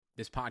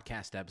This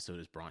podcast episode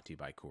is brought to you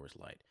by Coors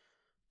Light.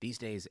 These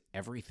days,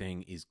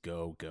 everything is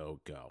go, go,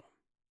 go.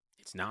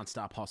 It's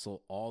nonstop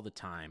hustle all the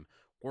time.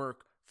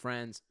 Work,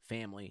 friends,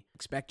 family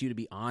expect you to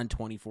be on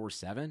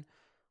 24/7.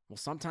 Well,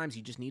 sometimes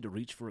you just need to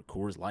reach for a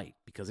Coors Light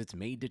because it's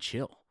made to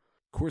chill.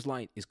 Coors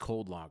Light is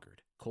cold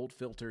lagered, cold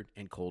filtered,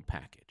 and cold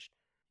packaged.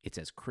 It's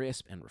as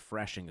crisp and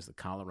refreshing as the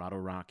Colorado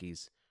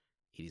Rockies.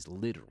 It is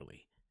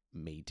literally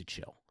made to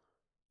chill.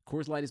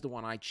 Coors Light is the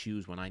one I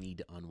choose when I need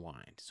to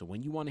unwind. So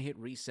when you want to hit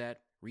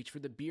reset, reach for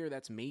the beer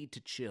that's made to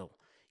chill.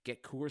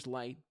 Get Coors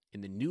Light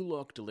in the new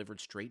look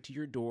delivered straight to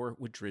your door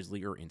with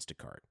Drizzly or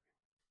Instacart.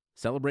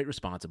 Celebrate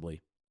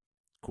responsibly.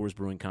 Coors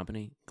Brewing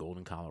Company,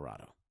 Golden,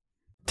 Colorado.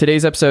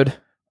 Today's episode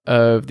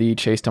of the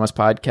Chase Thomas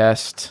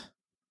Podcast,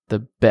 the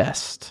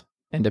best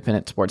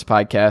independent sports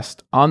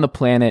podcast on the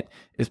planet,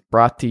 is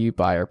brought to you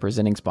by our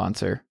presenting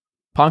sponsor,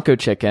 Ponko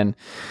Chicken.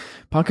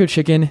 Ponko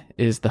Chicken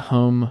is the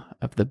home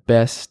of the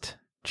best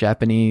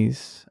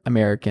Japanese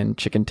American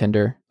chicken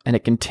tender, and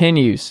it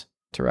continues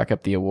to rack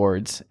up the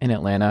awards in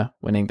Atlanta,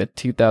 winning the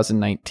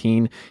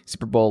 2019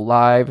 Super Bowl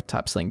Live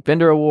Top Selling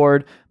Vendor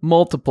Award,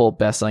 multiple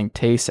Best Selling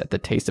Tastes at the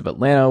Taste of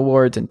Atlanta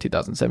Awards in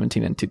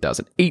 2017 and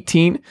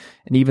 2018,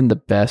 and even the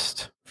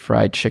Best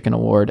Fried Chicken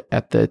Award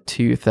at the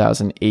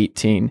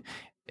 2018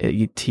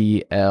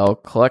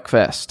 ATL Collect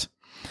Fest.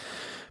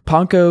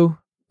 Ponko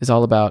is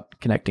all about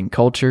connecting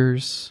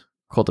cultures,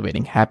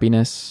 cultivating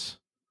happiness,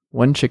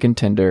 one chicken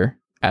tender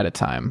at a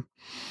time.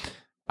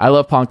 I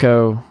love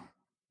Ponko,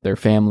 their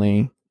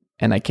family,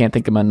 and I can't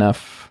thank them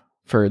enough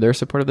for their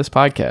support of this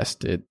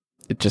podcast.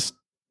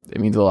 It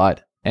means a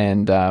lot.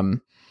 And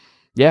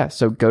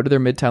so go to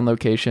their Midtown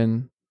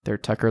location, their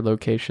Tucker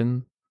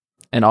location,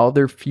 and all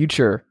their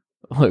future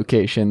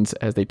locations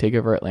as they take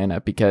over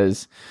Atlanta,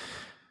 because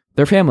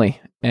they're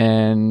family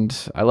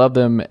and I love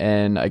them,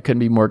 and I couldn't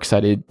be more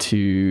excited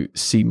to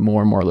see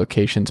more and more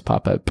locations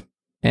pop up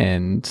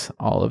and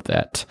all of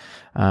that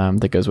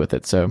that goes with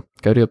it. So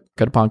go to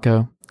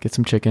Ponko, get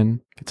some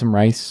chicken, get some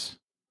rice,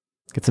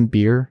 get some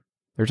beer.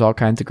 There's all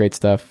kinds of great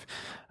stuff.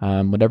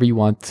 Whatever you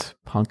want,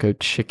 Ponko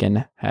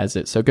Chicken has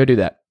it. So go do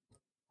that.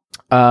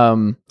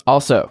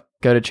 Also,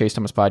 go to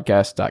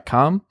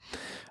chasethomaspodcast.com.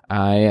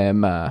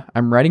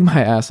 I'm writing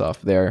my ass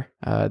off there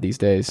these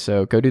days.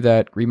 So go do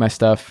that. Read my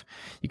stuff.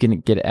 You can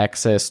get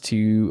access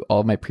to all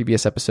of my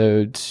previous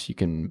episodes. You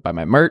can buy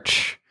my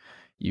merch.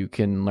 You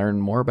can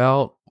learn more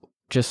about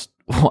just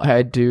why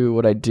I do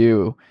what I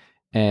do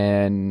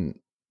and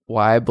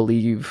why I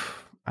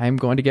believe I'm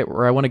going to get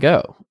where I want to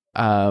go.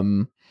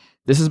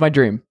 This is my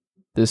dream,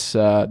 this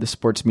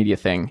sports media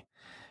thing.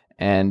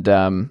 And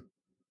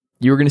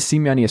you were going to see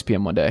me on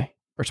ESPN one day,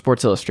 or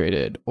Sports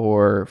Illustrated,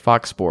 or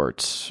Fox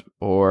Sports,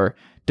 or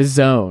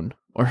DAZN,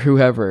 or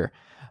whoever,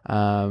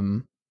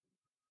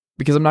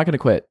 because I'm not going to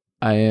quit.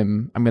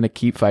 I'm going to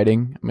keep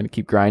fighting. I'm going to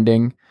keep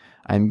grinding.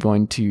 I'm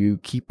going to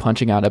keep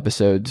punching out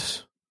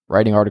episodes,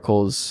 writing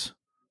articles,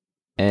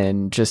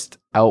 and just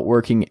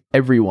outworking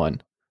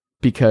everyone,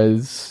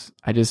 because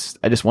I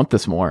just want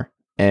this more.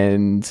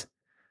 And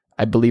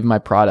I believe in my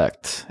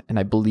product, and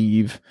I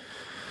believe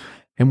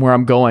in where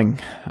I'm going.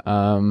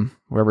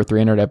 We're over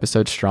 300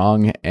 episodes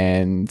strong,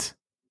 and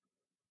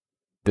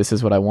this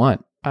is what I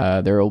want.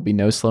 There will be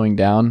no slowing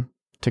down.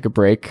 Took a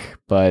break,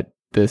 but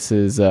this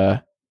is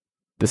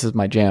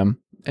my jam,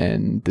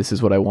 and this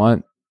is what I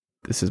want.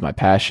 This is my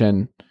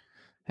passion.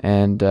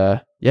 And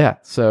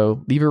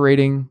so leave a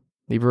rating,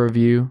 leave a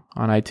review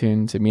on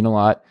iTunes. It means a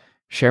lot.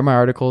 Share my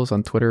articles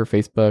on Twitter,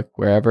 Facebook,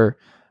 wherever,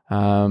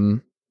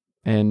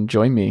 and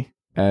join me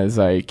as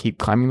I keep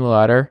climbing the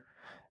ladder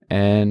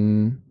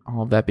and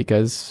all of that,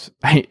 because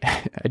I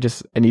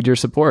need your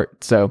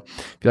support. So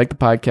if you like the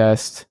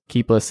podcast,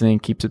 keep listening,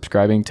 keep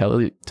subscribing,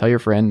 tell your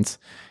friends,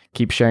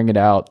 keep sharing it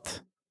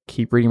out,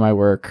 keep reading my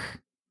work.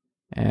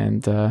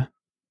 And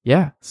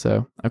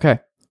so okay.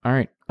 All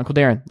right, Uncle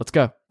Darren, let's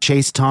go. The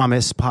Chase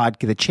Thomas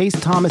Podcast.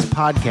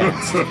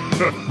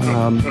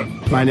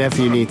 My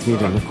nephew needs me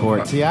to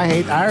record. See,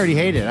 I already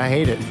hate it. I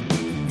hate it.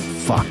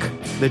 Fuck.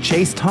 The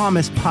Chase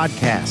Thomas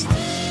Podcast.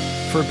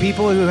 For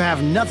people who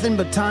have nothing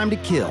but time to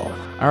kill.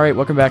 All right,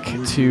 welcome back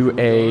to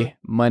a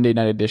Monday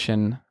night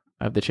edition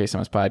of the Chase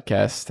Thomas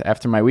Podcast.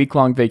 After my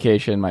week-long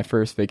vacation, my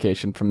first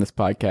vacation from this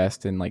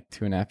podcast in like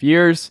 2.5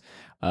 years,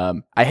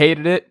 I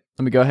hated it.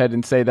 Let me go ahead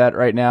and say that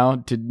right now.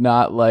 Did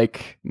not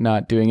like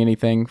not doing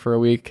anything for a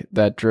week.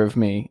 That drove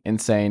me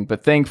insane.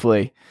 But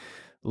thankfully,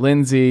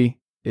 Lindsey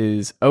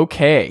is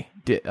okay.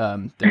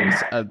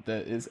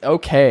 Is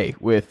okay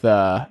with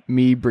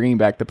me bringing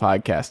back the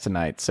podcast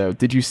tonight. So,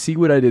 did you see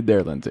what I did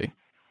there, Lindsey?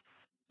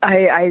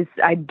 I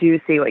do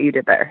see what you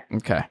did there.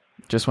 Okay.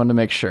 Just wanted to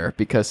make sure,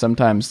 because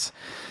sometimes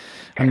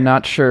I'm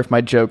not sure if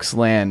my jokes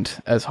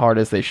land as hard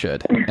as they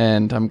should.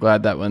 And I'm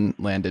glad that one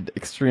landed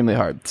extremely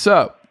hard.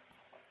 So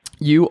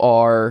you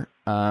are,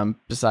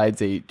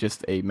 besides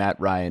just a Matt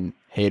Ryan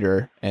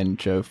hater and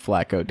Joe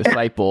Flacco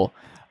disciple,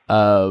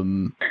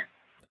 you're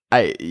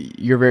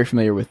very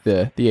familiar with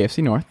the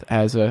AFC North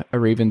as a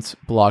Ravens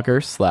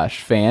blogger /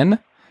 fan.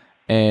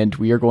 And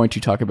we are going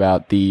to talk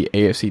about the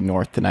AFC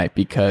North tonight,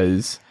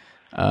 because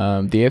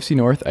The AFC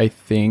North, I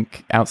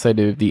think, outside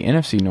of the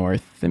NFC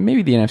North, and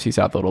maybe the NFC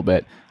South a little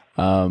bit,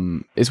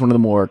 is one of the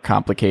more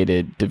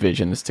complicated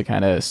divisions to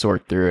kind of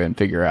sort through and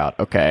figure out,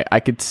 okay, I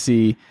could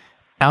see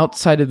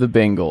outside of the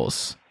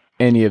Bengals,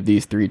 any of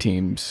these three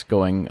teams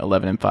going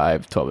 11-5,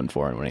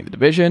 12-4 and winning the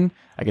division.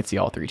 I could see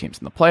all three teams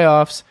in the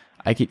playoffs.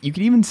 You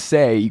could even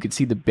say you could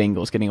see the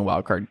Bengals getting a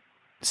wild card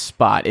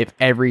spot if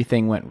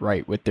everything went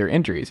right with their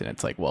injuries. And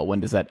it's like, well, when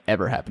does that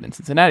ever happen in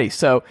Cincinnati?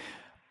 So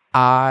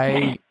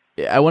I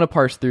want to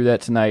parse through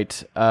that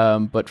tonight.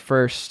 But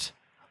first,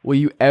 will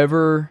you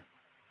ever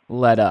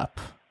let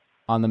up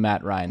on the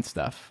Matt Ryan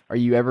stuff? Are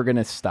you ever going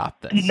to stop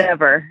this?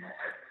 Never.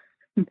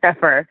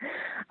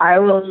 I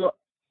will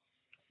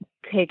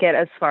take it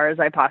as far as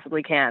I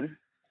possibly can.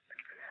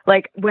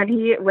 Like when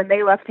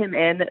they left him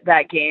in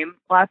that game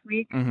last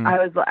week,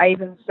 I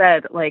even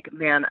said, like,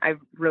 man, I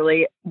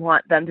really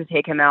want them to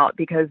take him out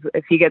because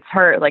if he gets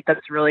hurt, like,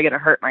 that's really going to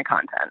hurt my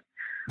content.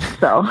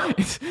 So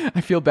I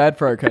feel bad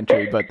for our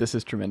country, but this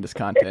is tremendous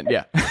content.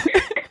 Yeah.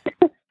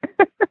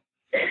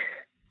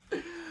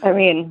 I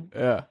mean,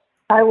 yeah.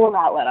 I will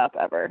not let up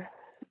ever.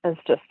 That's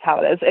just how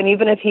it is. And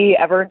even if he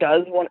ever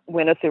does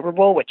win a Super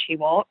Bowl, which he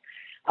won't,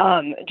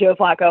 Joe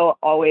Flacco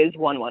always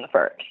won one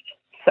first.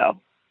 So.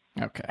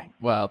 Okay.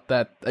 Well,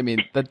 that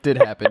did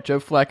happen. Joe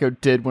Flacco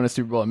did win a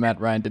Super Bowl and Matt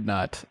Ryan did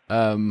not.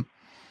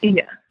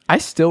 Yeah. I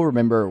still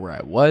remember where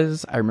I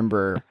was. I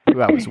remember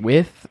who I was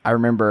with. I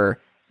remember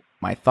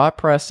my thought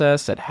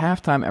process at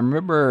halftime. I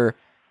remember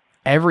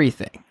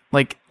everything.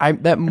 Like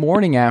that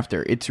morning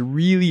after, it's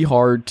really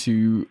hard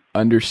to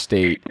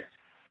understate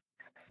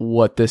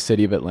what the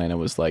city of Atlanta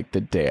was like the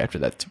day after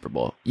that Super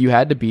Bowl. You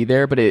had to be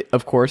there, but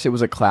of course it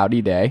was a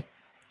cloudy day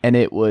and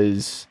it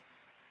was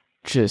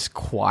just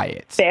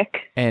quiet.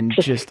 Thick. And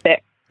just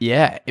thick.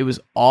 Yeah, it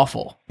was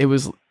awful. It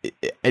was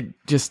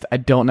I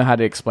don't know how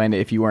to explain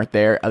it if you weren't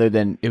there other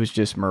than it was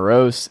just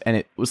morose and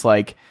it was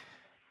like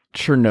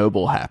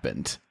Chernobyl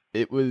happened.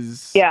 It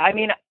was... Yeah, I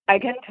mean, I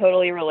can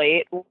totally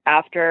relate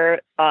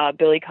after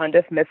Billy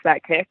Cundiff missed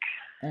that kick.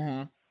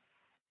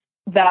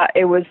 That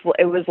it was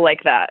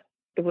like that.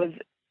 It was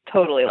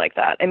totally like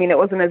that. I mean, it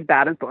wasn't as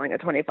bad as blowing a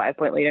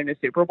 25-point lead in a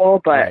Super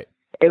Bowl, but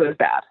It was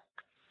bad.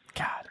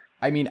 God.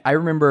 I mean, I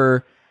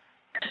remember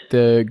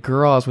the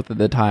girl I was with at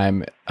the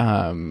time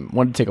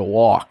wanted to take a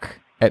walk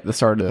at the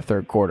start of the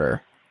third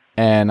quarter.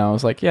 And I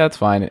was like, yeah, that's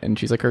fine. And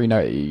she's like, you're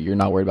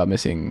not worried about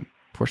missing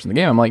portion of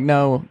the game? I'm like,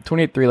 no,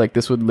 28-3, like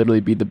this would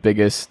literally be the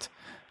biggest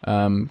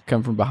come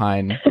from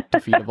behind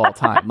defeat of all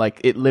time.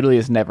 Like it literally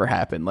has never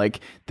happened. Like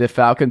the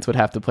Falcons would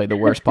have to play the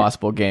worst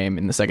possible game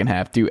in the second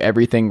half, do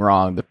everything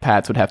wrong. The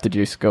Pats would have to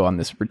just go on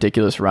this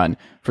ridiculous run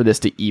for this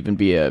to even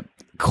be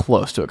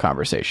close to a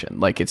conversation.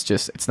 Like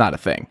it's not a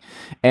thing.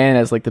 And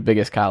as like the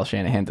biggest Kyle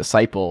Shanahan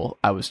disciple,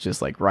 I was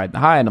just like riding the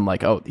high and I'm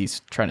like, oh, he's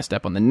trying to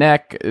step on the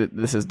neck.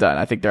 This is done.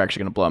 I think they're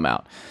actually going to blow him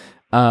out.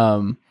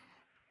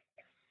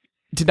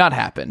 Did not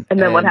happen. And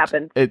then what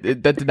happened?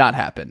 That did not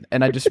happen.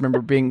 And I just remember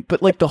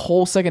but like the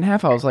whole second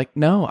half, I was like,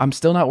 no, I'm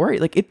still not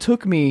worried. Like it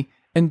took me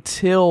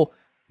until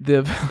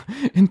the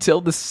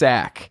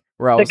sack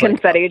where I was like, the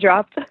confetti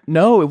dropped.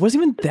 No, it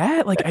wasn't even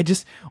that. Like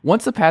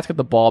once the Pats got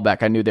the ball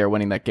back, I knew they were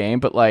winning that game.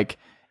 But like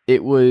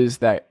it was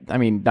that, I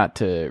mean, not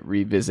to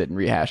revisit and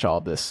rehash all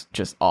of this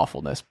just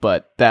awfulness,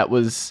 but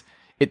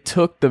it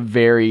took the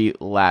very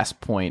last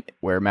point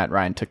where Matt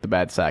Ryan took the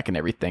bad sack and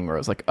everything where I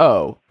was like,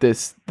 oh,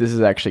 this is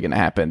actually going to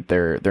happen.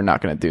 They're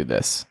not going to do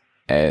this.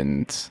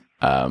 And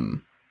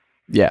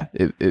yeah,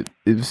 it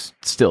was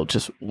still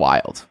just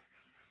wild.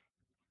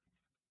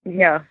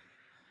 Yeah.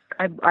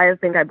 I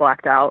think I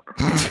blacked out.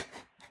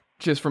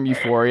 Just from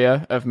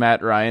euphoria of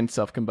Matt Ryan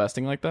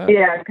self-combusting like that?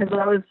 Yeah, because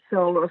I was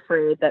so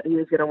afraid that he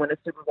was going to win a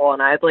Super Bowl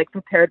and I had like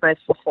prepared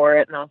myself for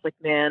it. And I was like,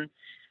 man,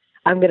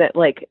 I'm going to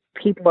like,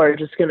 people are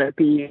just going to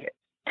be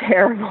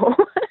terrible.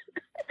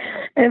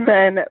 And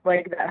then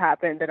like that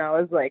happened and I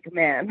was like,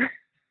 man,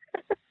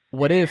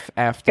 what if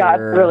after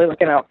God's really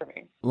looking out for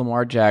me,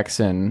 Lamar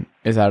Jackson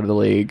is out of the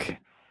league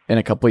in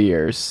a couple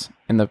years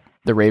and the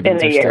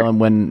Ravens are still in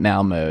win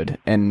now mode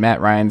and Matt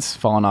Ryan's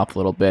fallen off a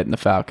little bit and the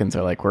Falcons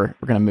are like, we're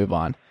going to move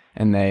on,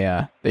 and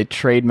they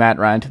trade Matt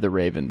Ryan to the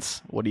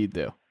Ravens? What do you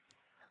do?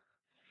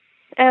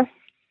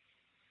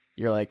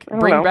 You're like,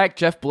 bring back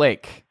Jeff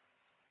Blake.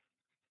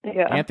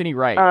 Yeah. Anthony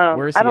Wright.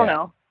 Where's he I don't at?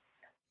 know.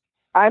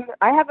 I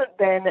haven't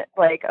been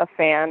like a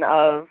fan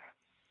of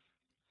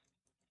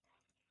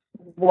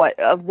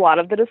a lot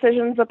of the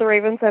decisions that the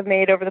Ravens have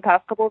made over the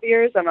past couple of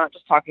years. I'm not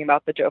just talking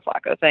about the Joe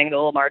Flacco thing, the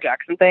Lamar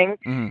Jackson thing.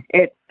 Mm-hmm.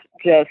 It's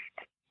just,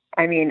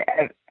 I mean,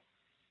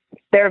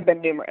 there have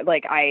been numerous.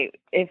 Like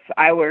if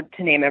I were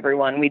to name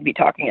everyone, we'd be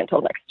talking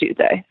until next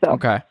Tuesday. So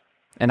okay.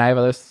 And I have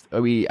other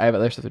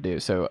stuff to do.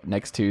 So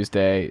next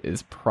Tuesday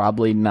is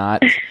probably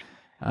not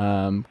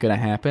gonna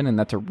happen, and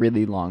that's a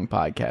really long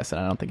podcast,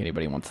 and I don't think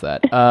anybody wants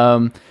that.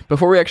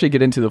 Before we actually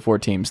get into the four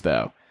teams,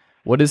 though,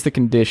 what is the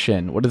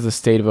condition? What is the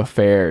state of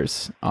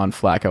affairs on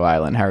Flacco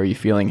Island? How are you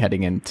feeling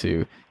heading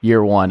into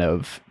year one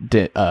of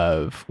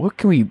what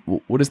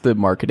is the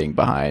marketing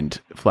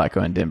behind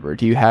Flacco in Denver?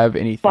 Do you have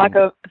anything?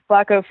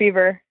 Flacco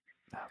fever.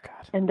 Oh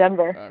God. In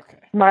Denver. Okay.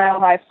 Mile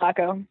High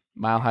Flacco.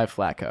 Mile High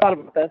Flacco. Thought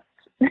about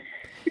this.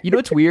 You know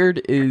what's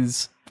weird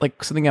is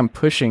like something I'm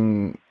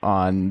pushing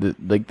on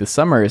the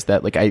summer is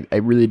that like I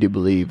really do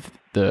believe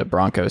the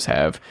Broncos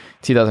have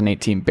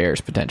 2018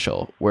 Bears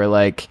potential, where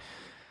like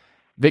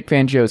Vic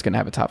Fangio is going to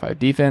have a top 5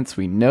 defense.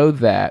 We know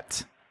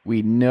that.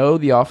 We know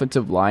the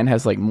offensive line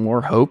has like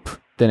more hope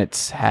than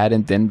it's had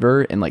in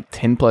Denver in like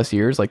 10 plus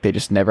years. Like they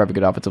just never have a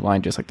good offensive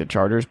line, just like the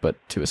Chargers, but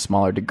to a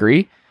smaller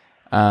degree.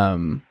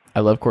 I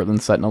love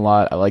Cortland Sutton a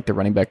lot. I like the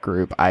running back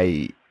group.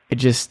 I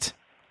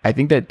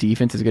think that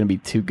defense is going to be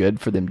too good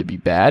for them to be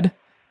bad.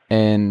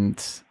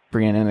 And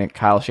bringing in a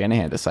Kyle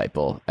Shanahan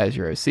disciple as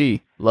your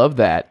OC, love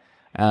that.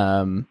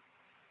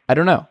 I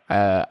don't know.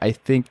 I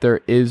think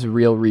there is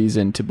real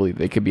reason to believe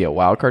they could be a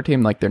wild card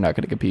team. Like they're not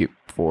going to compete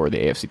for the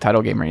AFC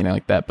title game or anything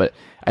like that. But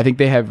I think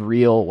they have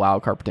real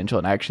wild card potential,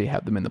 and I actually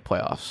have them in the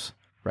playoffs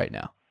right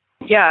now.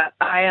 Yeah,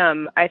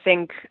 I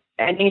think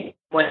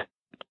when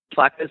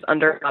Fleck is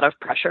under a lot of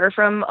pressure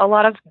from a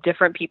lot of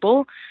different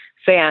people,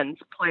 fans,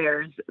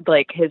 players,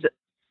 like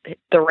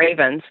the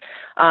Ravens,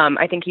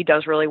 I think he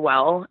does really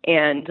well.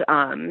 And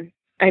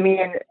I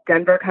mean,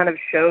 Denver kind of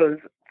shows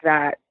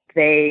that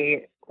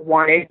they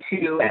wanted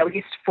to, at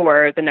least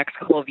for the next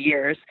couple of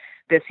years,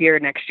 this year,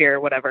 next year,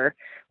 whatever,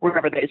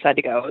 wherever they decide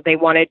to go, they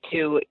wanted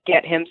to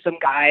get him some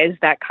guys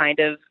that kind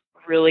of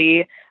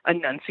really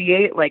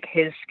enunciate like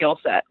his skill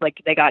set. Like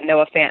they got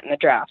Noah Fant in the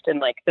draft, and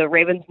like the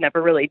Ravens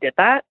never really did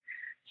that.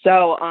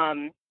 So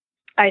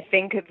I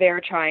think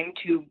they're trying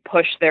to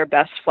push their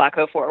best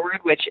Flacco forward,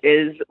 which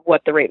is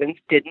what the Ravens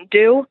didn't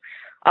do.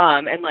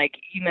 And like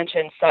you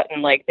mentioned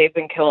Sutton, like they've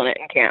been killing it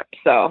in camp.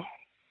 So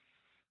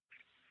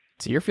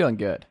you're feeling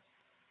good.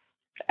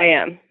 I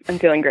am. I'm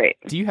feeling great.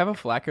 Do you have a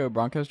Flacco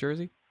Broncos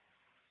jersey?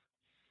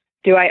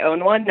 Do I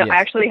own one? No, Yes. I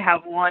actually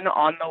have one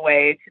on the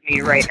way to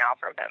me right now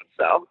from him.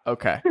 So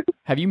Okay.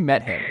 Have you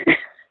met him?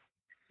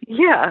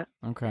 Yeah.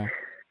 Okay.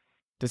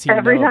 Does he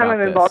Every know time about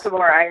I'm in this?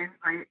 Baltimore, I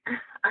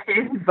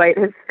invite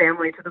his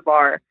family to the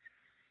bar.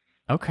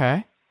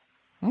 Okay.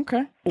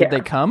 Did Yeah.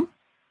 they come?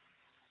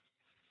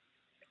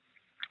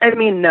 I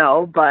mean,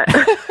 no, but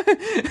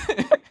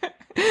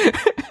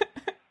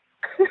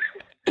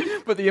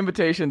But the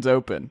invitation's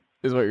open,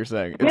 is what you're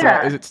saying.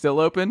 Yeah. Is it still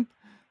open?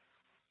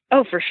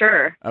 oh, for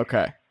sure.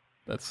 Okay.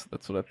 That's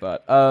what I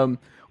thought.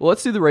 Well,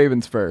 let's do the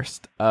Ravens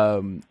first. I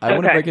want to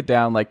Okay. break it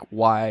down, like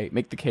why,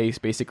 make the case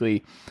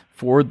basically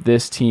for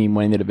this team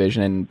winning the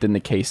division and then the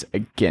case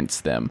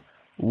against them.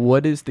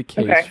 What is the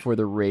case Okay. for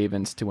the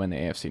Ravens to win the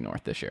AFC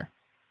North this year?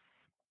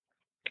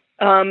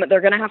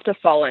 They're going to have to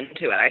fall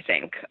into it, I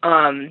think.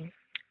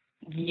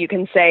 You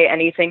can say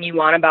anything you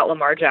want about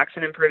Lamar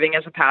Jackson improving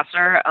as a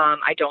passer.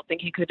 I don't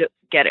think he could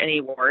get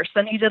any worse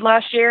than he did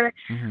last year,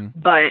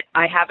 but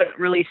I haven't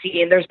really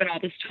seen, there's been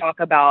all this talk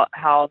about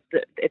how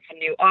it's a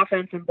new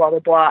offense and blah, blah,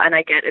 blah. And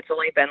I get it's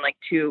only been like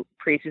 2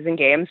 preseason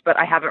games, but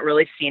I haven't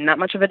really seen that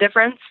much of a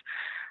difference.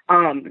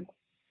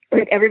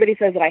 Like everybody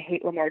says that I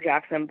hate Lamar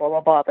Jackson, blah, blah,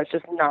 blah. That's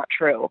just not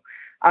true.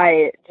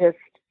 I just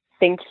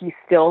think he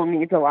still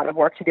needs a lot of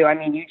work to do. I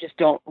mean, you just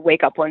don't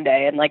wake up one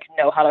day and like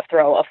know how to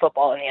throw a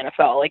football in the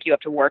NFL. Like you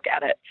have to work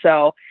at it.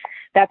 So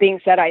that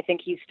being said, I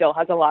think he still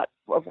has a lot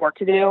of work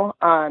to do.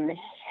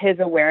 His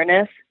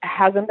awareness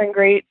hasn't been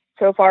great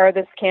so far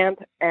this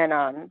camp.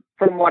 And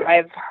from what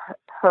I've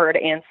heard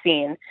and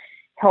seen,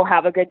 he'll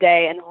have a good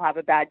day and he'll have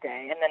a bad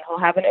day, and then he'll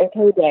have an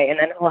okay day, and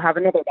then he'll have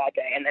another bad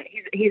day. And then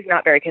he's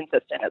not very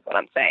consistent is what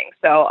I'm saying.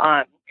 So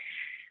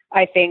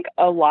I think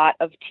a lot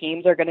of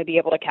teams are going to be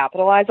able to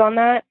capitalize on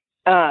that.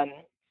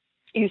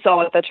 You saw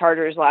with the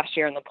Chargers last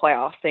year in the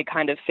playoffs, they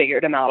kind of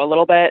figured him out a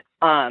little bit.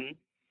 And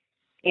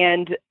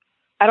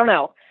I don't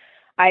know.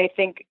 I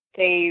think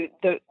they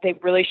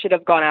really should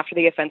have gone after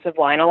the offensive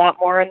line a lot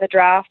more in the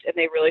draft, and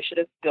they really should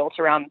have built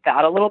around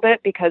that a little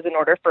bit, because in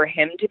order for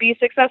him to be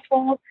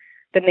successful,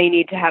 then they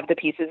need to have the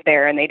pieces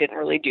there, and they didn't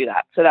really do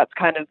that. So that's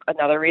kind of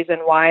another reason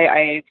why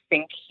I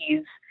think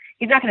he's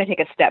not going to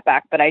take a step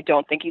back, but I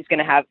don't think he's going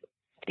to have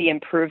the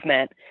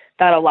improvement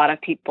that a lot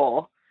of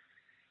people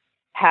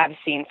have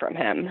seen from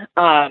him.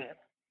 That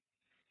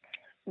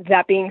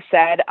being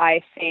said,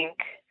 I think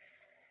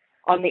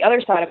on the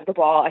other side of the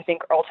ball, I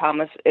think Earl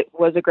Thomas, it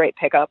was a great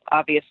pickup,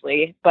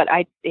 obviously, but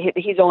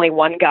he's only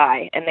one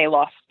guy and they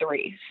lost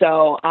 3.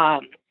 So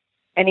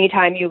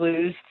anytime you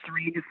lose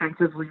 3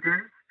 defensive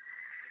leaders,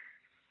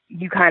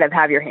 you kind of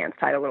have your hands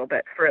tied a little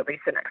bit for at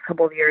least the next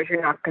couple of years.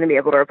 You're not going to be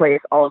able to replace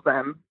all of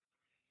them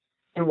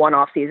in one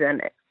off season.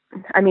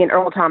 I mean,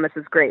 Earl Thomas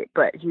is great,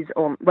 but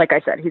like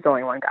I said, he's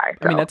only one guy.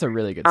 So, I mean, that's a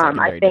really good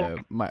secondary, I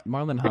think, though.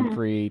 Marlon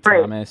Humphrey,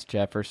 Right. Thomas,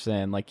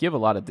 Jefferson, like you have a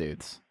lot of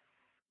dudes.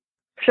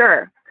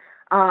 Sure.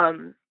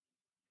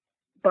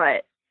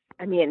 But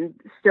I mean,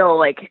 still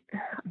like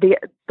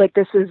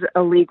this is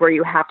a league where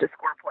you have to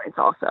score points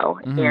also.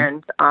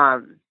 And,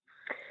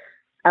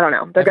 I don't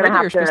know. They're going to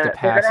have you're supposed to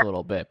pass a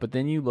little bit, but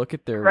then you look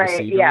at their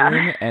receiver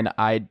room, and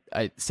I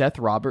Seth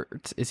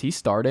Roberts, is he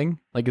starting?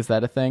 Like, is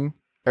that a thing?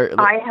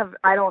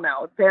 I don't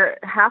know.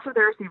 Half of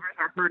their receivers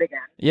are hurt again.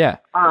 Yeah.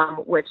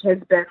 Which has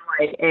been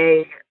like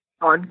a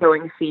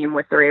ongoing theme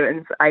with the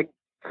Ravens. I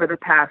for the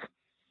past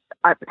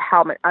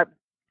Rashad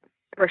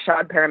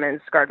Perriman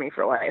scarred me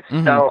for life.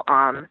 Mm-hmm. So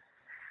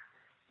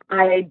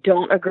I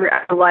don't agree.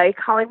 I like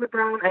Hollywood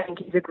Brown. I think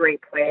he's a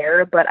great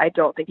player, but I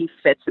don't think he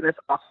fits in this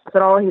offense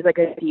at all. He's like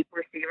a deep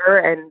receiver,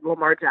 and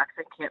Lamar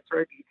Jackson can't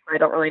throw deep. So I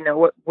don't really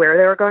know where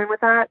they were going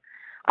with that.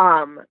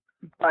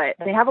 But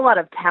they have a lot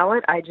of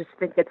talent. I just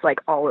think it's like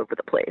all over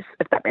the place,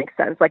 if that makes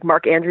sense. Like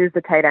Mark Andrews,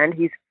 the tight end,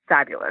 he's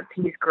fabulous.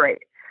 He's great.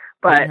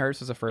 But Hayden Hurst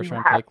was a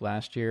first-round pick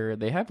last year.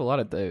 They have a lot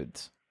of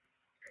dudes.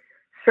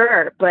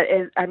 Sure, but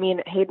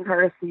Hayden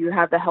Hurst, you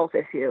have the health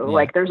issue. Yeah.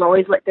 Like there's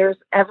always there's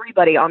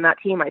everybody on that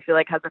team I feel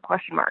like has a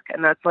question mark,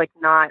 and that's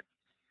not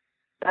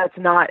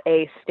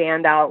a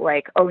standout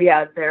like, oh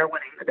yeah, they're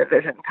winning the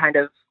division kind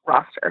of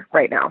roster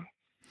right now.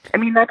 I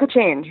mean, that could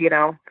change,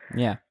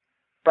 Yeah.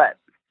 But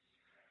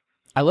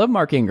I love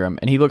Mark Ingram,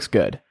 and he looks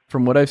good.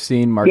 From what I've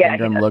seen, Mark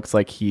Ingram looks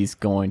like he's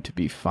going to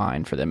be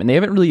fine for them. And they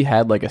haven't really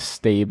had like a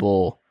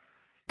stable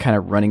kind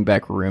of running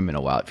back room in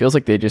a while. It feels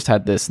like they just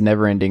had this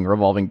never-ending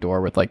revolving door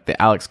with like the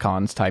Alex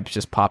Collins types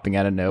just popping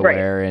out of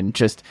nowhere. Right. And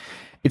just,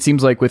 it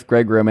seems like with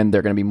Greg Roman,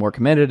 they're going to be more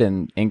committed,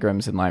 and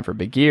Ingram's in line for a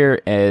big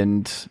year.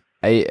 And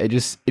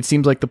it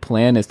seems like the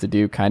plan is to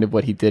do kind of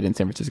what he did in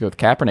San Francisco with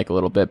Kaepernick a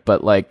little bit,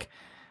 but like,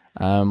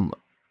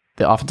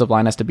 the offensive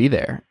line has to be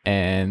there.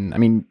 And I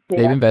mean,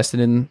 they've invested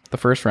in the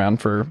first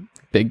round for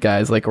big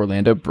guys like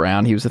Orlando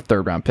Brown. He was a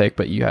 3rd-round pick,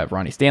 but you have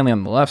Ronnie Stanley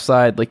on the left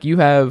side. Like you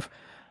have,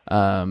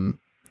 I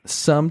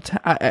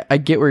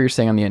get where you're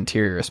saying on the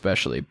interior,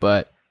 especially,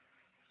 but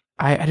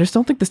I just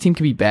don't think this team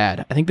can be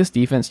bad. I think this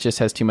defense just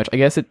has too much. I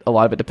guess a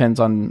lot of it depends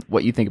on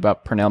what you think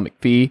about Pernell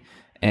McPhee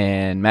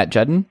and Matt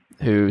Judon,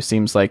 who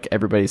seems like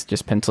everybody's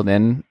just penciled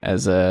in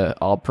as a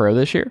All-Pro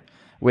this year,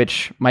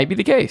 which might be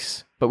the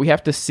case, but we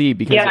have to see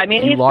because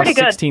you lost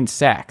 16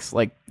 sacks.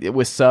 Like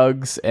with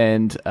Suggs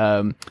and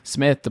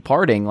Smith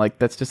departing, like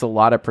that's just a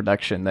lot of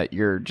production that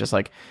you're just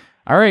like,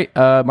 all right,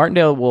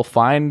 Martindale will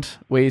find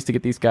ways to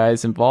get these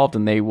guys involved,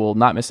 and they will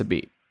not miss a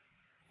beat.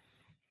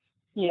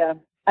 Yeah,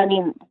 I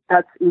mean,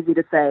 that's easy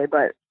to say,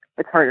 but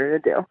it's harder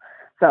to do.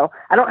 So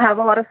I don't have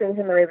a lot of faith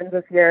in the Ravens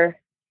this year,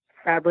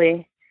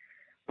 sadly.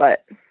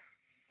 But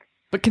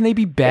can they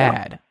be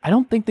bad? Yeah. I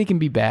don't think they can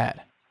be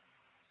bad.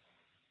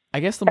 I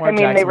guess Lamar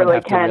Jackson they really would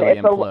have can. to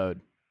really implode.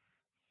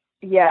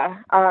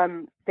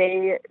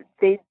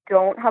 They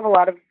don't have a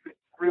lot of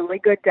really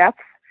good depth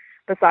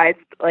besides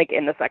like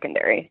in the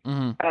secondary.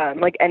 Mm-hmm.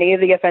 Like any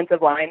of the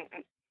offensive line,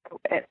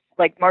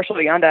 like Marshall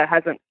Yanda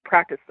hasn't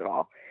practiced at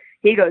all.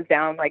 He goes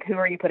down. Like, who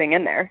are you putting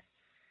in there?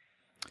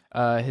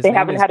 His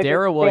name is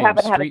Darrell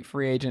Williams, street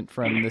free agent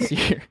from this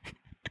year.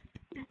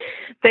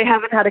 They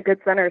haven't had a good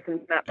center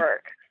since Matt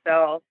Burke.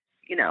 So,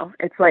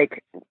 it's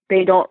like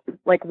they don't,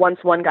 like once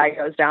one guy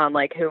goes down,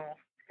 like who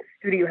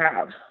do you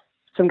have?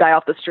 Some guy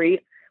off the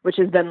street, which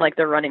has been like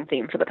their running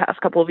theme for the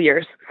past couple of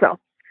years. So,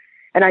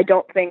 and I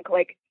don't think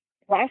like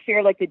last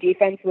year, like the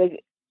defense was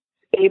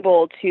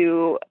able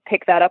to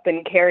pick that up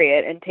and carry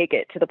it and take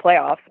it to the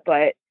playoffs.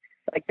 But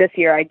like this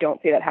year, I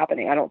don't see that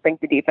happening. I don't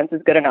think the defense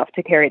is good enough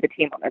to carry the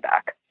team on their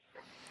back.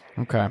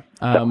 Okay.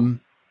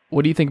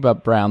 What do you think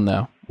about Brown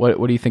though?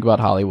 What do you think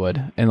about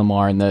Hollywood and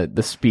Lamar and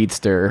the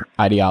speedster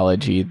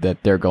ideology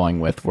that they're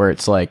going with, where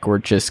it's like, we're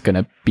just going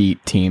to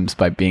beat teams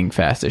by being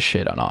fast as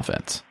shit on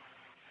offense?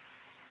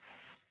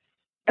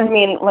 I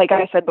mean, like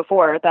I said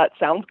before, that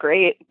sounds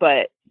great,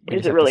 but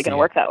is it really going to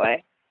work that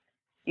way?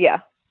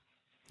 Yeah.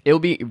 It'll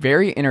be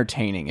very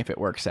entertaining if it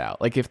works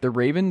out. Like if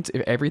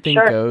everything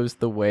goes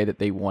the way that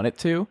they want it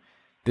to,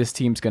 this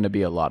team's going to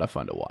be a lot of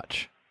fun to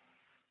watch.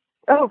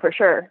 Oh, for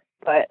sure.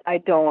 But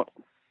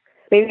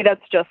maybe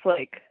that's just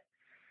like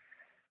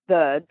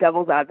the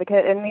devil's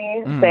advocate in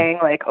me saying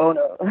like, oh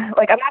no,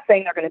 like I'm not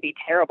saying they're going to be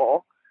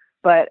terrible,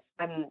 but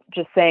I'm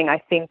just saying, I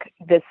think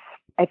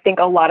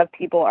a lot of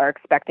people are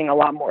expecting a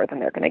lot more than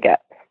they're going to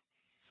get.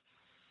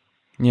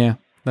 Yeah,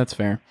 that's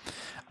fair.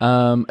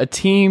 A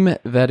team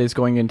that is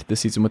going into the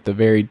season with a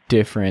very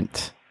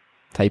different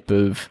type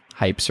of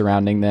hype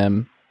surrounding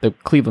them, the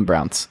Cleveland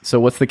Browns. So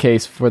what's the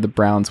case for the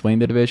Browns winning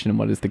the division, and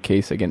what is the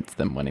case against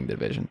them winning the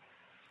division?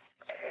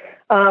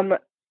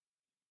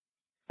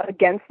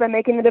 Against them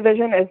making the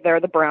division is they're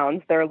the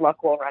Browns. Their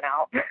luck will run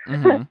out.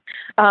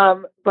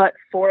 Mm-hmm. But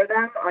for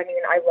them, I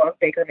mean, I love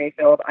Baker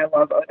Mayfield. I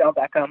love Odell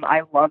Beckham.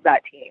 I love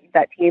that team.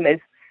 That team is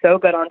so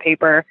good on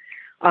paper.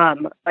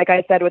 Like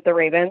I said with the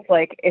Ravens,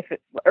 like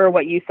or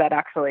what you said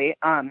actually,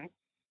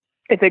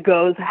 if it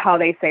goes how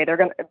they say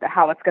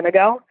how it's gonna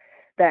go,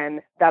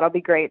 then that'll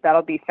be great.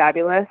 That'll be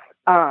fabulous.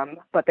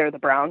 But they're the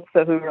Browns,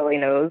 so who really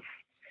knows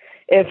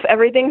if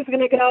everything's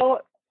gonna go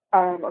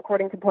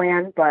according to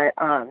plan? But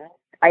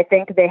I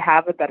think they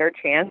have a better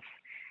chance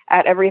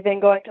at everything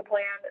going to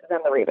plan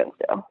than the Ravens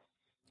do.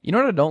 You know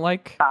what I don't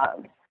like?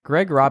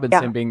 Greg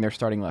Robinson being their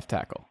starting left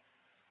tackle.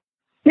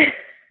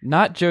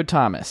 Not Joe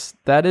Thomas.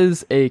 That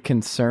is a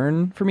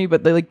concern for me,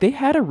 but they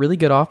had a really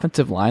good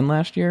offensive line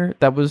last year.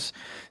 That was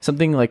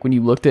something like when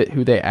you looked at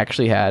who they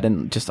actually had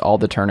and just all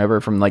the turnover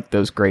from like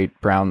those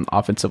great Brown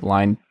offensive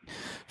line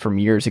from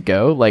years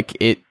ago, like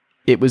it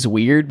it was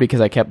weird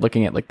because I kept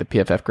looking at like the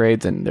PFF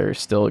grades and they're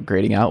still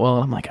grading out well.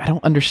 And I'm like, I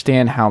don't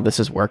understand how this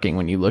is working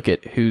when you look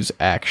at who's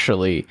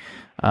actually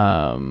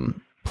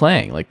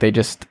playing. Like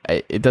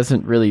it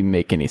doesn't really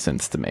make any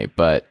sense to me,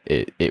 but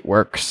it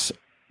works.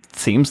 It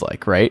seems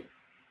like, right?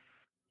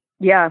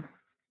 Yeah,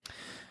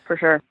 for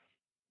sure.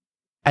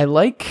 I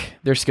like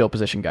their skill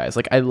position guys.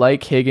 Like I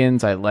like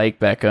Higgins, I like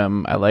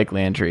Beckham, I like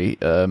Landry.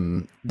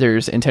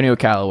 There's Antonio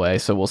Callaway,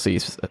 so we'll see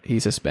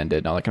he's suspended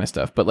and all that kind of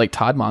stuff. But like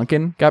Todd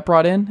Monken got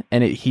brought in,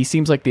 and he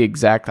seems like the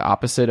exact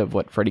opposite of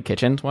what Freddie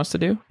Kitchens wants to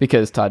do,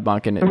 because Todd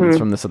Monken is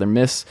from the Southern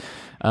Miss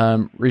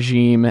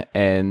regime,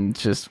 and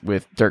just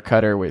with Dirk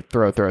Cutter with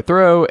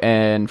throw,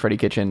 and Freddie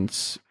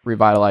Kitchens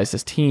revitalized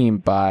his team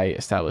by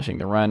establishing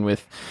the run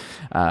with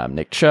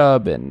Nick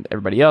Chubb and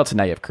everybody else, and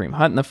now you have Kareem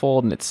Hunt in the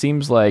fold, and it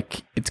seems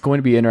like it's going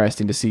to be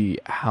interesting to see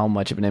how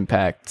much of an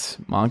impact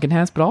Monken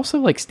has, but also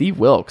like Steve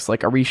Wilks.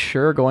 Like, are we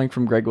sure going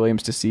from Greg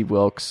Williams to Steve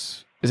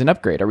Wilks is an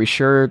upgrade? Are we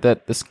sure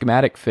that the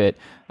schematic fit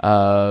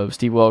of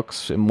Steve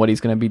Wilks and what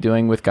he's going to be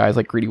doing with guys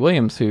like Greedy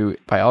Williams, who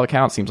by all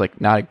accounts seems like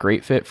not a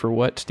great fit for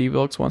what Steve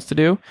Wilks wants to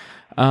do?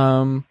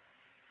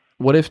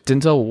 What if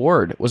Denzel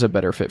Ward was a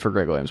better fit for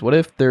Greg Williams? What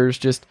if there's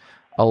just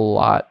a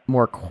lot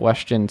more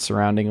questions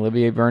surrounding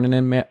Olivier Vernon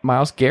and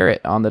Myles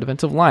Garrett on the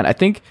defensive line? I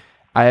think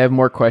I have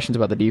more questions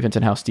about the defense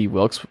and how Steve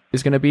Wilks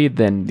is going to be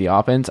than the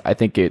offense. I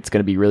think it's going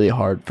to be really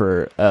hard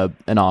for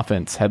an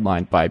offense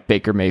headlined by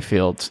Baker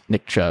Mayfield,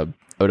 Nick Chubb,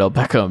 Odell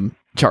Beckham,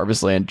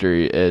 Jarvis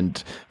Landry,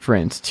 and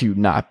friends to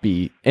not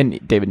be, and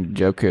David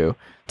Njoku,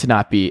 to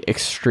not be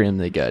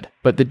extremely good.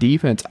 But the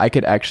defense I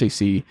could actually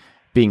see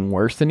being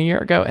worse than a year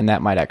ago, and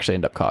that might actually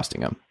end up costing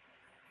them.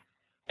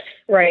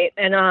 Right.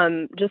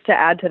 And just to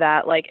add to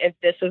that, like, if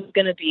this is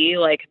going to be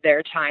like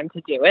their time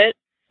to do it,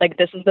 like,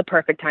 this is the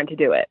perfect time to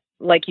do it.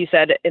 Like you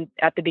said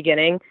at the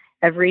beginning,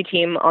 every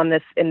team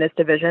in this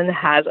division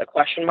has a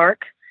question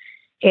mark,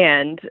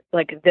 and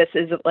like, this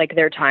is like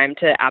their time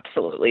to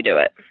absolutely do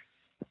it.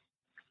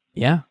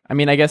 Yeah. I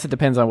mean, I guess it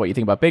depends on what you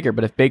think about Baker,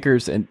 but if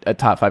Baker's a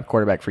top 5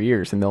 quarterback for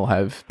years, then they'll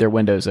have their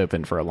windows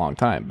open for a long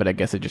time. But I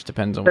guess it just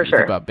depends on what you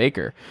think about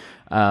Baker.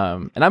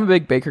 And I'm a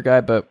big Baker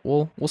guy, but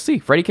we'll see.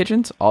 Freddie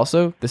Kitchens,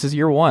 also, this is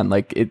year 1.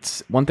 Like,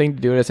 it's one thing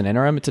to do it as an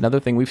interim. It's another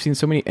thing. We've seen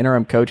so many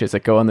interim coaches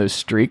that go on those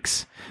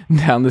streaks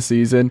down the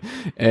season,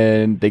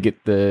 and they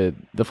get the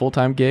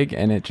full-time gig,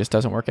 and it just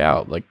doesn't work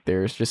out. Like,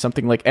 there's just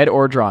something like Ed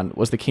Orgeron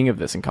was the king of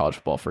this in college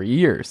football for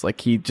years. Like,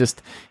 he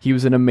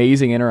was an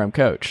amazing interim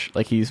coach.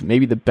 Like, he's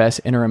maybe the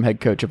best interim head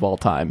coach of all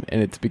time,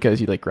 and it's because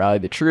you like rally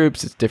the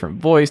troops. It's a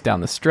different voice down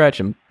the stretch,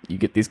 and you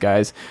get these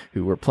guys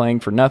who were playing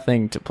for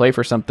nothing to play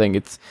for something.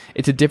 It's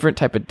a different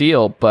type of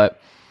deal,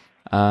 but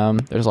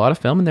there's a lot of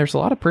film and there's a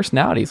lot of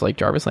personalities like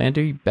Jarvis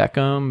Landry,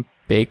 Beckham,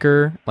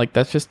 Baker. Like,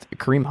 that's just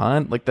Kareem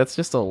Hunt. Like, that's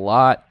just a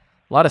lot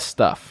of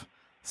stuff.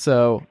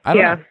 So I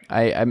don't know.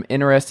 I'm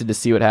interested to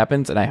see what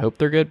happens, and I hope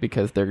they're good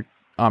because they're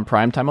on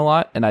primetime a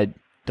lot, and I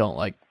don't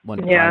like when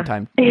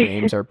primetime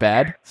games are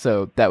bad.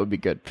 So that would be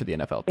good for the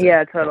NFL too.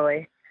 Yeah,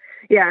 totally.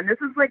 Yeah, and this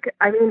is like,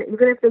 I mean,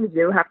 even if they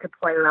do have to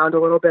play around a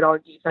little bit on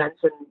defense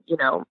and, you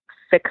know,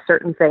 fix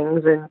certain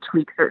things and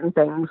tweak certain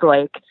things,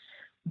 like,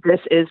 this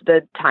is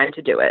the time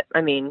to do it.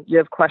 I mean, you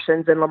have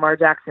questions in Lamar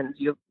Jackson,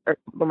 You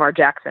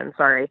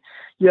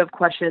have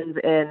questions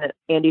in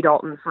Andy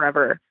Dalton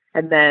forever.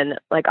 And then,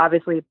 like,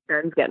 obviously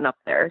Ben's getting up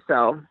there.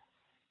 So,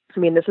 I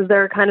mean, this is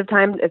their kind of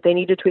time. If they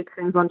need to tweak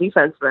things on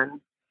defense, then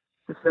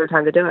this is their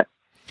time to do it.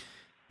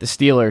 The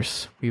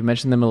Steelers, we've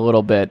mentioned them a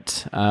little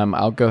bit.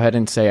 I'll go ahead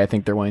and say I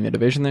think they're winning the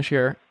division this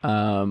year.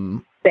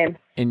 Same.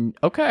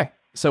 Okay.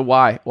 So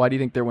why? Why do you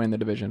think they're winning the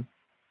division?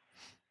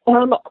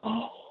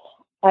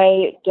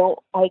 I do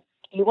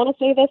want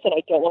to say this, and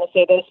I don't want to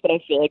say this, but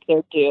I feel like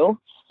they're due.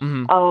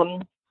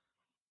 Mm-hmm.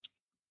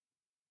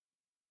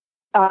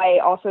 I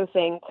also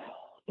think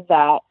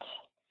that,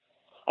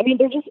 I mean,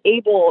 they're just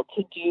able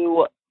to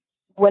do,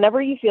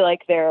 whenever you feel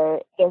like they're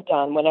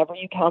done, whenever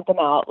you count them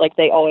out, like,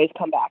 they always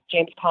come back.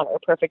 James Conner,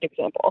 perfect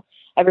example.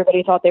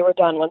 Everybody thought they were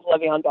done once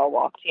Le'Veon Bell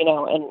walked, you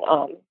know, and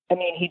I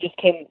mean, he just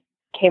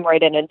came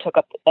right in and picked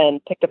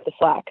up the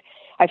slack.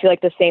 I feel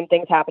like the same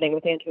thing's happening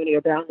with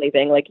Antonio Brown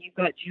leaving. Like, you've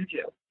got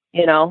Juju,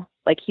 you know,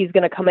 like, he's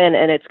going to come in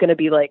and it's going to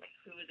be like,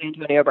 who is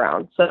Antonio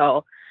Brown?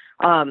 So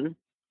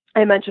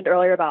I mentioned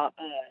earlier about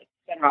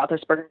Ben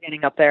Roethlisberger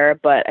getting up there,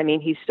 but I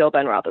mean, he's still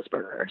Ben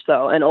Roethlisberger.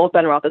 So an old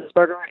Ben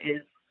Roethlisberger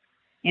is,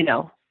 you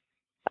know,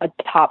 a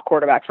top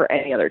quarterback for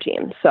any other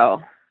team.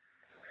 So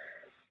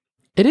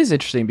it is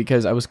interesting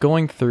because I was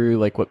going through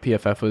like what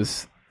PFF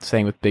was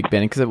saying with Big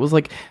Ben, because it was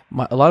like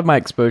a lot of my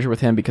exposure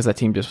with him, because that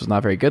team just was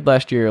not very good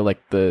last year. Like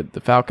the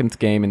Falcons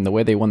game and the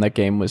way they won that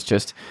game was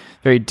just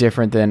very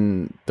different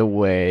than the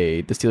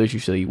way the Steelers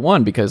usually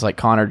won, because like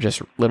Connor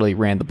just literally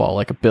ran the ball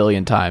like a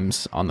billion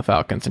times on the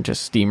Falcons and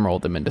just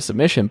steamrolled them into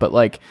submission. But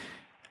like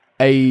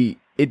it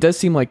does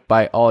seem like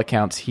by all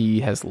accounts he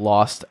has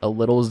lost a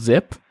little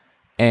zip,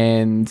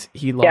 and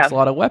he lost a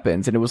lot of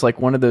weapons. And it was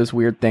like one of those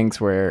weird things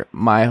where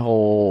my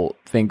whole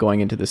thing going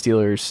into the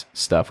Steelers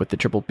stuff with the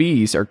triple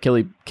Bs or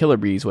killer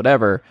Bs,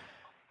 whatever,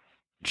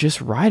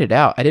 just ride it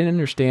out. I didn't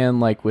understand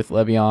like with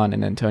Le'Veon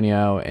and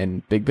Antonio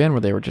and Big Ben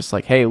where they were just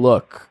like, hey,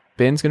 look,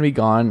 Ben's going to be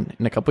gone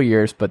in a couple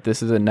years, but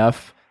this is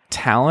enough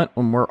talent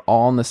when we're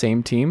all on the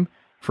same team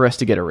for us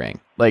to get a ring.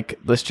 Like,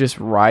 let's just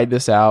ride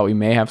this out. We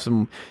may have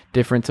some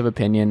difference of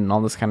opinion and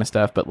all this kind of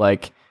stuff, but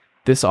like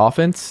this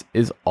offense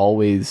is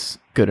always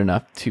good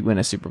enough to win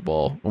a Super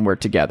Bowl when we're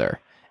together.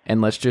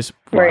 And let's just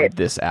ride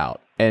this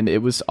out. And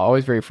it was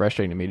always very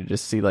frustrating to me to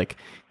just see like,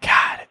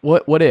 God,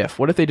 what if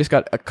they just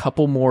got a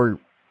couple more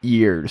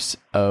years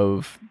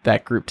of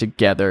that group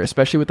together,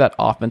 especially with that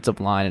offensive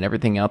line and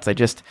everything else. I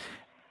just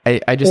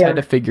had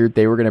to figure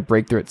they were going to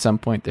break through at some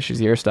point. The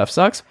Shazier stuff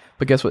sucks,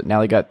 but guess what? Now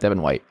they got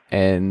Devin White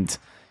and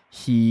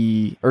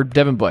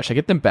Devin Bush. I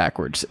get them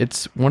backwards.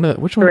 It's one of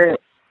the, which one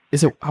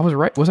is it? I was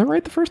right. Was I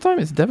right the first time?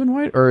 Is it Devin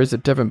White or is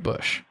it Devin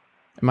Bush?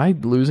 Am I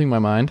losing my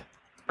mind?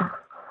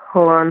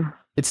 Hold on.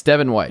 It's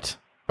Devin White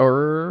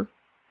or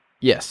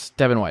yes,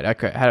 Devin White.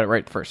 Okay. I had it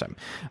right the first time.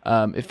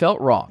 It felt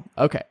wrong.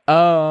 Okay.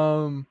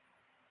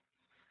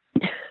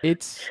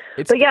 It's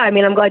but yeah, I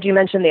mean, I'm glad you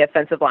mentioned the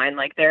offensive line.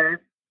 Like,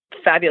 they're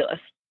fabulous.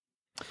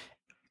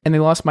 And they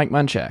lost Mike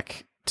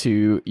Munchak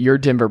to your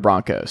Denver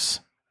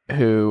Broncos,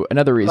 who,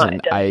 another reason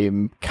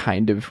I'm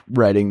kind of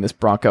riding this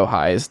Bronco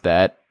high is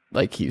that,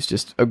 like, he's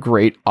just a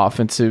great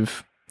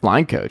offensive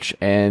line coach.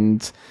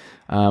 And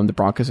the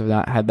Broncos have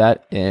not had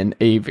that in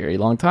a very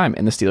long time.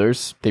 And the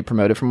Steelers, they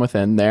promoted from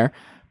within there,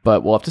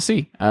 but we'll have to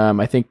see.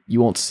 I think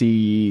you won't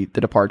see the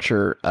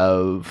departure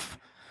of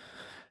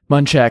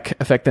Munchak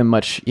affect them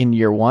much in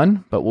year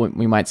one, but what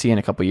we might see in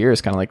a couple of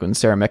years, kind of like when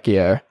Sarah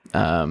Mecchia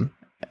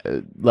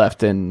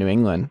left in New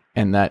England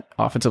and that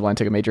offensive line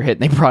took a major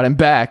hit and they brought him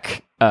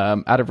back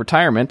out of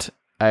retirement.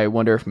 I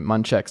wonder if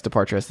Munchak's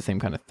departure has the same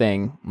kind of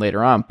thing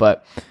later on.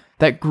 But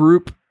that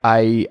group,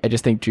 I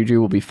just think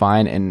Juju will be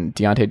fine, and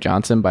Deontay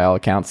Johnson, by all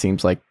accounts,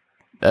 seems like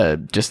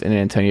just an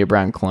Antonio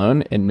Brown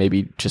clone, and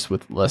maybe just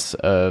with less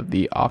of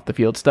the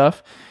off-the-field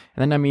stuff.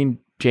 And then, I mean,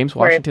 James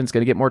Washington's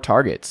going to get more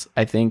targets.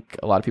 I think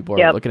a lot of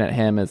people are looking at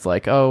him as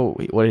like, oh,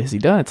 what has he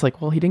done? It's like,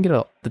 well, he didn't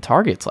get the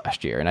targets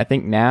last year. And I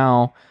think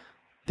now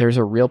there's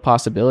a real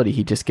possibility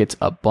he just gets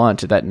a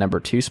bunch at that number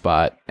 2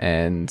 spot.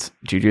 And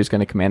Juju is going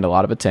to command a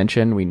lot of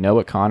attention. We know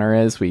what Connor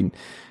is.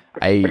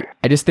 I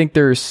just think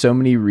there's so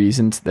many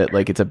reasons that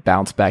like it's a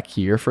bounce back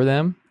year for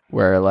them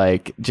where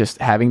like just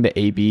having the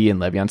AB and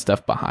Le'Veon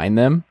stuff behind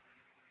them,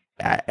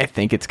 I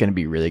think it's going to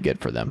be really good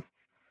for them.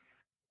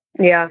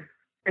 Yeah.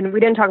 And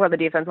we didn't talk about the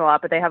defense a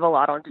lot, but they have a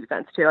lot on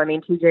defense too. I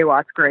mean, TJ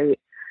Watt's great.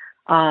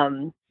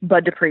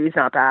 Bud Dupree's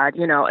not bad.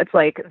 You know, it's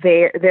like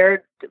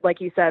they're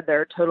like you said,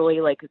 they're totally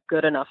like a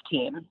good enough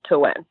team to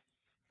win.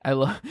 I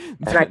love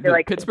and I feel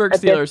like Pittsburgh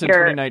Steelers in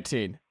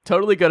 2019.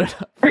 Totally good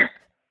enough.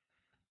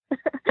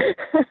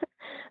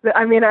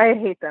 I mean, I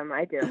hate them.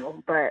 I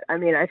do. But I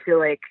mean, I feel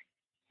like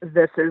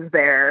this is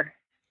their,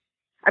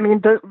 I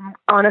mean,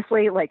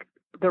 honestly, like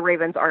the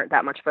Ravens aren't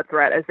that much of a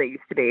threat as they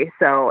used to be.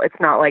 So it's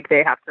not like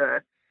they have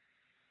to,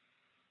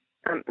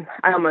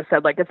 I almost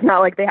said like it's not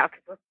like they have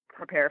to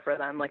prepare for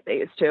them like they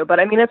used to, but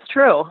I mean it's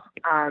true.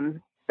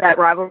 That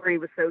rivalry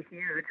was so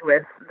huge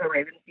with the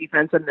Ravens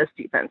defense and this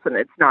defense, and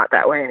it's not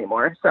that way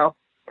anymore. So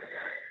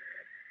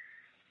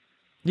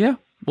yeah,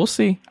 we'll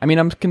see. I mean,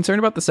 I'm concerned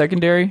about the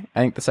secondary. I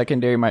think the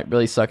secondary might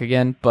really suck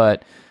again,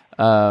 but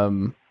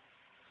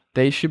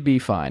they should be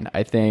fine.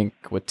 I think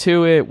with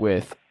Tuitt,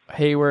 with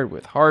Hayward,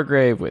 with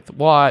Hargrave, with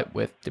Watt,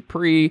 with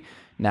Dupree,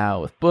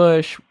 now with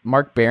Bush,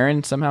 Mark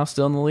Barron somehow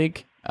still in the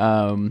league.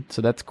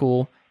 So that's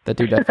cool. That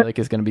dude I feel like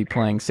is going to be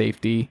playing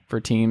safety for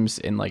teams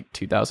in like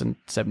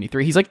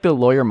 2073. He's like the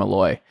Lawyer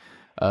Malloy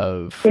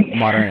of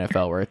modern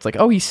NFL, where it's like,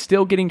 oh, he's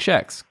still getting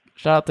checks.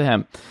 Shout out to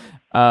him.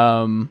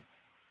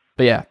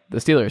 But yeah, the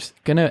Steelers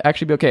going to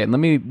actually be okay. And let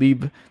me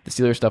leave the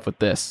Steelers stuff with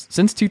this.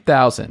 Since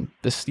 2000,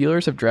 the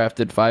Steelers have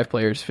drafted 5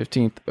 players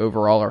 15th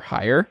overall or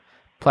higher.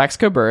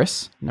 Plaxico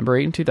Burress, number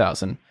 8 in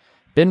 2000.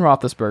 Ben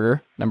Roethlisberger,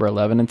 number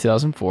 11 in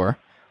 2004.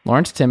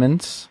 Lawrence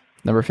Timmons,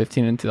 number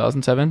 15 in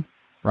 2007.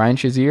 Ryan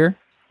Shazier,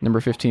 number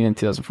 15 in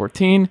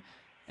 2014,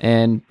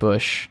 and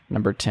Bush,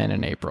 number 10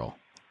 in April.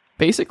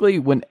 Basically,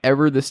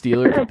 whenever the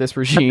Steelers, this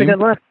regime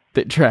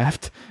that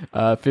draft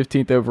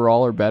 15th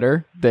overall or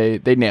better, they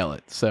nail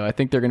it. So I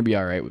think they're going to be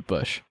all right with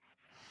Bush.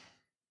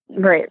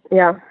 Right,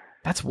 yeah.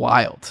 That's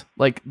wild.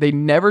 Like, they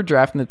never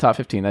draft in the top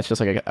 15. That's just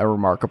like a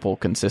remarkable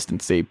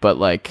consistency. But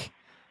like,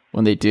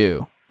 when they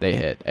do, they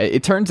hit.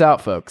 It turns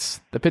out, folks,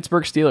 the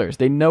Pittsburgh Steelers,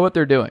 they know what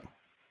they're doing.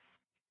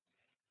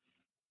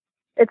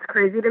 It's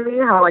crazy to me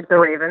how like the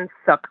Ravens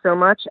suck so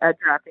much at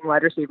drafting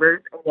wide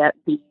receivers, and yet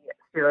the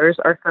Steelers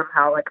are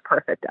somehow like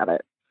perfect at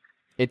it.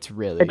 It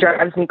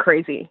drives me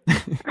crazy.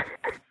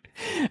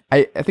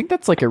 I think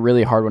that's like a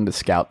really hard one to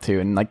scout too,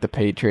 and like the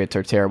Patriots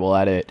are terrible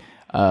at it.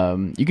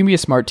 You can be a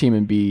smart team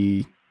and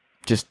be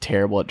just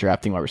terrible at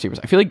drafting wide receivers.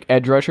 I feel like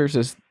edge rushers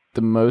is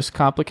the most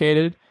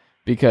complicated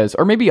because,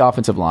 or maybe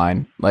offensive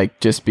line,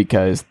 like just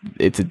because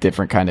it's a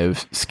different kind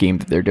of scheme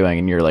that they're doing,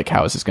 and you're like,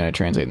 how is this going to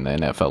translate in the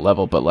NFL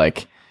level? But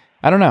like,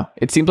 I don't know.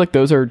 It seems like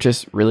those are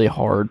just really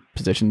hard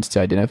positions to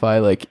identify.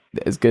 Like,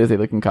 as good as they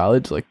look in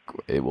college, like,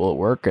 will it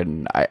work?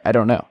 And I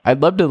don't know.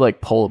 I'd love to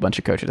like poll a bunch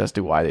of coaches as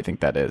to why they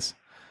think that is.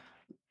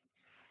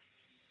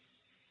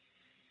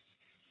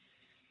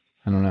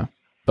 I don't know,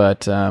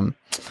 but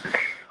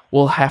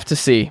we'll have to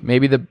see.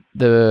 Maybe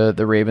the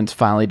Ravens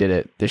finally did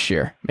it this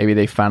year. Maybe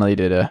they finally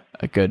did a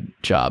good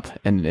job,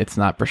 and it's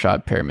not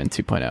Brashad Perriman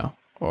 2.0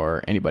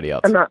 or anybody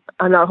else.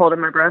 I'm not holding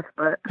my breath,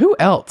 but who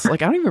else?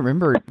 Like, I don't even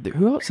remember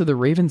who else did the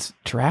Ravens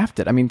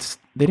drafted. I mean,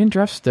 they didn't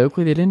draft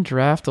Stokely. They didn't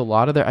draft a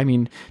lot of their. I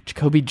mean,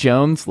 Jacoby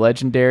Jones,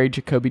 legendary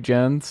Jacoby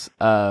Jones.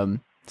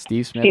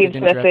 Steve Smith. They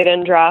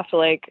didn't draft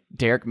like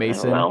Derek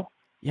Mason.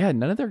 Yeah,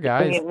 none of their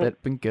guys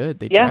that've been good.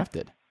 They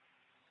drafted.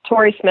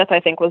 Torrey Smith,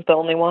 I think, was the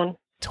only one.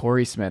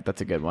 Torrey Smith,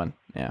 that's a good one.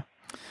 Yeah.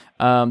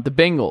 The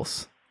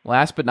Bengals,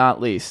 last but not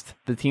least,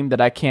 the team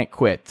that I can't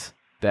quit.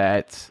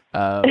 That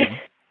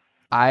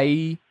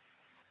they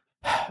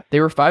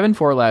were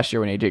 5-4 last year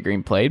when AJ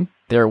Green played.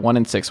 They were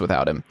 1-6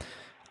 without him.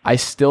 I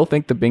still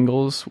think the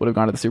Bengals would have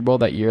gone to the Super Bowl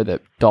that year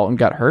that Dalton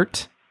got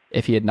hurt.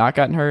 If he had not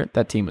gotten hurt,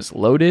 that team was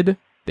loaded.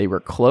 They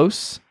were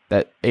close.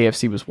 That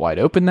AFC was wide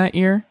open that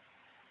year.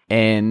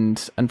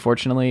 And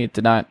unfortunately, it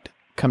did not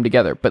come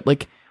together. But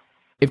like,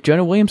 if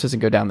Jonah Williams doesn't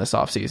go down this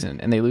offseason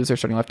and they lose their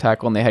starting left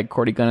tackle and they had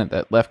Cordy Gunn at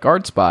that left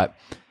guard spot,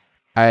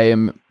 I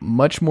am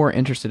much more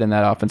interested in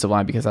that offensive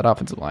line because that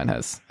offensive line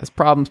has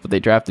problems, but they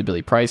drafted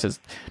Billy Price as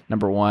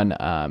number 1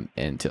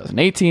 in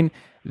 2018.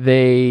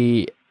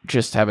 They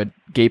just have a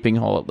gaping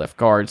hole at left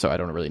guard, so I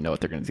don't really know what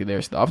they're going to do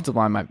there. So the offensive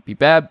line might be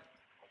bad,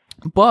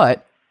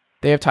 but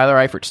they have Tyler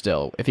Eifert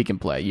still, if he can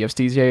play. You have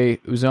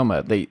CJ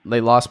Uzoma.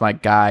 They lost my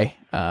guy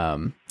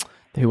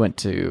who went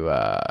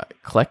to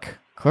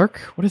Clark?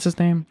 What is his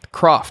name?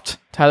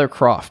 Tyler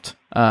Croft,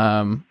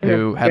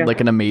 who had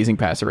like an amazing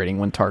passer rating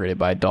when targeted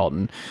by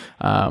Dalton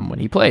when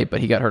he played,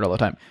 but he got hurt all the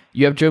time.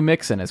 You have Joe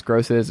Mixon, as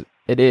gross as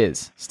it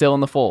is, still in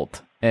the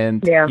fold,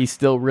 and he's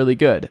still really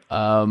good.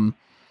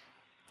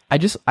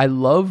 I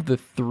love the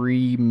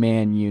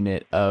 3-man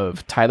unit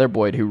of Tyler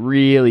Boyd, who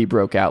really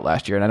broke out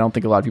last year, and I don't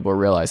think a lot of people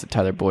realize that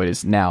Tyler Boyd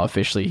is now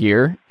officially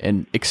here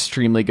and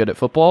extremely good at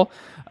football.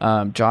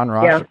 John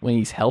Ross, when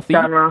he's healthy,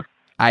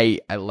 I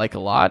like a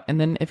lot. And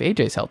then if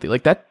AJ's healthy,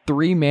 like that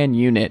 3-man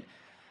unit,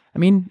 I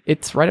mean,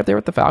 it's right up there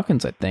with the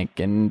Falcons, I think.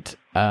 And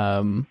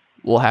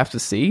we'll have to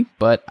see.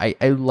 But I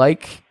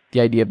like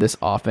the idea of this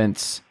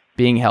offense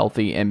being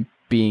healthy and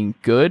being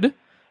good.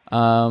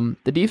 The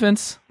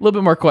defense, a little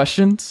bit more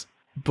questions,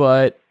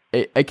 but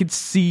I could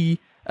see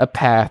a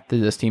path to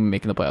this team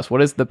making the playoffs.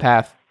 What is the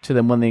path to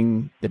them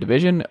winning the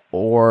division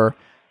or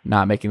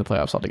not making the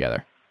playoffs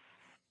altogether?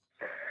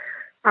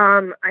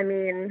 I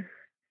mean,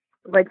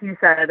 like you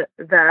said,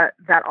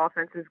 that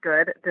offense is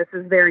good. This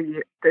is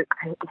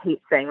I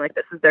hate saying like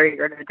this is their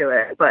year to do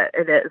it, but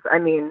it is. I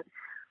mean,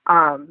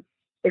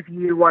 if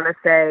you want to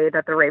say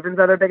that the Ravens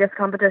are their biggest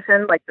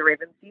competition, like the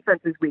Ravens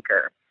defense is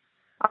weaker.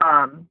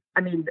 I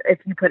mean, if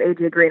you put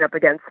AJ Green up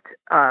against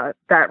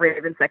that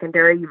Ravens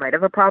secondary, you might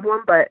have a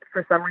problem, but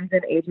for some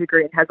reason, AJ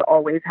Green has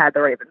always had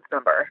the Ravens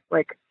number,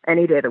 like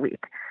any day of the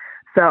week.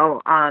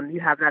 So you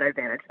have that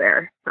advantage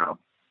there. So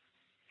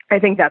I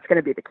think that's going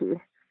to be the key,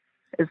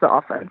 is the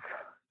offense.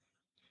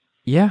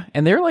 Yeah,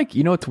 and they're like,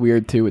 you know what's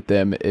weird too with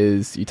them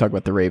is you talk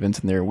about the Ravens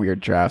and their weird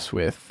drafts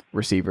with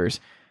receivers.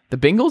 The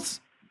Bengals,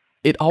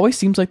 it always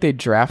seems like they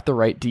draft the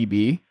right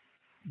DB,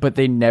 but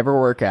they never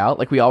work out.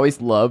 Like, we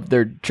always love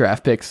their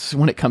draft picks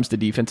when it comes to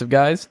defensive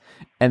guys,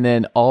 and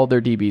then all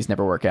their DBs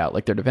never work out.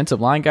 Like, their defensive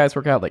line guys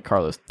work out, like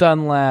Carlos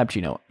Dunlap,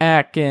 Geno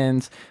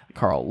Atkins,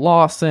 Carl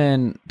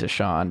Lawson,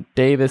 Deshaun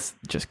Davis.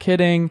 Just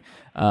kidding.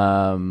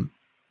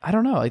 I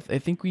don't know. I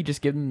think we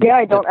just give them... Yeah,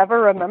 I don't ever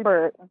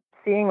remember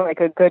seeing, like,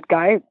 a good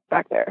guy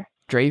back there.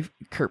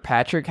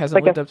 Kirkpatrick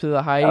hasn't lived up to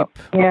the hype.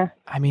 Oh, yeah.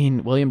 I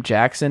mean, William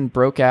Jackson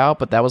broke out,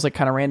 but that was, like,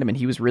 kind of random, and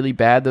he was really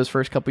bad those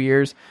first couple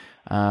years.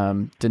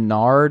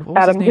 Denard, what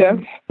was his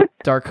name?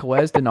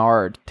 Darquez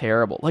Denard,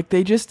 terrible. Like,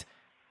 they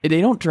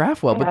don't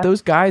draft well, but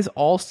those guys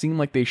all seem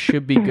like they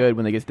should be good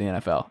when they get to the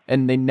NFL,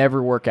 and they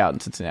never work out in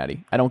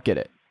Cincinnati. I don't get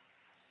it.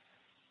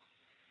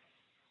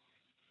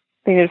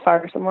 They need to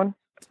fire someone.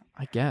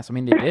 I guess. I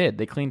mean, they did.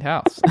 They cleaned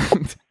house.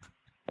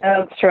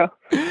 That's true.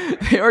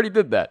 They already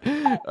did that.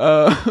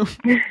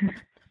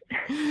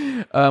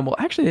 Well,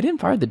 actually, they didn't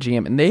fire the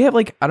GM, and they have,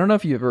 like, I don't know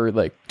if you've ever,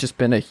 like, just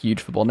been a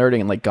huge football nerding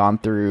and, like, gone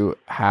through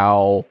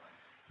how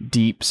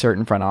deep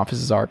certain front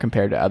offices are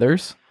compared to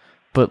others,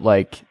 but,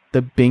 like,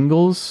 the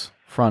Bengals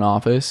front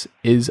office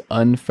is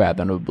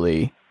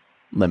unfathomably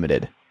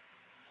limited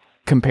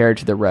compared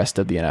to the rest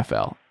of the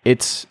NFL.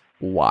 It's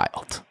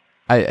wild.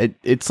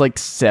 It's like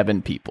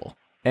 7 people,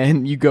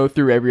 and you go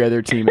through every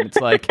other team, and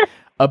it's like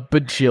a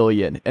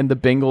bajillion, and the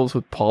Bengals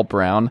with Paul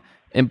Brown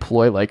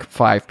employ like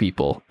 5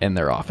 people in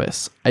their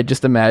office. I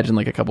just imagine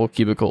like a couple of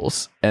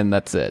cubicles, and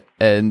that's it.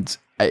 And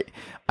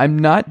I'm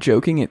not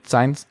joking. It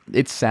sounds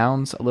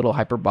a little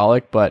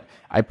hyperbolic, but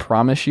I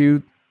promise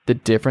you the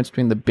difference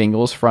between the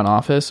Bengals front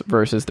office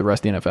versus the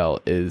rest of the NFL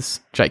is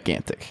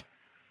gigantic.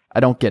 I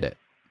don't get it.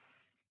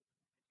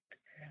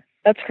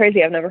 That's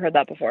crazy. I've never heard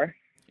that before.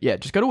 Yeah,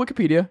 just go to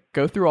Wikipedia,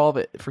 go through all of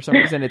it. For some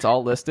reason, it's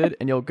all listed,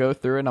 and you'll go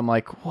through it, and I'm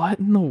like, what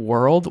in the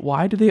world?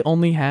 Why do they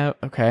only have...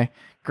 Okay,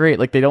 great.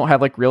 Like, they don't have,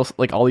 like, real...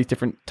 Like, all these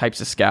different types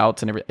of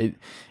scouts and everything.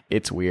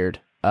 It's weird.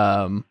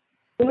 Was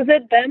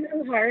it them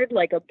who hired,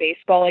 like, a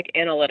baseball, like,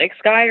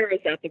 analytics guy, or was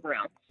that the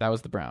Browns? That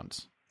was the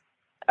Browns.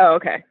 Oh,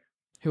 okay.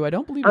 Who I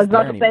don't believe I was is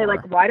there about to say, anymore.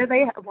 like, why do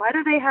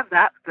they have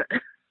that?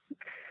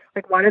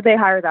 Like, why did they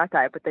hire that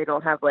guy, but they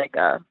don't have, like,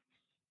 I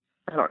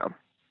don't know.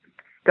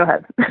 Go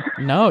ahead.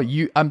 No,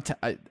 I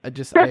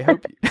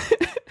hope...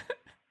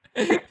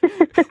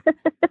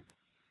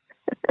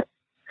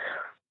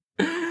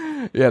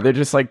 Yeah, they're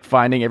just like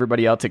finding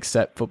everybody else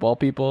except football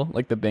people.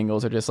 Like the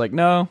Bengals are just like,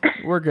 no,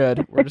 we're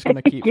good. We're just going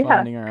to keep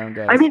finding our own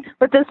guys. I mean,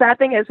 but the sad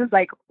thing is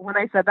like, when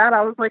I said that,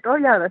 I was like, oh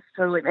yeah, this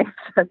totally makes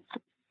sense.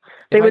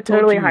 They would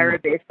totally hire a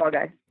baseball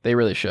guy. They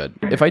really should.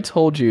 If I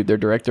told you their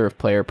director of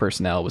player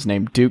personnel was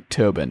named Duke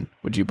Tobin,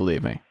 would you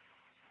believe me?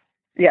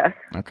 Yes.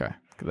 Okay.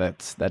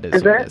 That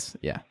is what it is.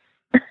 Yeah.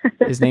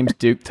 His name's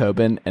Duke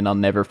Tobin, and I'll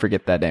never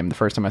forget that name. The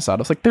first time I saw it, I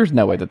was like, there's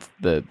no way that's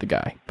the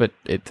guy. But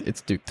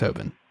it's Duke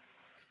Tobin.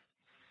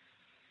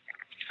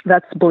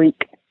 That's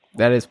bleak.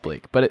 That is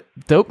bleak, but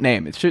dope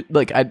name. It should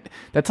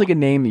that's like a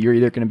name you're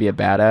either going to be a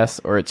badass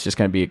or it's just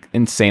going to be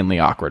insanely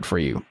awkward for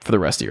you for the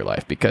rest of your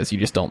life because you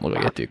just don't look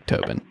like a Duke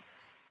Tobin.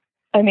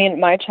 I mean,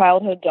 my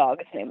childhood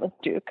dog's name was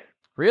Duke.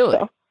 Really?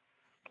 So,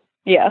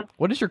 yeah.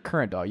 What is your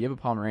current dog? You have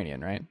a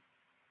Pomeranian, right?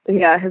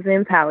 Yeah, his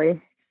name's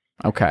Hallie.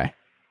 Okay.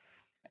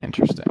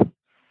 Interesting.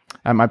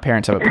 My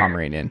parents have a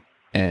Pomeranian,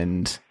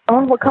 and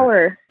what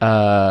color?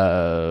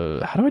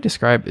 How do I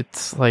describe?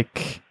 It's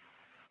like.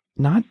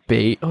 Not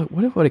beige. How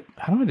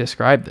do I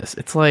describe this?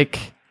 It's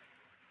like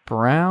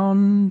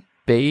brown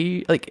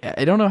beige. Like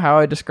I don't know how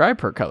I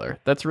describe her color.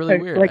 That's really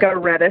weird. Like a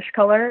reddish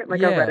color,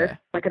 like a reddish,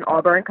 like an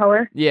auburn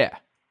color. Yeah.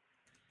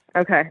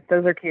 Okay,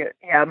 those are cute.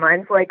 Yeah,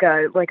 mine's like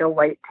a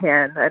white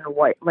tan and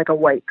white, like a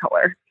white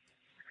color.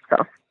 So.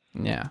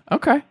 Yeah.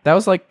 Okay, that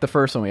was like the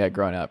first one we had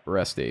growing up,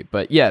 Rusty.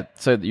 But yeah,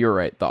 so you're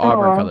right. The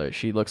auburn color.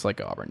 She looks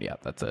like auburn. Yeah,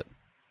 that's it.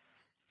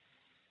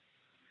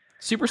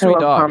 Super sweet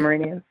dog.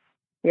 Pomeranian.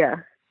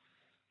 Yeah.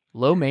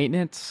 Low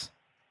maintenance.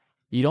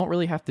 You don't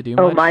really have to do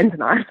much. Oh, mine's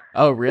not.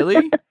 Oh,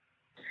 really?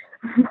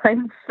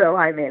 Mine's so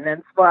high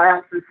maintenance. Well, I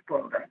have to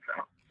spoil them.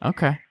 So.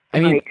 Okay. I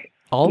mean,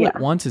 all it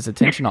wants is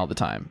attention all the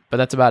time, but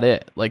that's about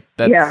it. Like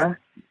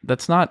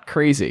that's not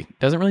crazy.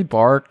 Doesn't really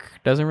bark.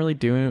 Doesn't really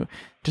do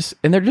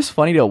and they're just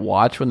funny to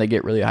watch when they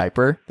get really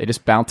hyper. They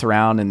just bounce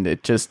around, and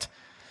it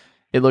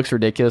looks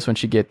ridiculous when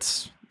she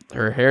gets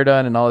her hair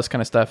done and all this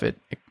kind of stuff.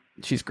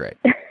 She's great.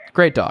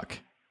 Great dog.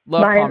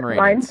 Love Pomeranians.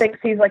 Mine thinks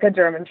he's like a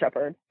German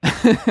Shepherd.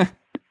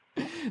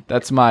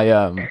 That's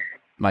my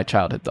my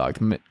childhood dog,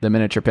 the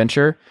miniature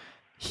pinscher.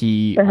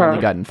 He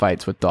only got in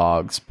fights with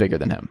dogs bigger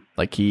than him.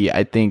 Like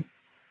I think,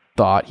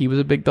 thought he was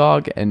a big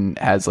dog and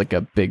has like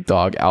a big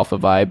dog alpha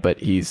vibe, but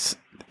he's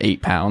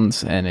 8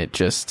 pounds, and it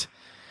just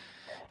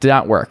did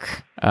not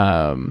work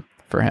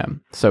for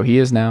him. So he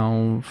is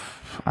now.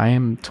 I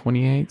am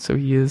 28, so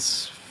he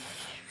is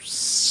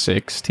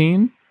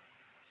 16.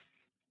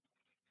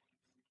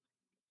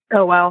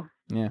 Oh, wow.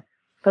 Yeah.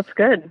 That's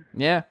good.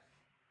 Yeah.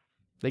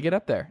 They get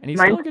up there, and he's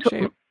still in good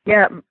shape.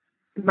 Yeah.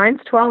 Mine's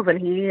 12, and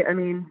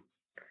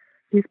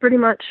he's pretty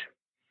much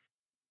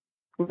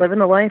living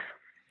the life.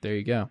 There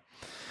you go.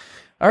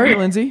 All right,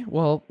 Lindsey.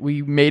 Well,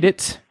 we made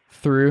it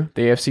through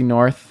the AFC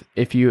North.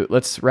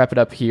 Let's wrap it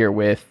up here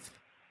with,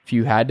 if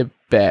you had to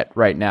bet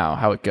right now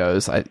how it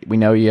goes, we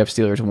know you have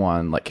Steelers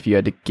 1. Like, if you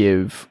had to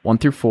give 1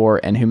 through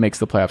 4 and who makes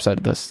the playoff side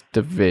of this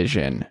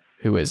division,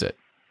 who is it?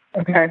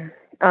 Okay.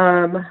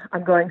 I'm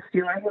going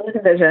Steelers in the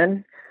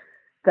division,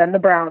 then the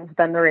Browns,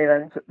 then the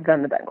Ravens,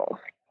 then the Bengals.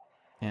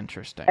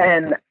 Interesting.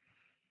 And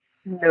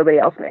nobody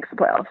else makes the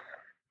playoffs.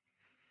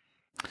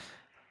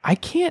 I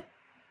can't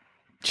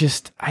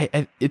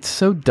it's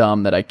so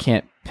dumb that I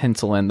can't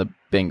pencil in the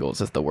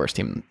Bengals as the worst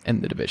team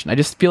in the division. I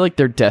just feel like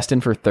they're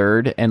destined for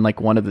third, and like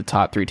one of the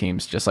top 3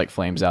 teams just like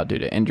flames out due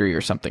to injury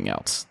or something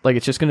else. Like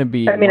it's just going to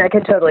be... I mean, I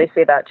can totally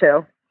see that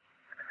too.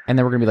 And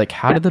then we're going to be like,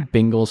 how did the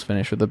Bengals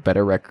finish with a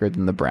better record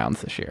than the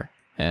Browns this year?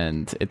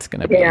 And it's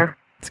going to be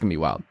it's going to be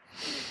wild.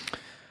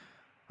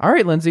 All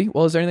right, Lindsey.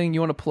 Well, is there anything you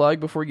want to plug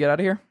before we get out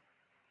of here?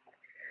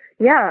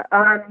 Yeah,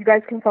 you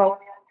guys can follow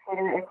me on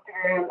Twitter and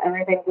Instagram.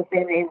 Everything's the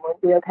same name,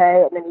 Lindsey OK,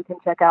 and then you can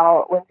check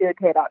out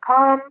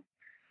lindseyok.com.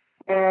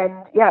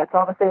 And yeah, it's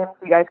all the same, so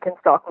you guys can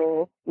stalk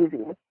me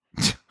easy.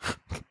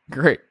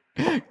 Great.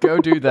 Go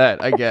do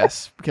that, I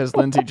guess, because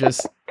Lindsey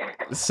just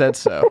said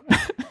so.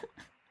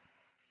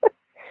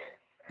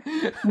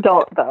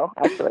 Don't, though,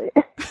 actually.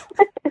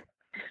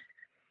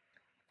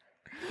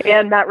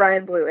 And Matt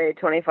Ryan blew a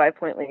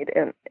 25-point lead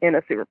in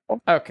a Super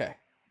Bowl. Okay.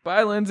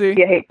 Bye, Lindsey.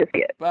 You hate to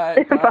see it.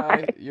 Bye. Bye.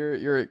 Bye.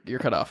 You're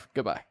cut off.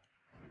 Goodbye.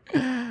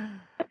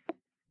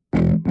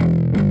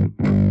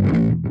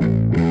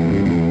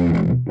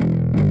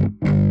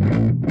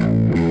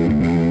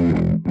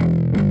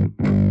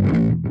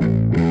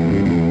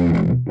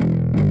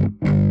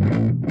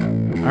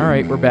 All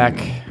right, we're back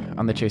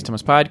on the Chase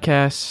Thomas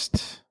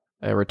podcast.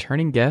 a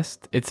returning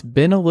guest. It's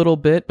been a little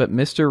bit, but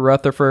Mr.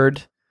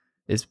 Rutherford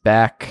is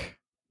back.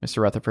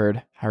 Mr.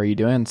 Rutherford, how are you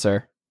doing,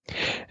 sir?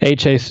 Hey,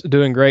 Chase,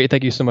 doing great.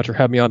 Thank you so much for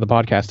having me on the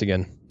podcast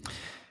again.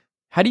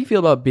 How do you feel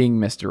about being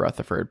Mr.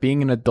 Rutherford,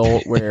 being an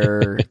adult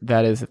where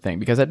that is a thing?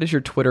 Because that is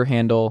your Twitter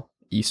handle.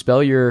 You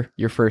spell your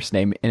first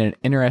name in an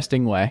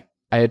interesting way.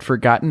 I had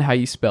forgotten how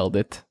you spelled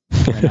it.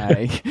 And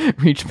I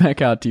reached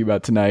back out to you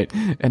about tonight,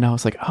 and I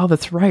was like, oh,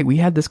 that's right. We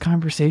had this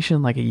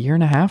conversation like a year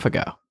and a half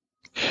ago.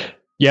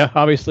 Yeah,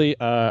 obviously,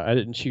 I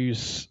didn't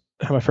choose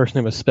how my first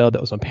name was spelled.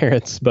 That was my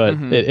parents, but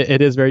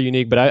it is very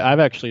unique. But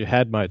I've actually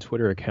had my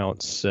Twitter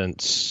account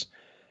since,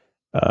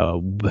 I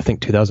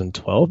think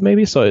 2012,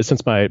 maybe. So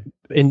since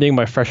ending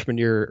my freshman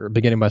year or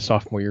beginning my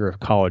sophomore year of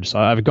college. So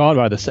I've gone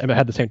by I've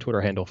had the same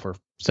Twitter handle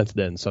since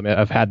then. So I mean,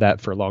 I've had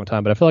that for a long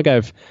time, but I feel like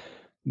I've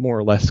more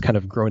or less kind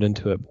of grown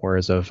into it more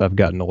as I've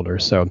gotten older.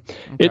 So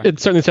it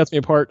certainly sets me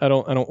apart. I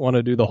don't want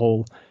to do the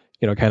whole,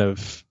 kind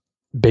of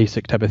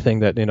basic type of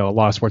thing that, a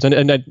lot of sports,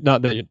 and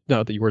not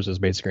that yours is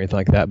basic or anything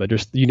like that, but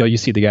just, you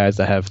see the guys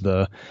that have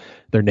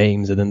their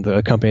names and then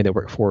the company they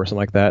work for or something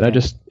like that.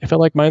 Yeah. I feel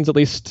like mine's, at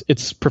least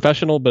it's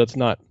professional, but it's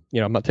not,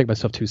 I'm not taking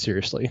myself too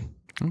seriously.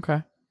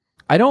 Okay.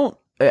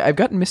 I've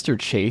gotten Mr.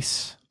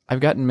 Chase. I've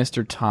gotten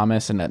Mr.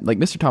 Thomas, and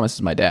Mr. Thomas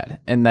is my dad,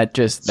 and that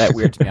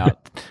weirds me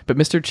out. But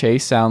Mr.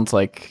 Chase sounds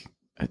like,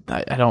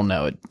 I don't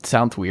know, it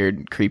sounds weird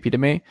and creepy to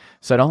me,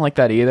 so I don't like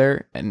that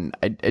either, and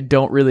I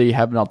don't really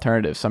have an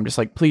alternative, so I'm just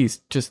like,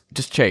 please, just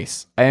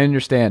Chase. I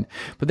understand.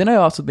 But then I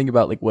also think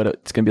about what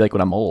it's going to be like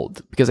when I'm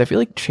old, because I feel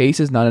like Chase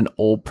is not an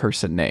old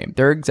person name.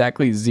 There are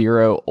exactly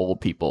 0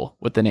 old people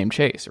with the name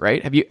Chase,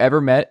 right? Have you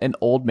ever met an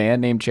old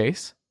man named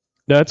Chase?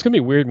 No, it's going to be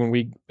weird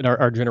when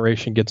our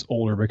generation gets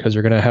older, because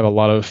you're going to have a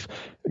lot of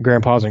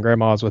grandpas and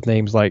grandmas with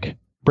names like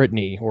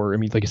Brittany, or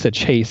like you said,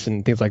 Chase,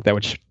 and things like that,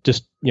 which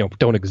just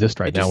don't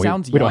exist right now. We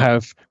don't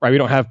have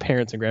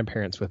parents and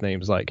grandparents with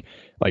names like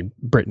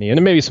Brittany,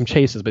 and maybe some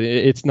Chases, but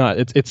it's not.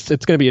 It's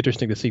going to be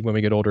interesting to see when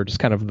we get older, just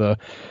kind of the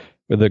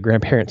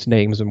grandparents'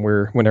 names and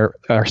when our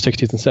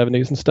 60s and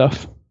 70s and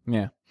stuff.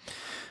 Yeah.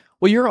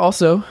 Well, you're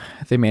also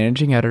the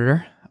managing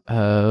editor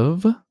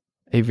of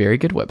a very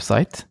good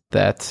website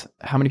that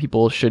how many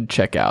people should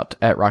check out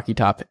at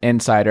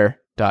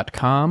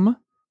RockyTopInsider.com.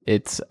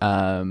 It's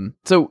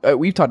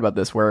we've talked about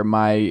this where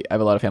I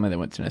have a lot of family that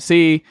went to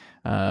Tennessee.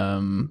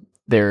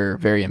 They're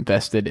very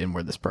invested in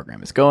where this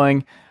program is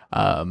going.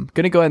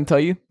 Gonna go ahead and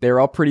tell you, they're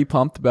all pretty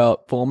pumped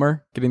about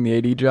Fulmer getting the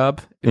AD job.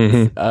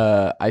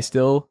 I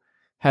still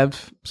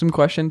have some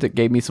questions. It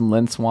gave me some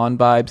Lynn Swann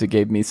vibes. It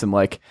gave me some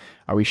are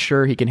we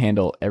sure he can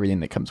handle everything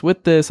that comes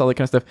with this? All that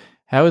kind of stuff.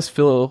 How is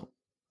Phil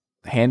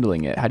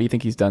handling it? How do you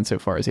think he's done so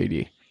far as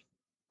AD?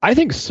 I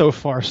think so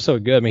far so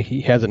good. I mean, he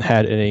hasn't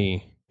had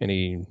any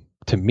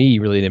to me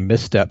really any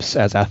missteps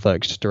as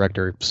athletics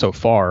director so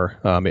far.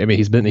 I mean,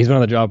 he's been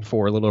on the job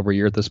for a little over a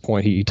year at this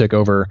point. He took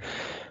over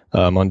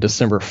on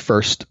December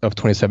 1st of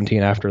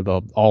 2017 after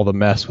all the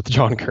mess with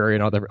John Curry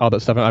and all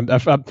that stuff. I'm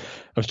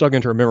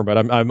struggling to remember, but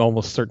I'm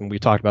almost certain we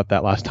talked about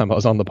that last time I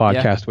was on the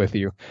podcast with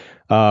you.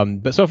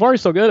 But so far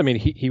he's so good. I mean,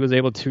 he was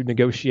able to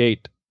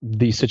negotiate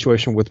the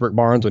situation with Rick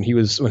Barnes when he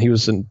was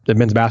in the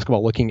men's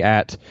basketball, looking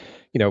at,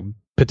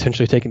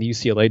 potentially taking the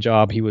UCLA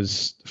job. He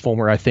was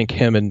Fulmer, I think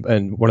him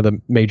and one of the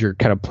major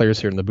kind of players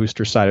here in the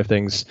booster side of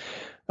things,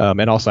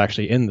 and also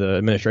actually in the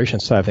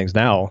administration side of things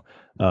now,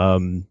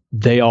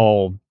 they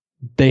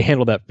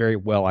handled that very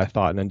well, I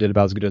thought, and then did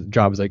about as good a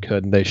job as they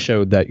could. And they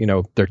showed that,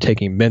 they're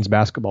taking men's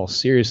basketball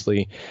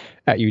seriously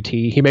at UT.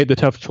 He made the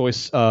tough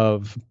choice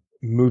of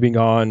moving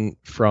on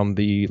from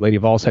the Lady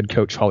Vols head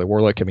coach, Holly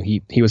Warlick. I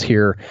mean, he was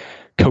here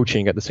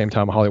coaching at the same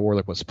time Holly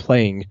Warlick was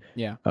playing.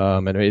 Yeah.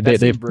 And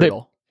they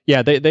brutal. He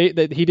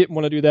didn't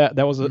want to do that.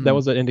 That was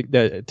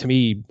to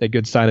me a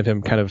good sign of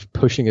him kind of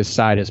pushing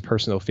aside his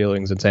personal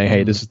feelings and saying,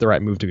 hey, this is the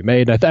right move to be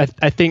made. And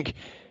I think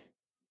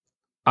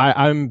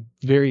I'm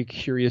very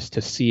curious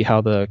to see how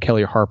the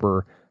Kelly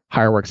Harper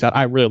hire works out.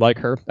 I really like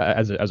her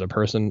as a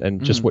person,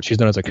 and just what she's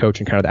done as a coach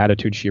and kind of the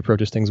attitude she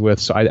approaches things with.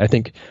 So I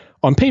think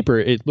on paper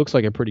it looks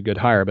like a pretty good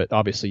hire, but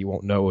obviously you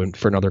won't know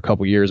for another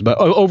couple years. But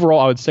overall,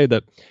 I would say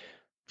that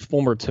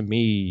Fulmer to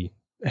me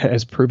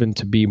has proven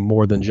to be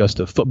more than just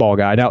a football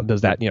guy. Now, how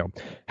does that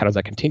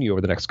continue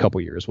over the next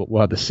couple years?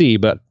 We'll have to see.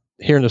 But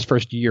here in this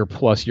first year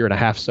and a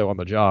half so on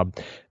the job,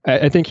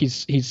 I think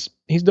he's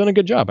done a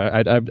good job.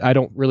 I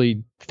don't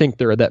really think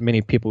there are that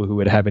many people who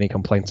would have any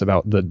complaints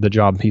about the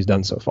job he's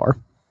done so far.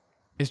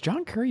 Is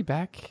John Curry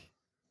back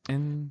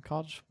in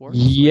college sports?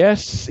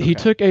 Yes, okay. He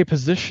took a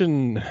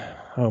position.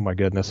 Oh my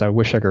goodness, I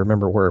wish I could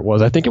remember where it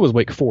was. I think it was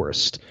Wake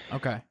Forest.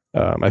 Okay.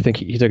 I think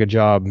he took a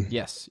job.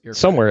 Yes,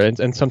 somewhere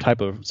in some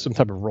type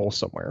of role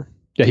somewhere.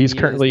 Yeah, he's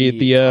currently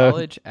the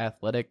college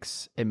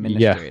athletics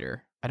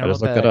administrator. Yeah, I don't know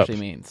what that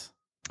actually means.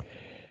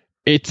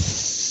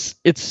 It's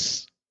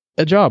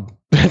a job.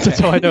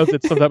 That's all I know.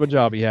 It's some type of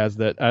job he has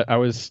that I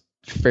was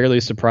fairly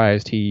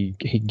surprised he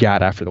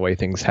got after the way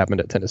things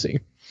happened at Tennessee.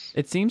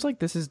 It seems like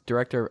this is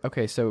director.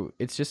 Okay, so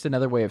it's just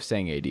another way of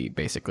saying AD,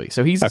 basically.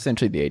 So he's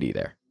essentially the AD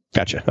there.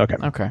 Gotcha. Okay.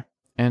 Okay.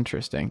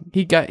 Interesting.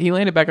 He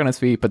landed back on his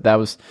feet, but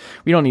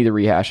we don't need to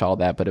rehash all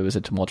that, but it was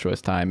a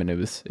tumultuous time and it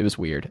was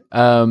weird.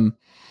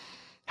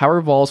 How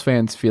are Vols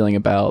fans feeling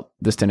about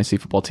this Tennessee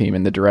football team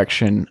and the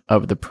direction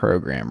of the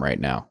program right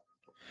now?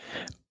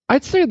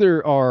 I'd say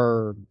there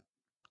are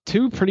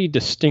two pretty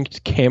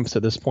distinct camps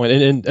at this point.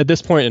 And at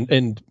this point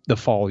in the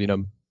fall,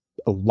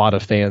 a lot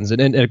of fans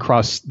and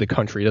across the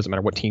country, it doesn't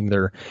matter what team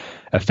they're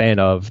a fan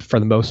of, for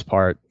the most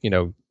part,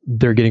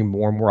 they're getting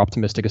more and more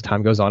optimistic as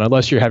time goes on,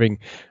 unless you're having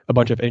a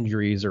bunch of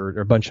injuries or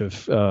a bunch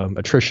of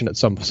attrition at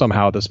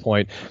somehow at this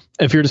point.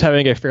 If you're just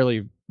having a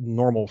fairly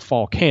normal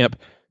fall camp,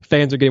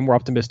 fans are getting more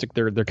optimistic.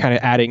 They're kind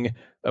of adding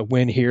a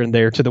win here and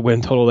there to the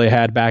win total they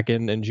had back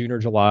in June or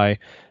July.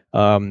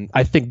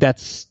 I think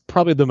that's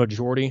probably the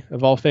majority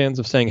of all fans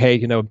of saying, hey,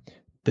 hearing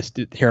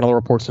all the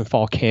reports in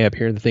fall camp,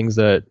 hearing the things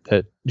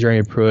that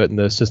Jeremy Pruitt and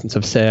the assistants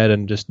have said,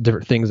 and just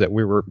different things that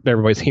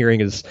everybody's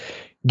hearing is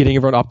getting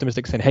everyone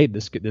optimistic, saying, hey,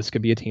 this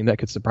could be a team that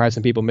could surprise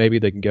some people. Maybe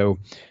they can go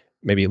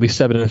maybe at least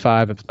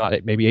 7-5, if not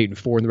maybe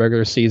 8-4 in the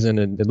regular season,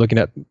 and looking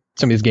at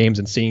some of these games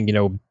and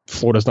seeing,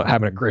 Florida's not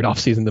having a great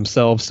offseason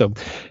themselves. So,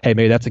 hey,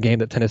 maybe that's a game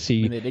that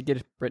Tennessee. And they did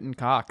get Britton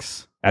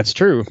Cox. That's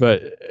true,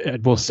 but I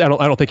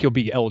don't think he'll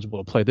be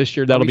eligible to play this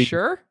year. That'll be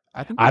sure.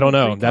 I don't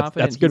know. That's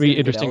going to be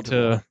interesting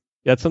to.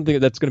 That's something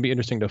that's going to be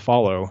interesting to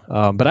follow.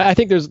 But I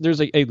think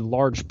there's a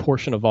large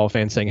portion of all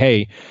fans saying,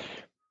 hey,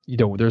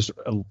 there's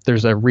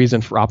a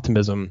reason for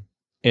optimism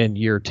in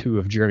year 2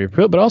 of Jeremy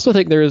Pruitt, but I also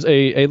think there is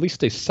at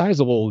least a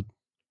sizable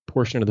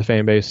portion of the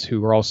fan base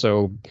who are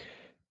also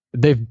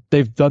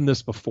they've done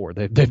this before.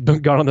 They've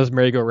gone on this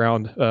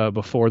merry-go-round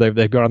before.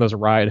 They've gone on this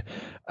ride.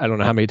 I don't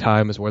know how many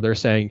times where they're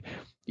saying,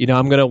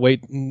 I'm going to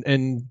wait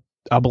and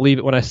I'll believe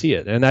it when I see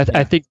it. And I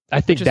think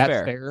that's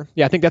fair.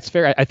 Yeah, I think that's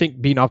fair. I think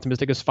being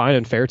optimistic is fine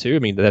and fair too. I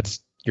mean,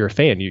 you're a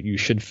fan. You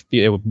should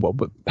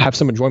have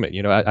some enjoyment.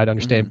 I'd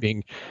understand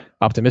being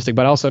optimistic,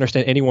 but I also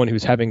understand anyone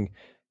who's having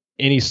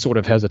any sort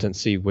of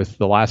hesitancy with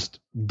the last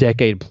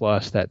decade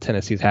plus that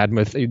Tennessee's had.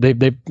 With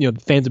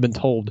fans have been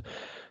told,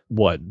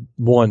 what,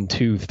 1,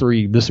 2,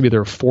 3, this will be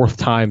their 4th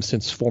time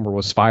since Former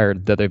was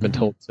fired that they've been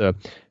told to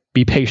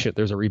be patient.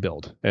 There's a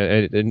rebuild,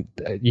 and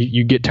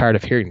you get tired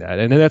of hearing that.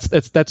 And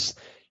that's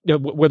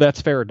whether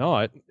that's fair or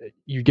not,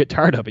 you get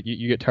tired of it.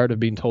 You get tired of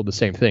being told the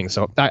same thing.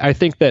 So I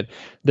think that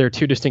there are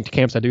two distinct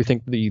camps. I do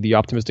think the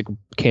optimistic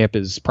camp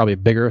is probably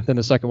bigger than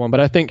the second one, but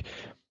I think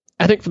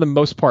for the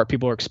most part,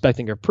 people are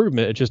expecting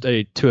improvement. It's just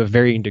to a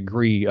varying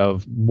degree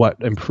of what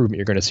improvement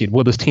you're going to see.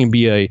 Will this team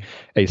be a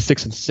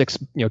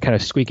 6-6, kind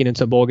of squeaking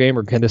into a bowl game,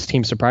 or can this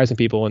team surprising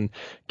people and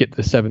get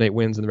the 7-8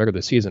 wins in the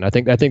regular season? I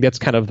think that's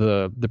kind of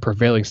the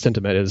prevailing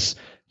sentiment is,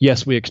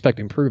 yes, we expect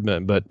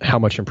improvement, but how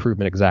much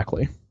improvement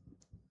exactly?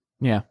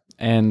 Yeah,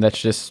 and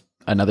that's just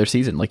another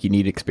season. Like, you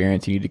need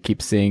experience. You need to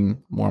keep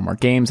seeing more and more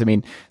games. I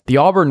mean, the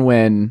Auburn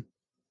win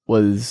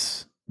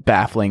was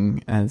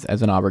baffling as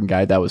an Auburn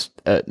guy. That was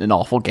an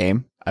awful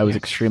game. I was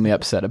extremely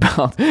upset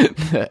about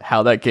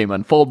how that game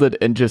unfolded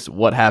and just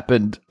what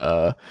happened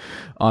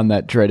on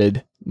that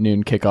dreaded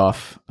noon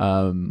kickoff.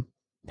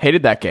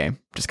 Hated that game.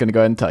 Just going to go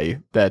ahead and tell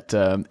you that.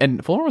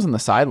 And Fuller was on the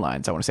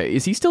sidelines, I want to say.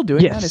 Is he still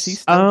doing that? Is he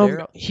still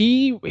there?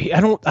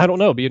 I don't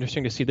know. It'd be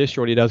interesting to see this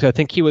year what he does. I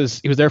think he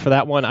was there for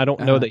that one. I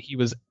don't know that he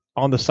was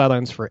on the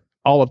sidelines for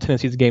all of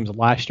Tennessee's games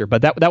last year,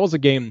 but that was a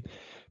game.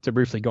 To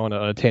briefly go on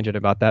a tangent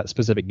about that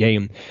specific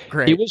game.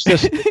 Great. It was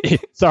just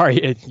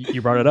sorry,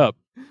 you brought it up.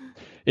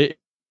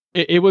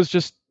 It was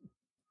just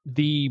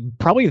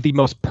probably the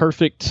most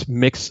perfect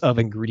mix of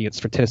ingredients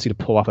for Tennessee to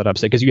pull off that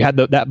upset, because you had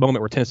that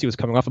moment where Tennessee was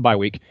coming off a bye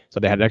week,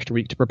 so they had an extra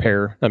week to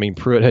prepare. I mean,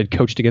 Pruitt had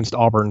coached against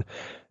Auburn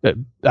I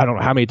don't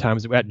know how many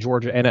times at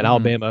Georgia and at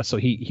Alabama, so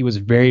he was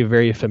very,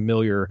 very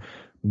familiar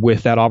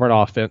with that Auburn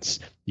offense.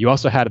 You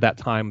also had at that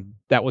time,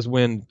 that was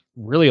when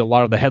really a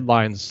lot of the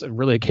headlines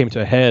really came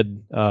to a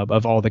head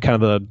of all the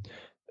kind of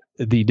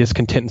the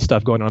discontent and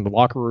stuff going on in the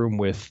locker room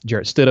with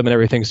Jarrett Stidham and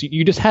everything. So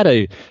you just had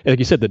like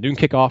you said, the noon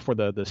kickoff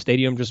where the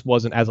stadium just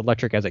wasn't as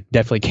electric as it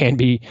definitely can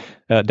be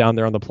down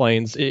there on the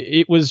plains.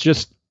 It was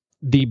just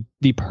the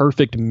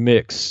perfect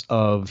mix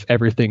of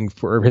everything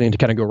to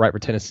kind of go right for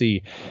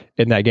Tennessee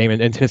in that game.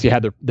 And Tennessee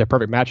had their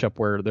perfect matchup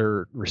where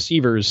their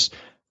receivers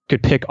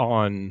could pick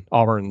on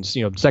Auburn's,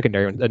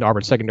 secondary, and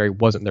Auburn's secondary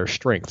wasn't their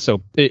strength.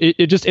 So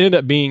it just ended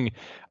up being,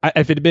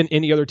 if it had been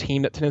any other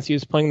team that Tennessee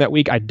was playing that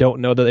week, I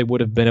don't know that they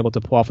would have been able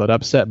to pull off that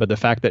upset. But the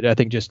fact that I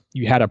think just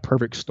you had a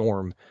perfect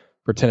storm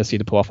for Tennessee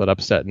to pull off that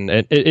upset, and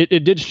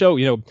it did show.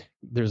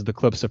 There's the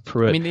clips of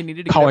Pruitt. I mean, they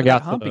needed to calling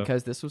out hump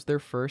because this was their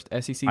first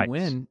SEC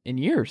win in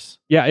years.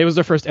 Yeah, it was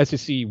their first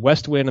SEC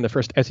West win and the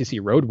first SEC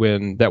road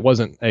win that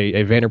wasn't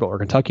a Vanderbilt or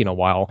Kentucky in a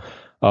while.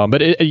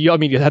 But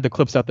you had the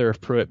clips out there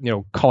of Pruitt,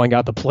 calling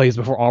out the plays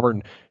before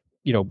Auburn.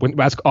 When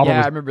Auburn,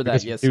 I remember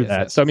that.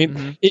 Yes. So I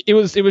mean, it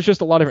was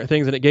just a lot of different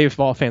things, and it gave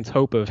Vol fans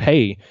hope of,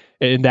 hey,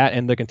 and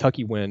the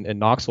Kentucky win in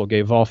Knoxville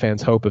gave Vol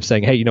fans hope of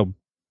saying, hey,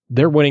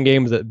 they're winning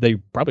games that they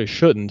probably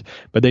shouldn't.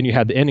 But then you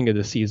had the ending of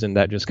the season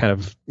that just kind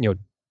of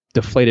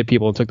deflated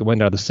people and took the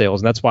wind out of the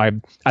sails. And that's why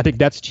I think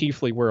that's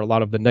chiefly where a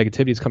lot of the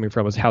negativity is coming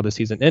from, is how the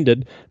season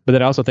ended. But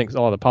then I also think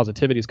a lot of the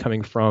positivity is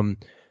coming from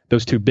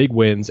those two big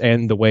wins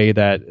and the way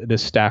that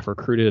this staff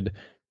recruited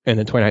in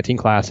the 2019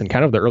 class, and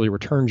kind of the early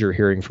returns you're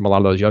hearing from a lot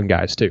of those young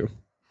guys too.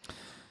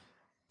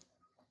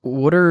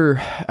 What are,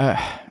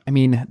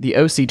 the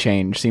OC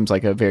change seems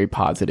like a very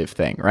positive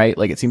thing, right?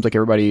 Like, it seems like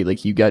everybody,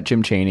 like, you got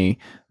Jim Chaney.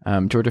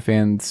 Georgia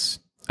fans,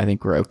 I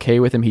think, we're okay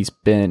with him. He's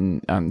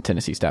been on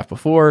Tennessee staff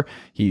before.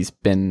 He's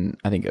been,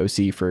 I think,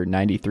 OC for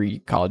 93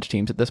 college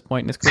teams at this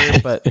point in his career.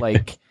 But,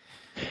 like,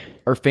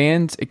 are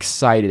fans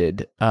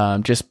excited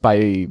just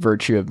by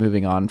virtue of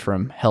moving on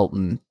from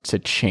Helton to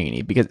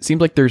Chaney? Because it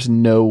seems like there's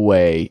no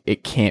way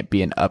it can't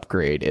be an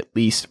upgrade, at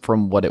least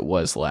from what it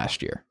was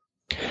last year.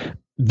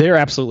 They're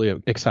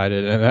absolutely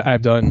excited, and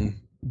I've done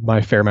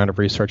my fair amount of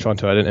research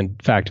onto it. And in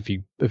fact,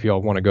 if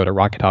y'all want to go to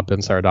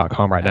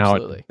rockettopinsider.com right now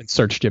and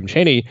search Jim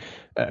Chaney,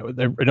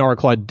 an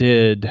article I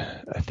did,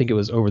 I think it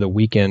was over the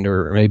weekend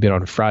or maybe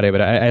on Friday, but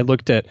I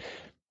looked at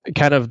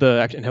kind of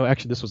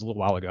actually this was a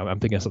little while ago. I'm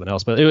thinking of something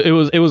else, but it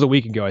was a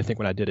week ago, I think,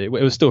 when I did it. It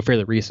was still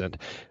fairly recent.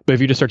 But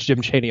if you just search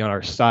Jim Chaney on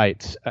our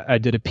site, I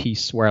did a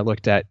piece where I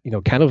looked at,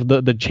 kind of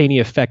the Chaney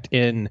effect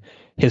in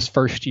his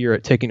first year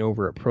at taking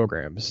over at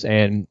programs.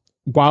 And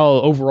while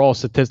overall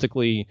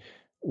statistically,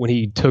 when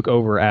he took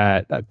over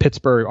at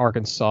Pittsburgh,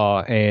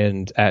 Arkansas,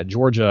 and at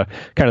Georgia,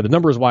 kind of the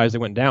numbers wise, they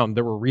went down.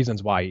 There were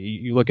reasons why.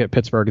 You look at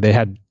Pittsburgh, they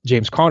had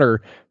James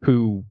Conner,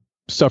 who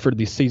suffered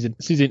the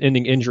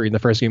season-ending injury in the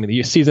first game of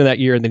the season that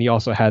year, and then he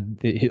also had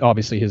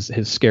obviously his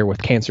scare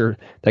with cancer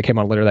that came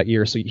on later that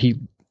year. So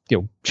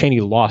Chaney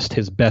lost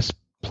his best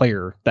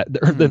player that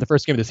the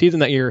first game of the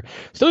season that year.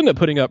 Still ended up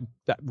putting up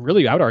that,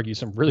 really, I would argue,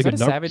 some really good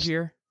numbers. Savage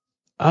year?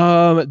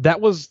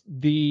 That was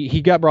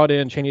he got brought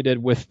in, Chaney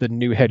did, with the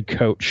new head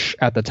coach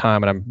at the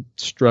time, and I'm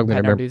struggling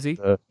to remember.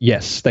 Narduzzi?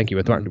 Yes, thank you,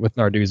 with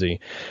Narduzzi.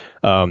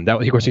 That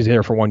was, of course, he's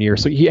there for 1 year,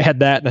 so he had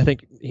that, and I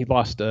think he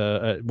lost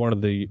one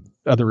of the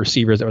other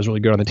receivers that was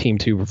really good on the team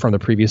too from the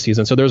previous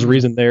season. So there's a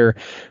reason there.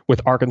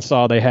 With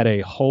Arkansas, they had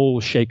a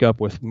whole shakeup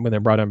when they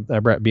brought in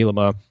Brett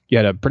Bielema. You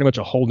had pretty much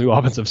a whole new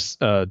offensive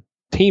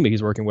team that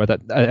he's working with.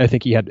 I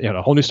think he had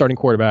a whole new starting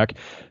quarterback,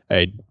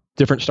 a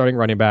different starting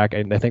running back,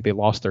 and I think they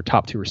lost their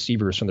top two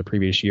receivers from the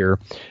previous year.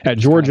 At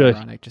Georgia, kind of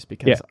ironic, just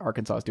because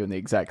Arkansas is doing the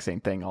exact same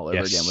thing all over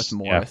again with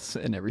Morris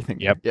and everything.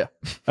 Yep. Yeah.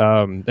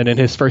 And in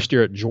his first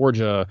year at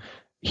Georgia,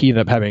 he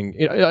ended up having,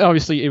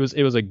 obviously it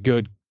was a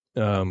good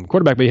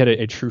quarterback, but he had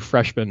a true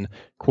freshman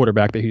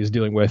quarterback that he was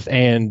dealing with,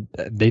 and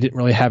they didn't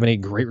really have any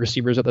great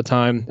receivers at the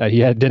time. He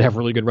did have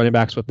really good running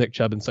backs with Nick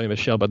Chubb and Sonny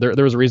Michel, but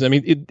there was a reason. I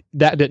mean,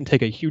 that didn't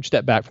take a huge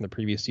step back from the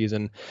previous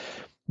season.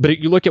 But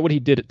you look at what he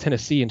did at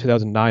Tennessee in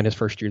 2009, his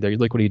first year there. You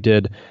look what he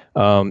did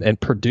and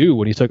Purdue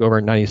when he took over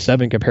in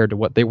 97 compared to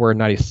what they were in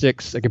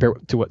 96,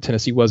 compared to what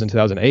Tennessee was in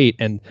 2008.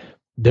 And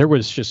there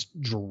was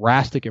just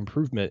drastic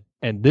improvement.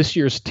 And this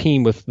year's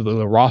team, with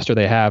the roster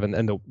they have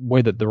and the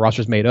way that the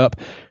roster is made up,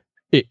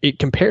 it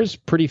compares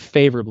pretty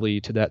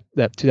favorably to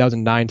that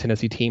 2009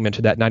 Tennessee team and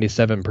to that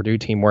 97 Purdue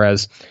team,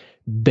 whereas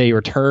they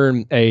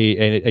return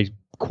a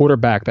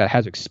quarterback that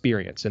has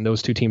experience, and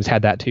those two teams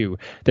had that too.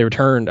 They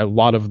returned a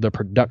lot of the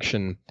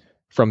production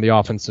from the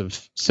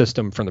offensive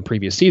system from the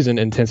previous season,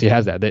 and Tennessee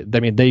has that.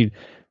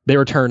 They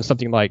returned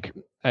something like,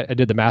 I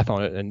did the math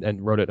on it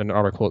and wrote it in an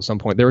article at some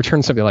point. They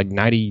returned something like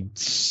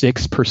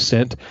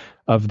 96%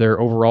 of their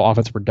overall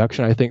offensive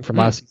production, I think, from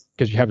last season,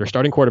 because you have their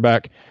starting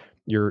quarterback,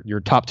 your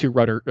top two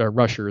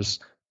rushers,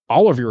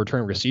 all of your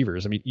returning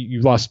receivers. I mean,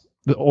 you lost.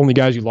 The only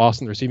guys you lost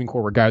in the receiving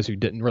corps were guys who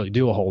didn't really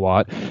do a whole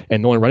lot.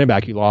 And the only running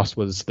back you lost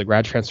was the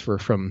grad transfer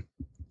from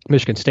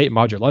Michigan State,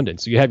 Modger London.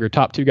 So you have your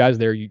top two guys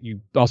there. You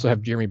also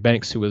have Jeremy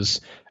Banks, who was,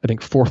 I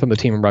think, fourth on the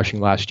team in rushing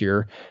last year.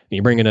 And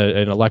you bring in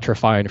an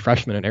electrifying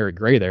freshman and Eric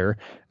Gray there.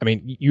 I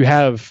mean, you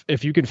have,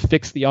 if you can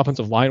fix the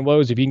offensive line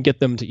woes, if you can get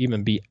them to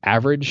even be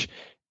average,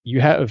 you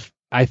have,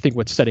 I think,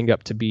 what's setting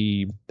up to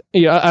be,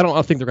 I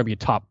don't think they're going to be a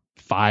top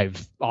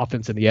 5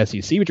 offense in the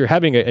SEC, but you're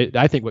having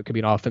I think what could be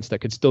an offense that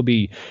could still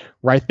be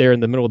right there in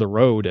the middle of the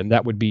road, and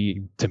that would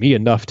be, to me,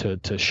 enough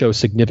to show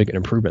significant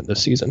improvement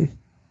this season.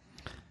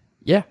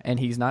 Yeah, and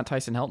he's not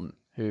Tyson Helton,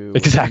 who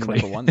exactly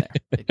number one there.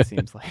 It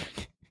seems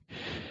like.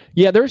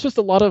 Yeah, there's just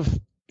a lot of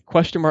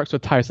question marks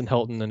with Tyson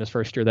Helton in his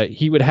first year, that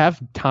he would have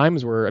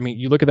times where, I mean,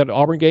 you look at that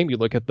Auburn game, you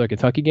look at the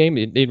Kentucky game,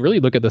 and really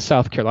look at the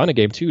South Carolina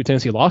game too.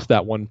 Tennessee lost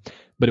that one,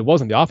 but it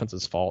wasn't the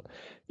offense's fault.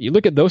 You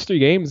look at those 3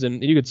 games,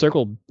 and you could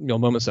circle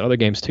moments in other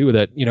games too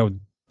that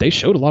they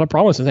showed a lot of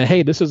promise and said,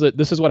 hey, this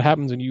is what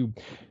happens when you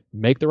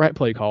make the right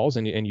play calls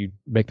and you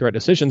make the right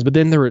decisions. But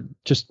then there were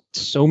just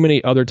so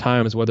many other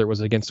times, whether it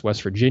was against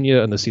West Virginia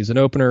in the season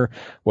opener,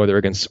 whether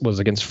it was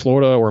against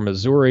Florida or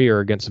Missouri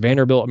or against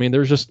Vanderbilt. I mean,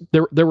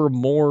 there were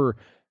more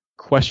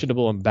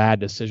questionable and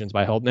bad decisions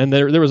by Helton. And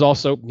there was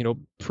also,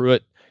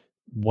 Pruitt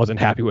wasn't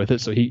happy with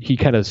it. So he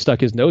kind of stuck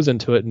his nose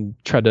into it and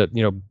tried to,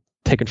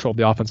 take control of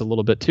the offense a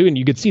little bit too. And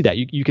you could see that.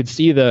 You could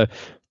see the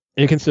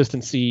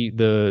inconsistency,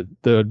 the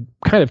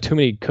kind of too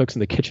many cooks in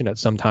the kitchen at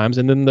sometimes.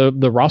 And then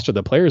the roster,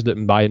 the players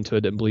didn't buy into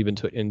it, didn't believe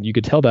into it. And you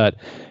could tell that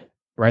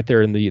right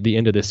there in the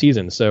end of the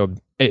season. So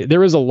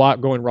there is a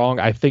lot going wrong.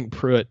 I think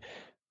Pruitt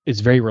is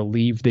very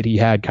relieved that he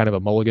had kind of a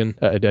mulligan,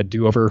 a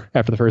do-over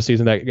after the first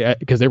season,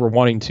 because they were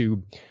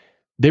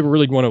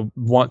really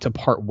want to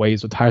part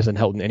ways with Tyson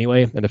Helton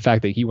anyway, and the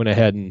fact that he went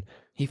ahead and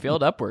he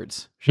failed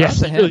upwards.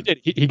 Yes, he really did.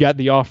 He got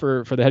the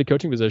offer for the head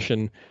coaching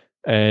position,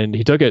 and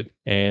he took it,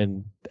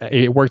 and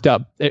it worked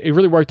out. It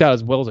really worked out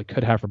as well as it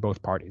could have for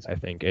both parties, I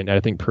think. And I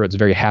think Pruitt's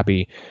very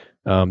happy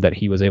that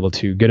he was able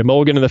to get a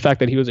mulligan, and the fact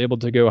that he was able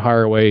to go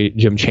hire away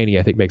Jim Chaney,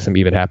 I think, makes him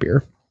even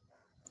happier.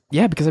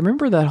 Yeah, because I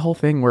remember that whole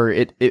thing where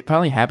it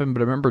finally happened,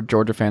 but I remember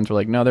Georgia fans were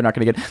like, no, they're not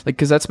going to get, like,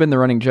 because that's been the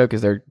running joke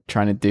is they're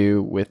trying to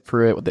do with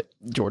Pruitt what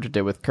Georgia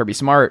did with Kirby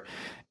Smart,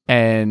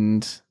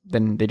 and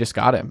then they just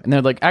got him. And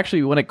they're like,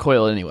 actually, we want to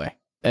Coyle anyway.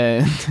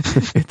 And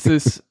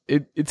it's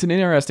an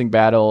interesting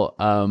battle,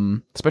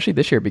 especially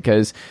this year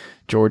because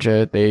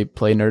Georgia, they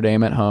play Notre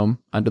Dame at home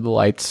under the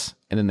lights,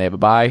 and then they have a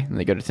bye, and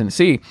they go to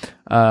Tennessee,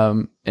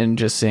 and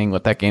just seeing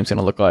what that game's going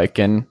to look like,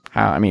 and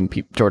how, I mean,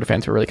 Georgia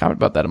fans were really commenting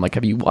about that. I'm like,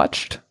 have you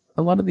watched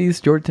a lot of these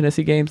Georgia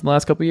Tennessee games in the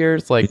last couple of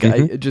years? Like,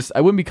 mm-hmm.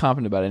 I wouldn't be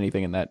confident about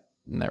anything in that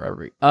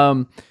rivalry.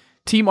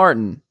 T.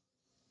 Martin,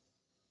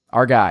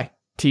 our guy,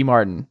 T.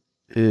 Martin,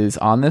 is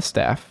on this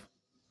staff.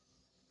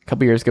 A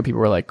couple years ago, people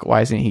were like,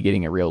 why isn't he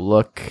getting a real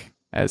look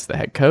as the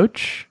head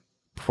coach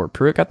before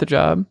Pruitt got the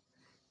job?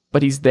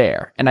 But he's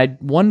there. And I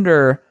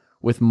wonder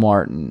with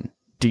Martin,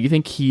 do you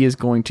think he is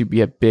going to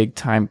be a big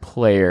time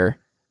player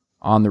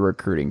on the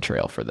recruiting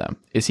trail for them?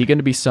 Is he going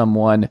to be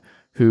someone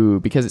who,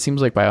 because it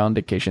seems like by all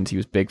indications, he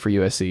was big for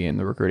USC in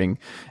the recruiting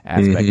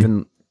aspect, mm-hmm.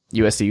 and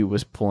USC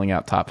was pulling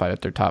out top 5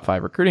 at their top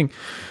 5 recruiting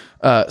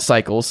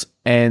cycles.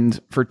 And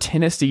for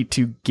Tennessee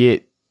to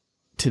get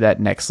to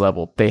that next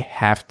level, they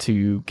have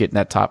to get in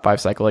that top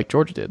 5 cycle like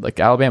Georgia did, like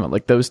Alabama,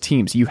 like those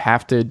teams. You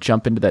have to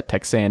jump into that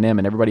Texas A&M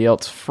and everybody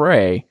else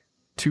fray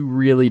to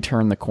really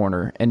turn the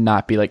corner and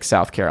not be like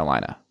South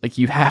Carolina. Like,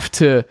 you have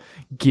to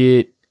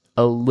get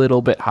a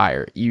little bit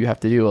higher. You have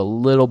to do a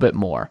little bit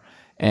more.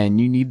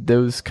 And you need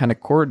those kind of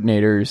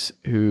coordinators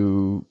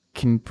who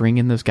can bring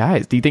in those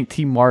guys. Do you think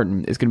T.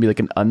 Martin is going to be like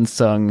an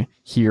unsung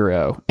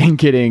hero in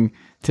getting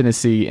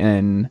Tennessee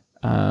in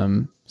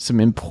some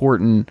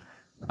important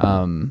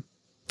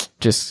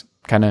just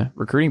kind of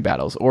recruiting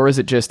battles? Or is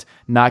it just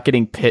not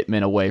getting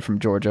Pittman away from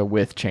Georgia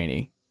with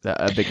Chaney,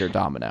 a bigger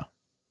domino?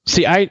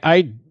 See,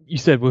 you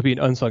said would be an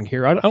unsung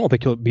hero. I don't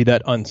think he'll be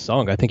that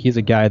unsung. I think he's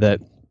a guy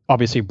that,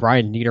 obviously,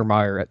 Brian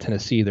Niedermeyer at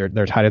Tennessee, their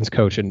tight ends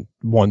coach and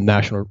won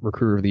National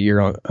Recruiter of the Year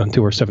on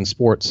 247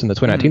 Sports in the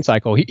 2019 mm-hmm.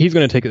 cycle. He's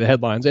going to take the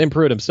headlines, and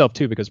Pruitt himself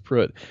too, because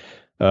Pruitt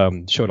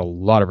showed a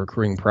lot of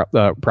recruiting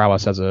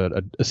prowess as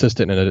an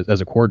assistant and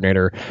as a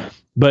coordinator.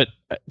 But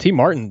T.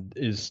 Martin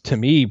is, to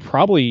me,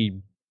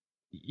 probably,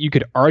 you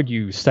could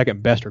argue,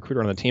 second best recruiter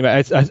on the team.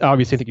 I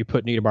obviously think you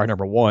put Niedermeyer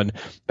number 1.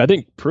 But I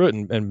think Pruitt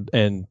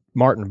and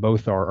Martin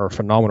both are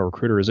phenomenal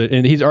recruiters,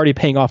 and he's already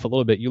paying off a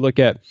little bit. You look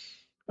at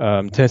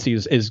Tennessee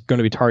is going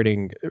to be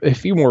targeting a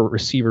few more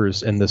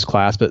receivers in this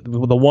class, but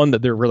the one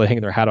that they're really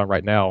hanging their hat on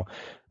right now,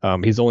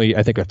 he's only,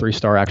 I think, a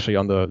 3-star actually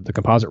on the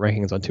composite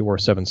rankings on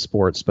 247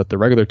 Sports, but the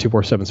regular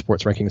 247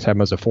 Sports rankings have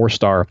him as a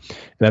 4-star,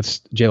 and that's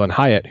Jalen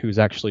Hyatt, who's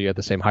actually at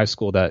the same high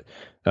school that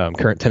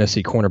current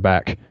Tennessee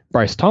cornerback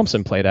Bryce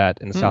Thompson played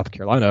at in South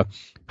Carolina.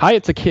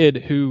 Hyatt's a kid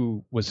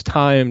who was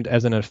timed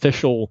as an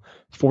official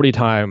 40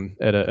 time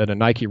at a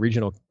Nike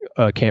regional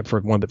camp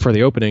for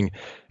the opening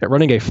at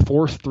running a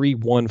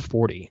 4.31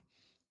 40.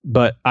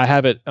 But I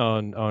have it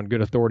on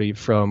good authority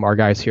from our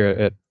guys here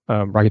at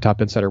Rocky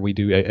Top Insider. We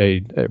do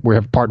we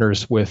have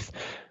partners with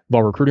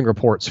Ball Recruiting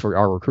Reports for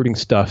our recruiting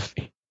stuff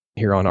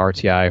here on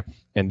RTI,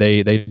 and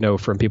they know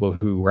from people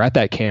who were at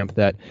that camp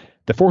that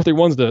the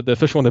 4.31's the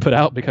official one they put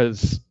out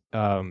because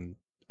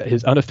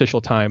his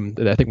unofficial time,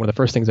 I think one of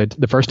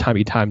the first time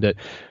he timed it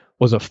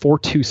was a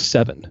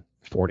 4.27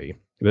 40.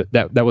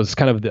 That was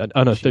kind of the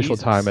unofficial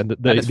time, and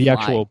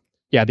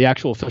the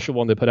actual official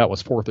one they put out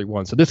was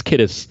 4.31. So this kid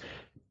is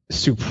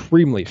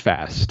supremely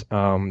fast.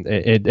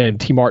 And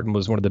T. Martin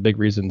was one of the big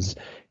reasons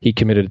he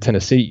committed to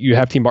Tennessee. You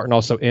have T. Martin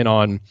also in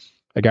on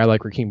a guy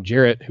like Raheem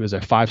Jarrett, who is a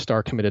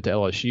 5-star committed to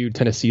LSU.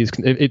 Tennessee is,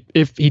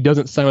 if he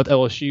doesn't sign with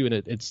LSU, and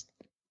it's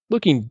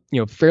looking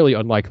fairly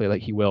unlikely that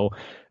he will.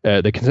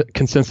 The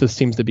consensus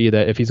seems to be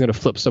that if he's going to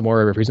flip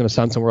somewhere, or if he's going to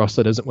sign somewhere else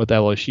that isn't with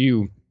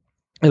LSU,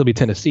 it'll be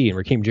Tennessee. And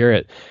Raheem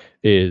Jarrett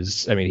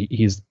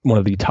he's one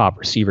of the top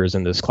receivers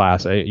in this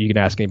class. You can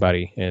ask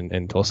anybody,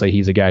 and they'll say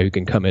he's a guy who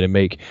can come in and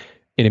make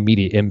an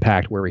immediate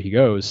impact wherever he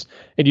goes.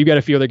 And you've got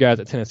a few other guys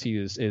that Tennessee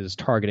is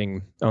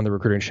targeting on the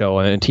recruiting show,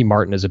 and T.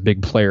 Martin is a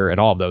big player in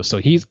all of those. So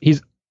he's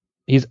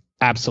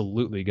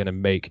absolutely going to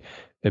make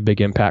a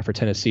big impact for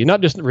Tennessee. Not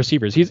just the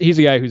receivers. He's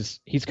a guy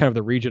he's kind of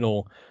the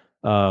regional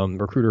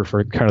recruiter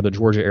for kind of the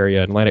Georgia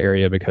area, Atlanta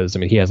area, because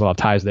he has a lot of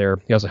ties there.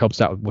 He also helps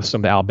out with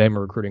some of the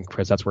Alabama recruiting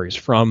because that's where he's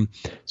from.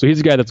 So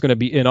he's a guy that's going to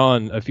be in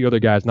on a few other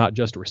guys, not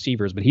just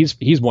receivers, but he's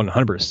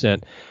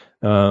 100%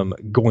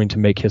 going to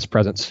make his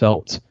presence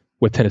felt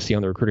with Tennessee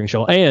on the recruiting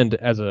show and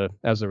as a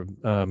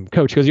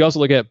coach, because you also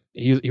look at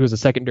he was a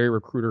secondary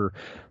recruiter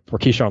for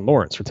Keyshawn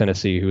Lawrence for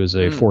Tennessee, who is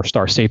a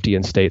 4-star safety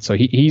in state. So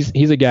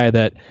he's a guy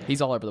that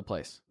he's all over the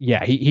place.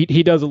 Yeah,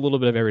 he does a little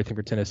bit of everything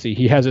for Tennessee.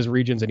 He has his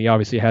regions and he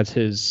obviously has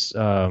his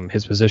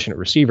position at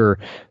receiver,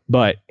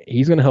 but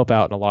he's going to help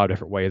out in a lot of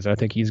different ways. I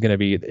think he's going to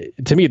be,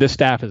 to me, this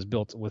staff is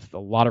built with a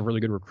lot of really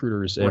good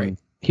recruiters, and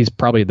he's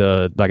probably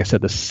like I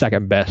said, the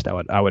second best.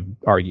 I would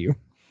argue.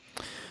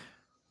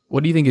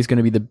 What do you think is going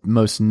to be the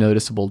most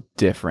noticeable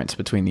difference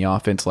between the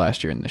offense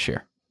last year and this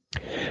year?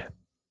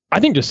 I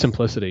think just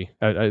simplicity.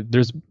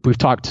 We've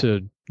talked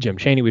to Jim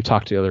Chaney, we've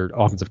talked to other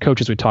offensive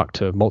coaches, we've talked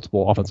to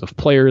multiple offensive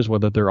players,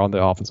 whether they're on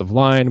the offensive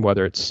line,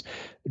 whether it's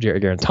Jerry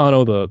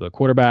Garantano, the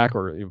quarterback,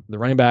 or the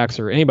running backs,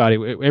 or anybody.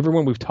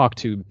 Everyone we've talked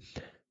to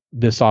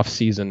this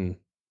offseason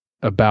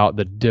about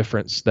the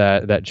difference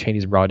that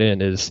Chaney's brought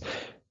in is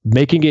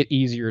making it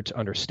easier to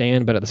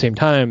understand, but at the same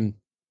time,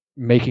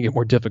 making it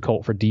more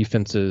difficult for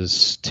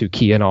defenses to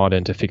key in on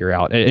and to figure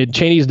out. And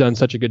Chaney's done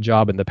such a good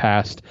job in the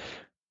past,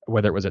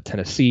 whether it was at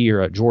Tennessee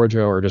or at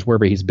Georgia or just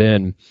wherever he's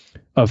been,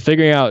 of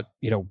figuring out,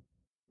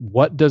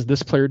 what does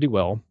this player do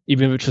well?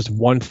 Even if it's just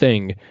one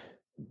thing,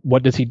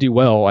 what does he do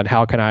well, and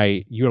how can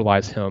I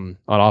utilize him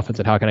on offense,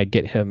 and how can I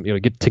get him,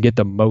 get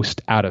the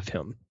most out of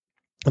him?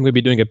 I'm going to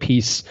be doing a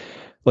piece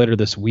later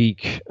this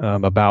week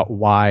about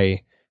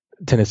why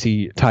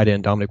Tennessee tight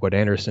end Dominic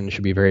Wood-Anderson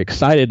should be very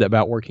excited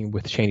about working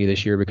with Chaney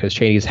this year, because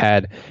Chaney's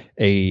had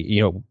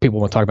people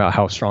want to talk about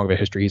how strong of a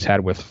history he's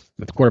had with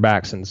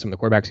quarterbacks and some of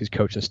the quarterbacks he's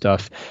coached and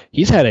stuff.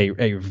 He's had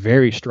a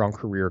very strong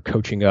career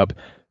coaching up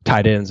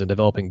tight ends and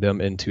developing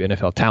them into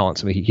NFL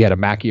talents. I mean, he had a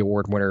Mackey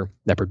Award winner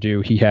at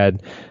Purdue. He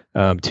had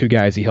two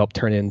guys he helped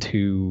turn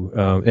into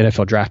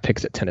NFL draft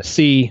picks at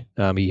Tennessee.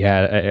 He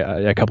had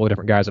a couple of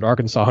different guys at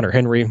Arkansas. Hunter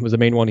Henry was the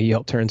main one he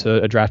helped turn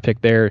into a draft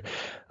pick there.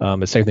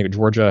 The same thing at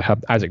Georgia.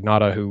 Isaac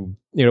Nada, who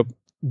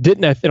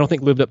didn't, I don't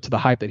think, lived up to the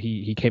hype that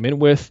he came in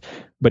with,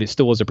 but he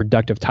still was a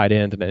productive tight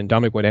end. And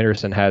Dominic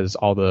Wood-Anderson has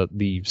all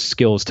the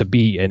skills to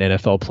be an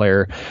NFL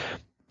player.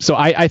 So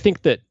I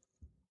think that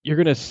you're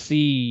going to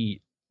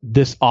see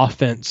this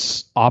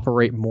offense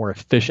operate more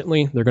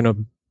efficiently.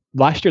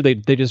 Last year they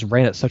just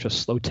ran at such a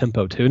slow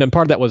tempo too. And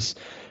part of that was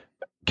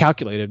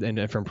calculated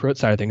and from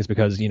Pruitt's side of things,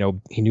 because, he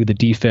knew the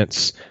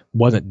defense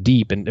wasn't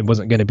deep and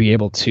wasn't going to be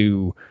able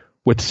to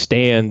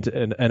withstand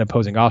an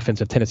opposing offense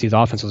if Tennessee's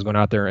offense was going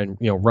out there and,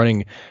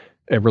 running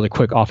a really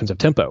quick offensive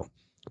tempo.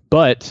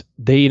 But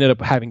they ended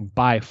up having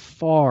by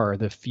far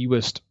the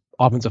fewest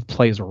offensive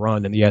plays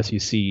run in the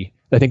SEC.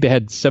 I think they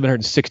had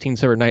 716,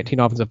 719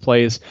 offensive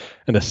plays,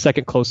 and the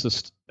second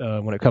closest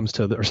when it comes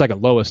to or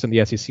second lowest in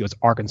the SEC was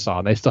Arkansas,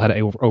 and they still had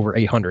over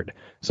 800.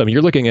 So I mean,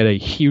 you're looking at a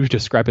huge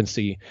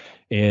discrepancy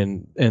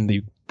in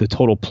the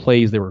total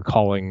plays they were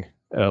calling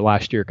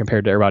last year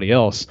compared to everybody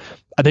else.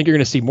 I think you're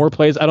going to see more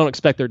plays. I don't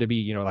expect there to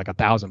be like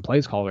 1,000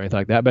 plays called or anything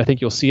like that, but I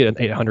think you'll see it in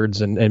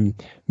 800s and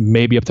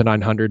maybe up to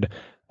 900.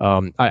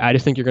 I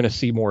just think you're going to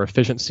see more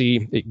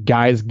efficiency,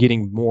 guys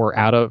getting more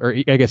out of, or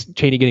I guess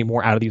Chaney getting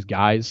more out of these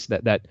guys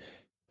that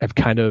have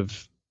kind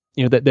of,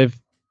 that they've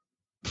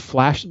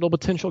flashed a little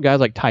potential. Guys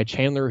like Ty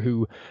Chandler,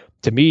 who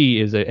to me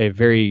is a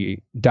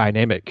very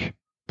dynamic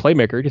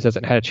playmaker. He just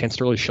hasn't had a chance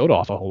to really show it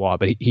off a whole lot,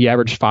 but he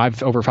averaged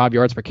over 5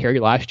 yards per carry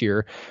last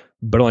year,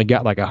 but only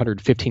got like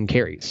 115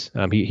 carries.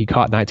 He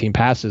caught 19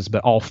 passes,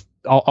 but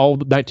all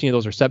 19 of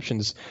those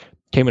receptions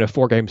came in a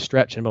 4-game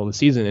stretch in the middle of the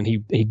season, and he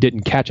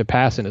didn't catch a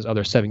pass in his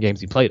other 7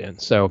 games he played in.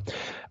 So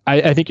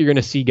I think you're going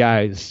to see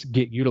guys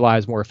get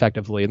utilized more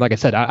effectively. And like I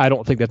said, I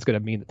don't think that's going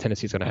to mean that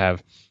Tennessee's going to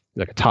have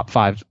like a top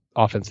 5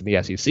 offense in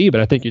the SEC, but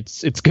I think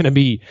it's going to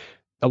be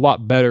a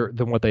lot better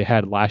than what they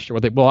had last year.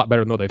 A lot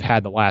better than what they've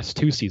had the last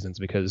 2 seasons,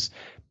 because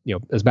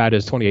as bad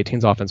as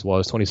 2018's offense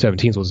was,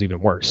 2017's was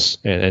even worse.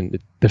 And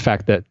the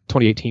fact that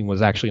 2018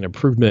 was actually an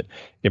improvement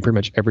in pretty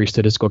much every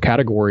statistical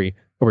category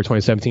over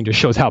 2017 just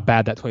shows how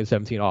bad that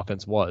 2017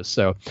 offense was.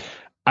 So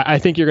I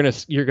think you're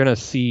gonna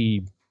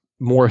see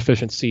more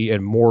efficiency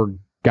and more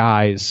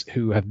guys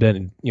who have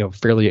been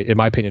fairly, in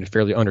my opinion,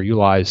 fairly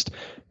underutilized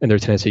in their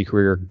Tennessee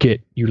career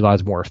get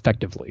utilized more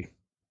effectively.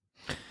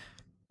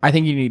 I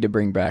think you need to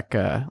bring back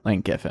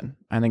Lane Kiffin.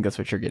 I think that's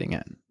what you're getting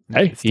at.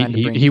 Hey,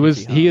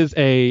 he is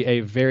a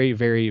very,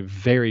 very,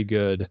 very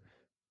good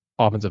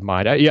offensive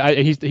mind.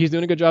 He's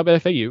doing a good job at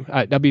FAU.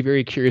 I'd be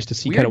very curious to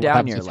see kind of what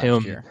happens with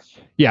him. Year.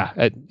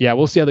 Yeah,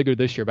 we'll see how they go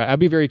this year. But I'd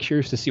be very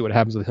curious to see what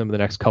happens with him in the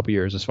next couple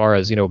years, as far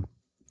as if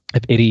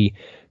any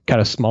kind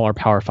of smaller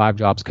Power 5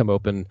 jobs come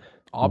open.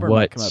 Auburn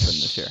might come open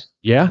this year.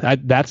 Yeah,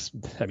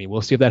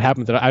 we'll see if that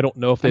happens. I don't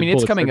know if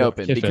it's coming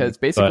open Kiffin, because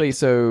basically,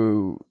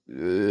 the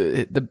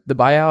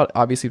buyout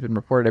obviously has been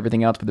reported,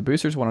 everything else, but the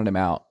boosters wanted him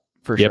out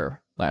for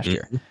sure last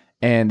year,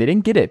 and they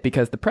didn't get it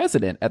because the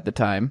president at the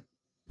time,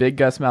 big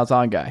Gus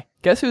Malzahn guy.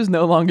 Guess who's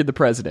no longer the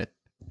president?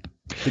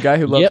 The guy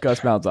who loves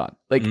Gus Malzahn.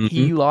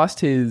 He lost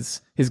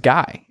his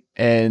guy,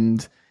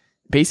 and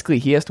basically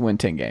he has to win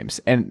 10 games.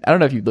 And I don't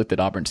know if you looked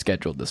at Auburn's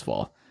schedule this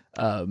fall.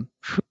 That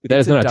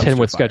is not a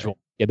 10-win schedule.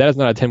 Yeah, that is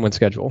not a 10-win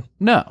schedule.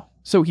 No,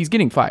 So he's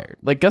getting fired.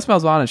 Like, Gus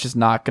Malzahn is just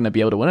not going to be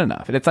able to win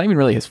enough. And it's not even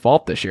really his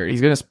fault this year.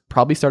 He's going to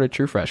probably start a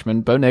true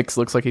freshman. Bo Nix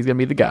looks like he's going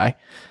to be the guy.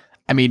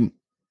 I mean,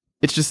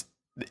 it's just,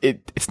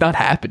 it's not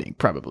happening,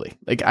 probably.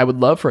 Like, I would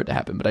love for it to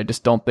happen, but I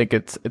just don't think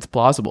it's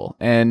plausible.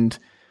 And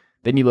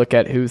then you look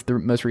at who's the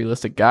most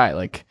realistic guy.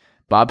 Like,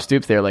 Bob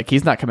Stoops there, like,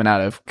 he's not coming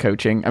out of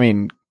coaching. I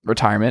mean,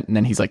 retirement, and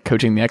then he's like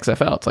coaching the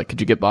XFL. It's like, could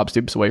you get Bob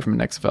Stoops away from an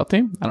XFL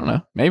team? I don't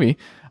know. Maybe.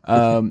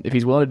 If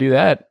he's willing to do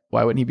that,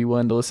 why wouldn't he be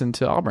willing to listen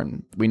to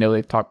Auburn? We know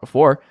they've talked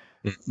before.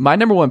 My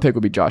number one pick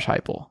would be Josh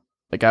Heupel.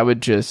 Like, I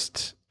would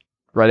just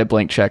write a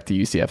blank check to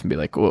UCF and be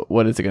like,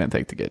 what is it going to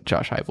take to get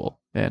Josh Heupel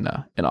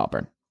in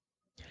Auburn?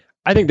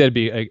 I think that'd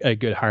be a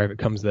good hire if it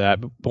comes to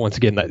that. But once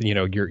again, that, you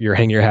know, you're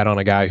hanging your hat on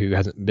a guy who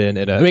hasn't been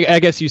in I mean, I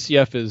guess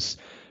UCF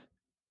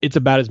it's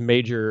about as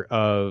major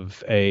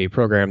of a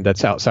program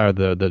that's outside of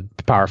the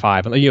Power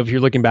Five. And, you know, if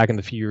you're looking back in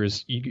the few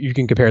years, you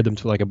can compare them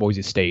to like a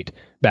Boise State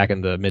back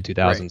in the mid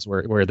 2000s,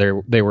 right, where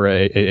they were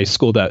a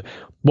school that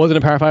wasn't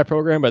a Power Five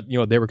program, but, you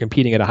know, they were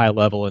competing at a high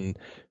level and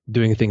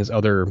doing things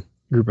other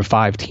Group of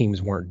Five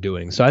teams weren't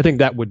doing. So I think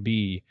that would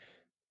be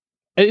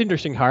an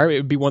interesting hire. It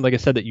would be one, like I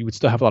said, that you would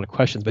still have a lot of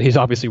questions, but he's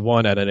obviously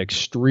won at an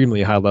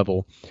extremely high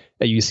level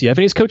at UCF, and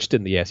he's coached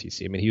in the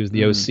SEC. I mean, he was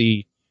the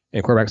OC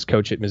and quarterbacks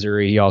coach at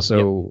Missouri. He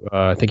also,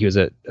 I think he was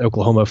at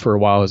Oklahoma for a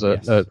while as an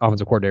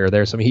offensive coordinator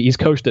there. So I mean, he's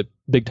coached at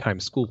big time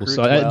schools.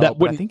 So I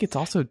think it's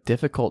also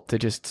difficult to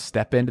just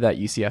step into that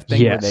UCF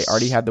thing where they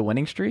already had the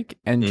winning streak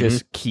and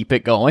just keep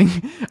it going.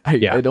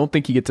 I don't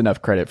think he gets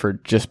enough credit for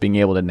just being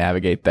able to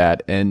navigate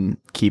that and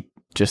keep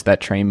just that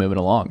train moving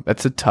along.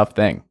 That's a tough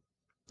thing.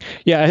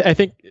 Yeah, I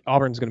think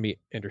Auburn's going to be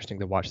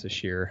interesting to watch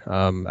this year.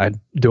 I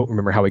don't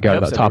remember how we got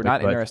on that topic.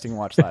 Not interesting to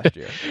watch last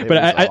year. But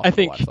I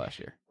think last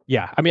year.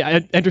 Yeah, I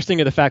mean, interesting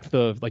in the fact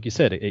of, like you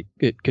said, it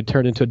could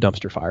turn into a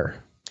dumpster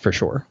fire for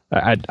sure.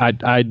 I'll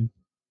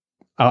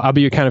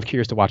be kind of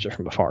curious to watch it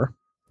from afar.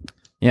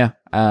 Yeah,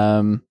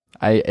 and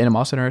I'm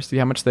also interested to see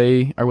how much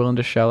they are willing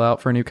to shell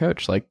out for a new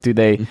coach. Like, do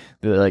they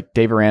like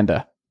Dave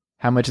Aranda?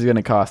 How much is it going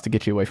to cost to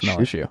get you away from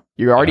LSU?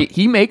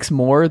 He makes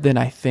more than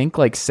I think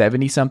like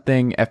 70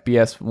 something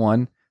FBS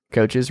 1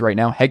 coaches right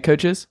now, head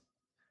coaches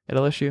at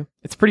LSU.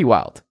 It's pretty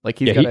wild. Like,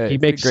 he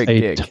makes great a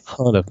gig.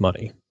 ton of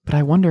money. But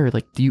I wonder,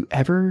 like, do you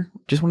ever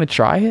just want to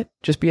try it?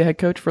 Just be a head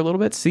coach for a little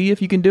bit, see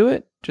if you can do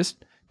it.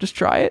 Just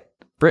try it.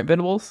 Brent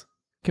Venables,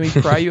 can we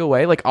pry you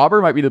away? Like,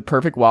 Auburn might be the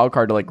perfect wild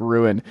card to like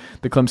ruin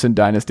the Clemson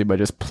dynasty by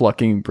just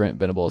plucking Brent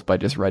Venables by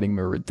just writing him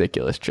a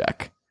ridiculous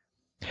check.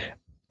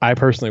 I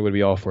personally would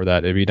be all for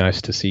that. It'd be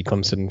nice to see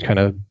Clemson kind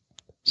of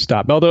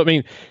stop. Although, I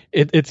mean,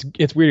 it's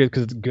weird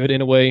because it's good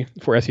in a way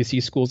for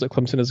SEC schools that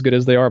Clemson is good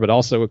as they are, but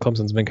also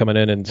Clemson's been coming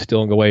in and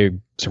stealing away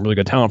some really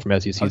good talent from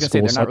SEC schools.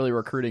 They're not really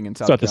recruiting in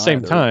South Carolina. So at the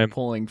same time,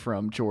 pulling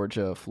from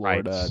Georgia,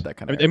 Florida, that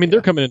kind of. I mean,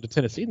 they're coming into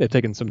Tennessee and they've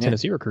taken some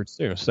Tennessee recruits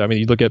too. So I mean,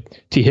 you look at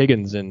T.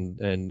 Higgins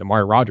and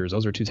Amari Rogers;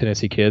 those are two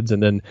Tennessee kids,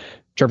 and then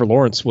Trevor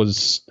Lawrence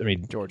was, I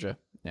mean, Georgia.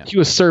 Yeah. He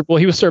was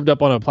served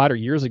up on a platter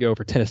years ago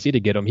for Tennessee to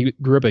get him. He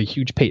grew up a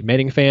huge Peyton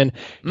Manning fan.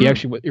 He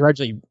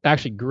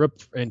actually grew up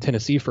in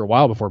Tennessee for a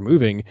while before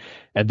moving,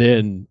 and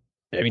then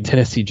I mean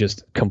Tennessee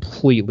just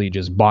completely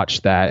just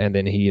botched that, and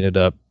then he ended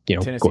up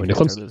Tennessee going to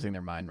Clemson. Are losing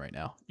their mind right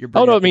now.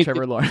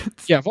 Trevor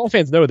Lawrence. Yeah, if all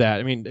fans know that.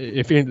 I mean,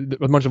 if you're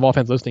a bunch of all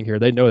fans listening here,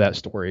 they know that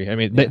story. I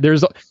mean,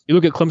 you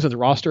look at Clemson's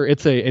roster;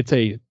 it's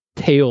a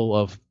tale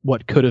of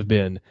what could have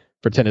been.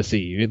 For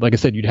Tennessee, like I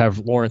said, you'd have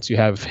Lawrence, you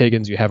have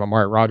Higgins, you have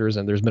Amari Rogers,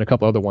 and there's been a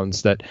couple other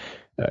ones that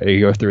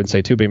you go through and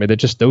say too. But I mean, they're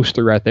just those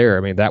three right there.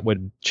 I mean, that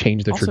would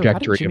change the trajectory. How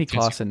did Jimmy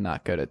Clausen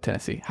not go to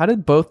Tennessee? How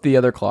did both the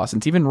other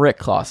Clausens, even Rick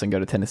Clausen, go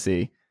to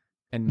Tennessee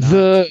and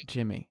not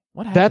Jimmy?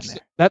 What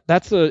happened there?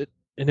 That's an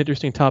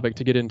interesting topic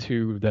to get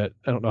into. That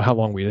I don't know how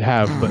long we'd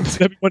have, but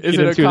is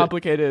it a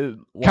complicated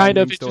kind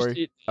of?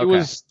 Story? It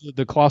was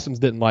the Clausens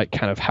didn't like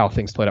kind of how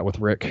things played out with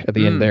Rick at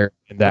the end there,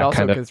 and that also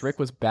kind of because Rick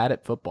was bad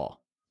at football.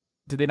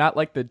 Did they not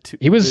like the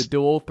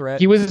dual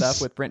threat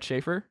stuff with Brent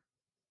Schaefer?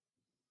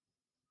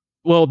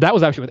 Well, that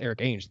was actually with Eric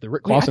Ainge. The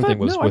Rick Clausen thing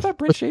was. No, I thought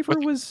Brent Schaefer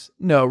was.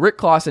 No, Rick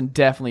Clausen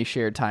definitely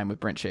shared time with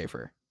Brent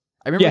Schaefer.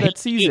 I remember that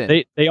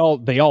season. They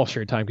all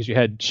shared time because you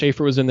had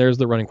Schaefer was in there as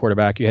the running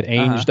quarterback. You had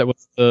Ainge that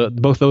was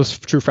both those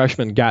true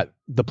freshmen got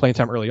the playing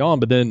time early on,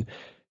 but then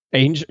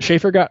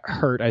Schaefer got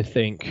hurt. I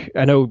think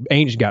I know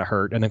Ainge got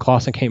hurt, and then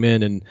Clausen came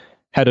in and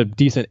had a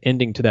decent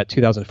ending to that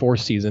 2004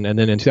 season. And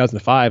then in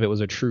 2005, it was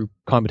a true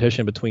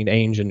competition between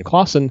Ainge and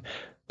Clausen,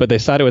 but they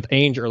sided with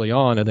Ainge early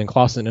on, and then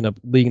Clausen ended up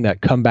leading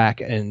that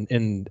comeback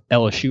in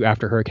LSU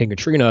after Hurricane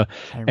Katrina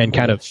and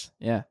kind of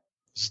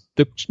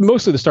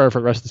mostly the starter for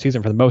the rest of the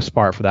season for the most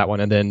part for that one.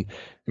 And then,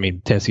 I mean,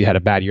 Tennessee had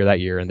a bad year that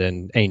year, and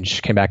then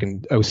Ainge came back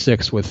in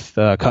 2006 with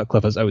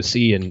Cutcliffe as OC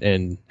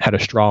and had a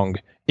strong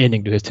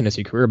ending to his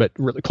Tennessee career. But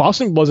really,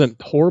 Clausen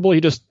wasn't horrible.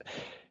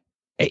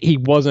 He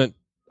wasn't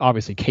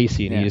obviously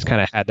Casey, and he just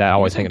kind of had that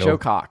always hanging over. Joe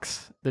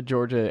Cox, the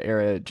Georgia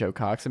era Joe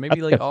Cox, and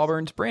maybe like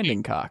Auburn's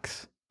Brandon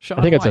Cox. Sean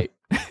I think White.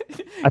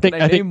 I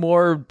think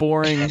more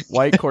boring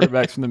white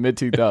quarterbacks from the mid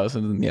 2000s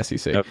in the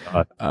SEC.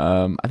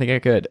 I think I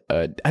could.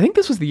 I think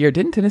this was the year.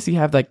 Didn't Tennessee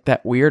have like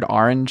that weird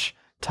orange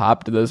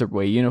top to those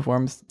away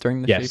uniforms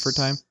during the Schaefer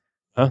time?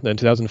 In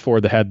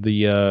 2004, they had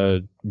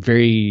the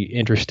very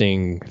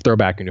interesting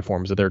throwback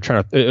uniforms that they're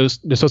trying to. They're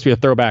supposed to be a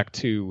throwback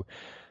to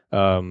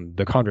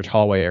the Condredge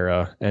Holloway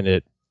era, and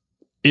it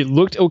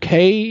looked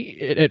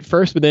okay at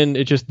first, but then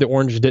the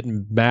orange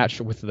didn't match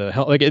with the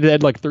like it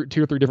had like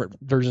 2 or 3 different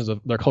versions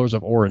of their colors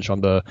of orange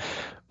on the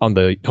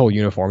whole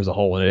uniform as a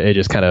whole, and it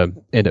just kind of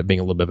ended up being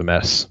a little bit of a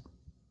mess.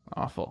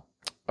 Awful.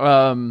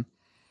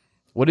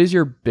 What is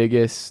your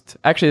biggest?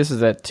 Actually, this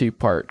is a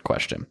 2-part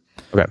question.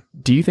 Okay.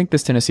 Do you think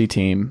this Tennessee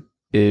team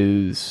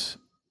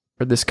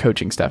or this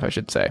coaching staff, I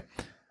should say,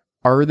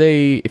 are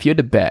they? If you had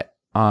to bet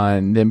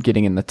on them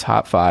getting in the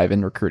top 5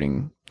 in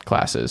recruiting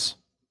classes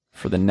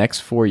for the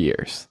next 4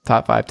 years,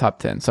 top 5, top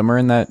 10, somewhere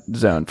in that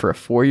zone for a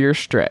 4-year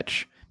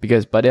stretch,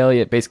 because Bud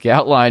Elliott basically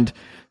outlined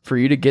for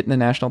you to get in the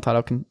national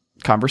title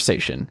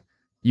conversation,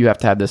 you have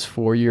to have this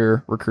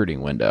 4-year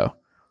recruiting window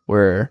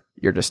where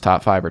you're just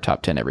top 5 or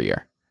top 10 every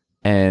year.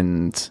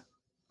 And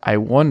I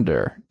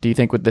wonder, do you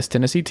think with this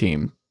Tennessee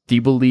team, do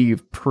you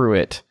believe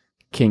Pruitt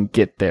can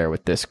get there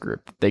with this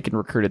group? They can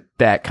recruit at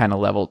that kind of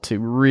level to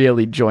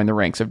really join the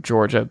ranks of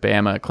Georgia,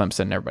 Bama,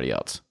 Clemson, and everybody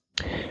else?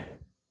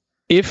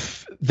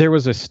 If there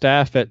was a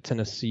staff at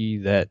Tennessee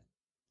that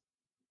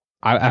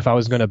if I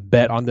was going to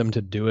bet on them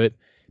to do it,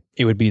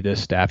 it would be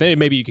this staff. And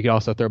maybe you could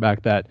also throw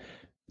back that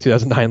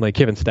 2009 Lane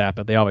Kiffin staff,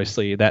 but they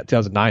obviously, that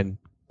 2009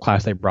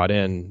 class they brought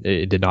in,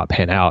 it did not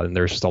pan out, and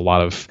there's just a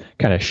lot of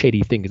kind of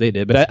shady things they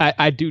did. But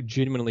I do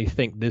genuinely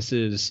think this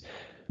is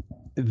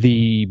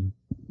the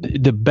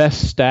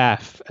best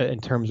staff in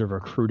terms of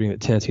recruiting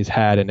that Tennessee's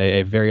had in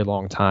a very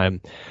long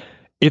time.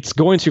 It's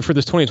going to, for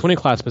this 2020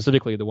 class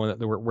specifically, the one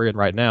that we're in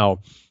right now,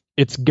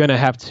 it's going to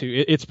have to,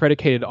 it's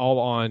predicated all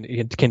on,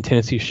 can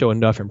Tennessee show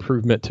enough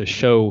improvement to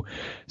show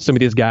some of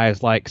these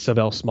guys like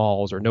Savell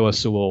Smalls or Noah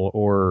Sewell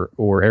or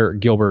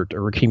Eric Gilbert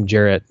or Rakeem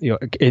Jarrett,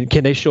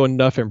 can they show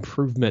enough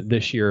improvement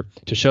this year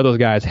to show those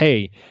guys,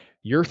 hey,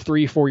 your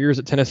 3-4 years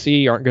at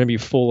Tennessee aren't going to be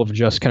full of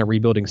just kind of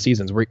rebuilding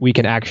seasons. We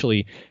can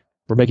actually,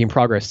 we're making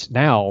progress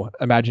now.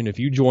 Imagine if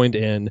you joined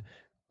in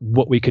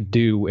what we could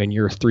do in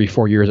your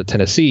 3-4 years at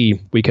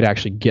Tennessee, we could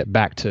actually get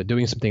back to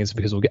doing some things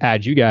because we'll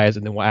add you guys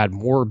and then we'll add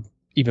more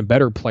even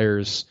better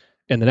players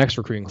in the next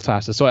recruiting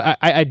classes. So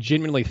I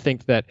genuinely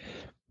think that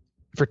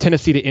for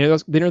Tennessee to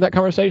enter that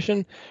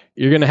conversation,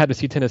 you're going to have to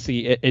see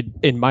Tennessee,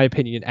 in my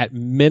opinion, at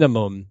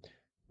minimum,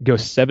 go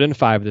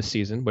 7-5 this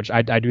season, which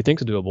I do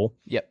think is doable.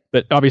 Yep.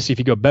 But obviously, if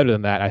you go better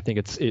than that, I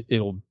think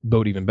it'll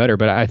bode even better.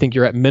 But I think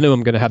you're at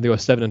minimum going to have to go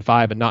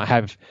 7-5 and not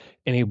have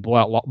any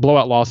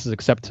blowout losses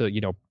except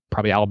to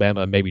probably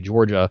Alabama and maybe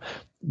Georgia.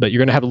 But you're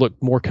going to have to look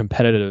more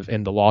competitive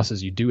in the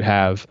losses you do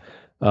have.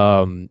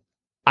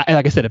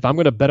 Like I said, if I'm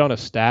going to bet on a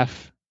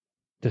staff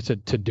to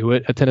do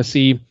it at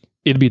Tennessee,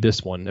 it'd be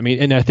this one. I mean,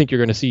 and I think you're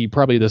going to see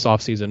probably this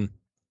offseason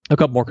a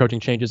couple more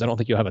coaching changes. I don't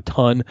think you'll have a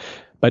ton,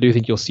 but I do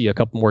think you'll see a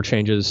couple more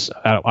changes.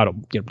 I don't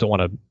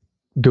want to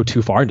go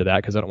too far into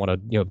that because I don't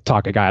want to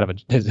talk a guy out of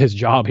his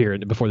job here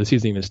before the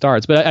season even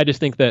starts. But I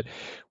just think that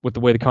with the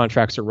way the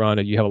contracts are run,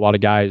 and you have a lot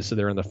of guys that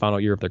are in the final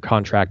year of their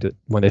contract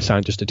when they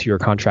signed just a 2-year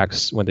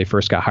contracts when they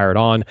first got hired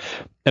on,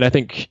 and I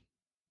think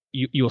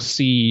you'll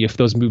see if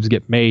those moves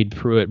get made,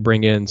 Pruitt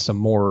bring in some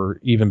more,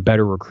 even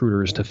better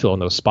recruiters to fill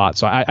in those spots.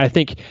 So I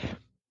think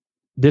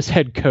this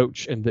head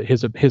coach and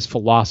his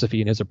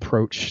philosophy and his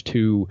approach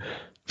to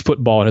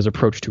football and his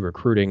approach to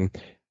recruiting,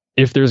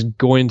 if there's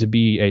going to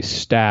be a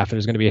staff and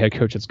there's going to be a head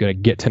coach that's going to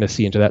get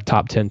Tennessee into that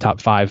top 10, top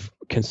 5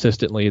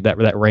 consistently,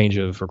 that range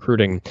of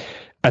recruiting,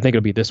 I think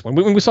it'll be this one.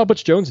 We saw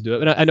Butch Jones do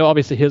it, and I know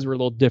obviously his were a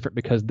little different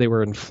because they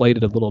were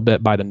inflated a little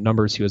bit by the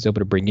numbers he was able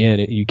to bring in.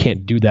 You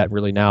can't do that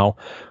really now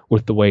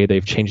with the way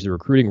they've changed the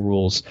recruiting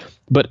rules.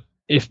 But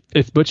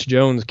if Butch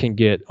Jones can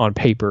get on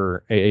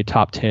paper a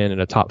top 10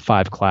 and a top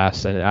 5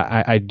 class, and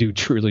I do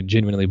truly,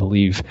 genuinely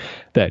believe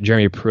that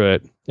Jeremy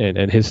Pruitt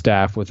and his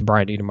staff with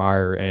Brian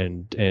Niedermeyer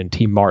and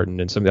T.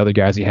 Martin and some of the other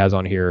guys he has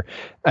on here,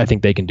 I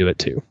think they can do it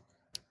too.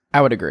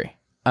 I would agree.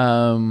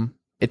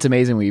 It's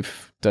amazing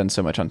we've done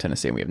so much on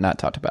Tennessee and we have not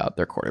talked about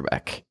their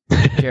quarterback,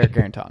 Jarrett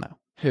Garantano,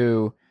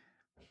 who,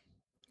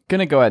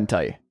 gonna go ahead and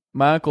tell you,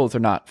 my uncles are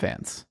not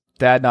fans.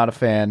 Dad, not a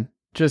fan.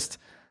 Just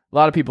a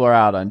lot of people are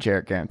out on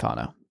Jarrett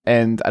Garantano.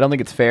 And I don't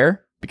think it's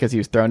fair because he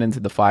was thrown into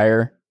the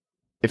fire.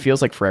 It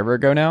feels like forever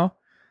ago now,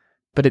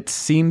 but it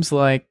seems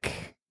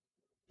like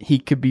he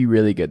could be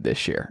really good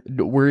this year.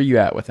 Where are you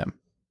at with him?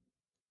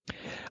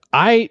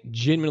 I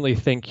genuinely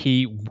think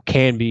he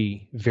can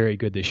be very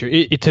good this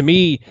year. To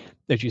me,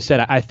 as you said,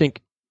 I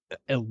think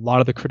a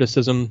lot of the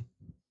criticism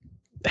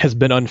has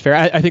been unfair.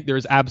 I think there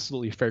is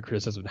absolutely fair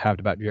criticism to have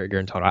about Jarrett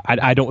Garantano.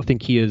 I don't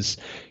think he is,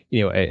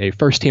 a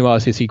first-team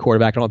All-SEC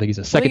quarterback. I don't think he's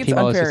a second-team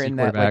All-SEC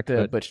quarterback. That,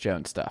 like the Butch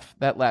Jones stuff.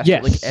 That last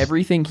year, like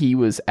everything he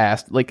was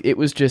asked, like it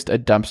was just a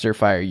dumpster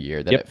fire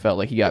year that it felt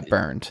like he got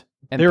burned.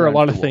 There are a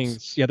lot of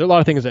things. Yeah, there are a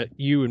lot of things that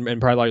you and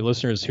probably a lot of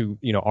listeners who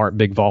aren't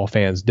big Vol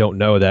fans don't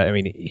know. That I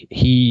mean,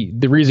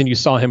 the reason you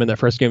saw him in that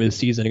first game of the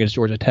season against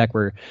Georgia Tech,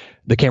 where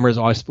the cameras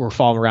always were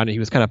following around and he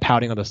was kind of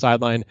pouting on the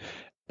sideline,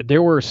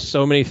 there were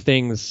so many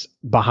things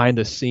behind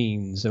the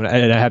scenes, and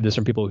I have this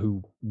from people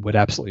who would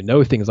absolutely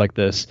know things like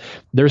this.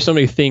 There's so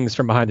many things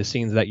from behind the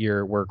scenes that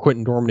year where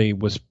Quentin Dormady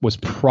was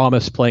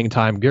promised playing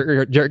time.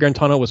 Jarrett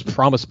Guarantano was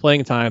promised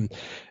playing time,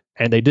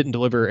 and they didn't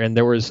deliver. And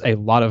there was a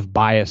lot of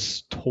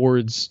bias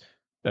towards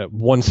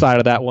one side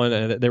of that one,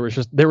 and there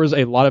was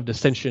a lot of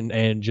dissension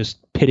and just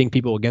pitting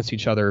people against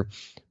each other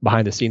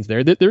behind the scenes.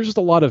 There's just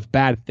a lot of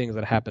bad things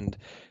that happened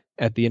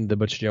at the end of the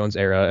Butch Jones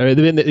era. I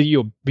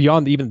mean,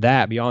 beyond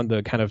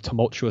the kind of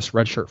tumultuous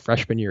redshirt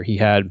freshman year he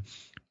had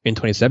in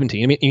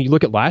 2017. I mean, you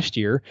look at last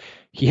year,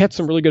 he had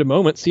some really good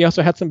moments. He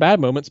also had some bad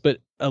moments,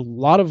 but a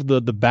lot of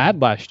the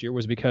bad last year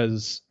was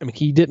because, I mean,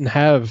 he didn't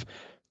have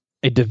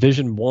a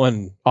Division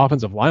I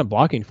offensive line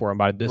blocking for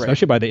him,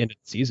 especially by the end of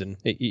the season.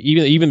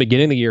 Even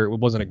beginning of the year, it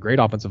wasn't a great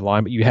offensive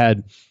line, but you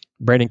had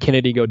Brandon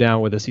Kennedy go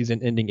down with a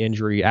season-ending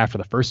injury after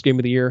the first game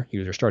of the year. He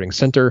was your starting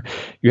center.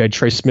 You had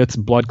Trey Smith's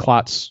blood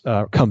clots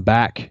come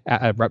back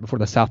right before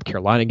the South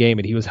Carolina game,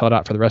 and he was held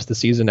out for the rest of the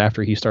season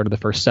after he started the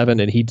first 7,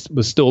 and he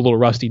was still a little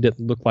rusty.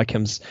 Didn't look like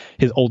his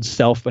old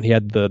self when he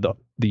had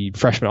the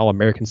freshman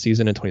All-American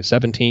season in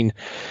 2017.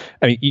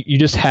 I mean, you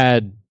just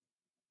had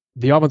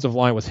the offensive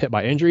line was hit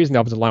by injuries, and the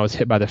offensive line was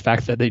hit by the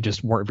fact that they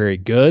just weren't very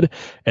good,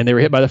 and they were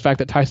hit by the fact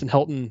that Tyson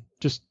Helton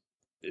just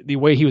the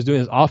way he was doing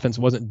his offense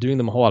wasn't doing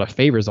them a whole lot of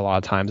favors a lot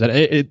of times. And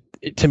it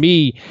to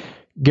me,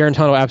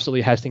 Guarantano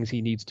absolutely has things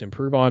he needs to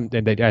improve on,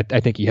 and I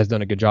think he has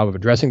done a good job of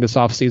addressing this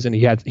offseason.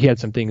 He had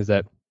some things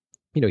that,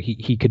 you know,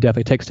 he could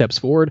definitely take steps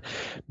forward.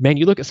 Man,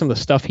 you look at some of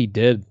the stuff he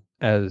did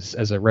as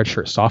a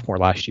redshirt sophomore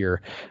last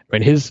year. I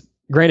mean,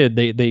 granted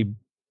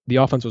the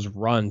offense was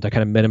run to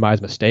kind of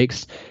minimize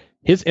mistakes.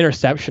 His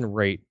interception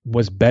rate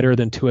was better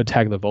than Tua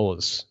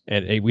Tagovailoa's,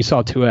 and we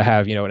saw Tua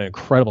have, you know, an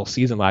incredible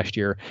season last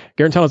year.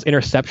 Guarantano's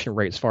interception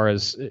rate, as far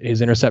as his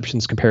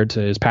interceptions compared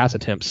to his pass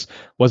attempts,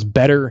 was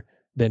better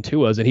than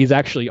Tua's, and he's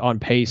actually on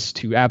pace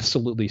to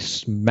absolutely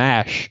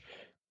smash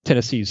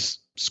Tennessee's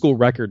school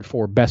record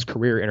for best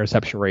career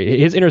interception rate.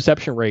 His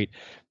interception rate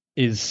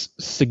is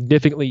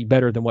significantly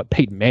better than what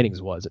Peyton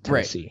Manning's was at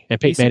Tennessee, right.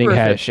 And Peyton he's Manning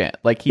had efficient.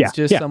 Like he's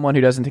someone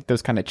who doesn't take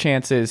those kind of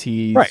chances.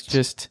 He's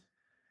right.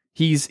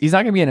 He's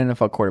not going to be an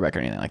NFL quarterback or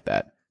anything like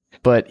that,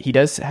 but he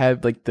does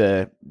have like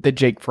the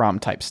Jake Fromm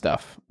type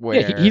stuff.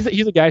 Where he's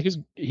a guy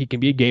he can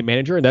be a game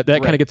manager, and that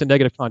right. kind of gets a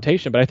negative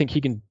connotation. But I think he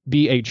can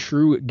be a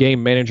true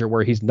game manager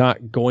where he's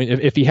not going.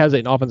 If he has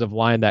an offensive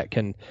line that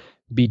can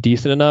be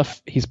decent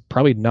enough, he's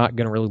probably not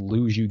going to really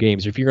lose you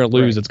games. If you're going to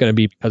lose, it's going to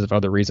be because of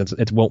other reasons.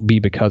 It won't be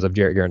because of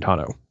Jarrett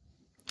Guarantano,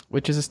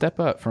 which is a step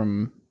up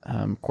from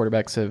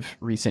quarterbacks of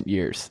recent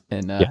years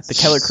and the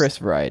Keller Chris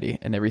variety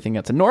and everything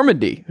else. And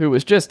Normandy, who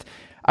was just.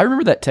 I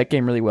remember that Tech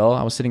game really well.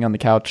 I was sitting on the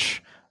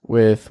couch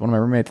with one of my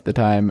roommates at the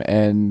time,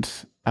 and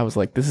I was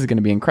like, this is going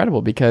to be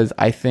incredible because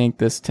I think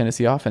this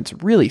Tennessee offense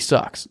really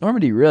sucks.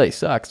 Normandy really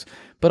sucks.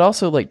 But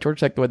also, like,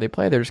 Georgia Tech, the way they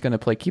play, they're just going to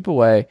play keep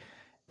away,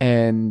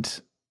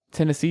 and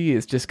Tennessee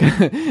is just going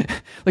to...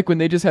 like, when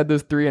they just had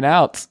those 3 and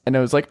outs, and it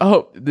was like,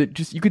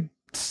 you could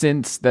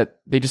sense that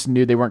they just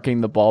knew they weren't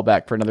getting the ball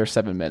back for another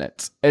 7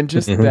 minutes. And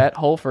just that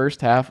whole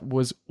first half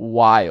was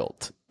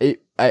wild.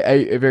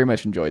 I very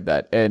much enjoyed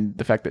that, and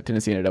the fact that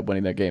Tennessee ended up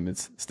winning that game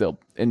is still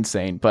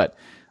insane. But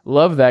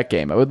love that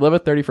game. I would love a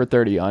 30 for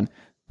 30 on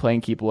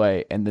playing keep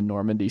away and the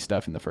Normandy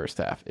stuff in the first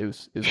half. It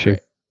was sure.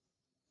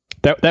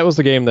 Great. That was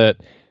the game that,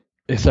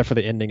 except for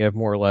the ending, I've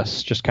more or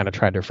less just kind of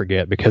tried to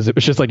forget because it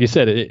was just like you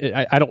said.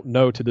 I don't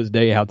know to this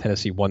day how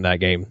Tennessee won that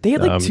game. They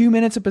had like 2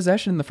 minutes of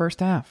possession in the first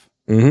half.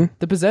 Mm-hmm.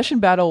 The possession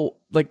battle,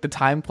 like the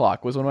time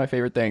clock, was one of my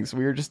favorite things.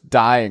 We were just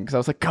dying because I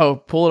was like, "Go,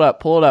 pull it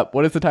up.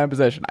 What is the time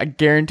possession?" I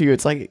guarantee you,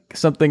 it's like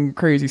something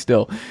crazy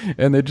still.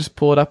 And they just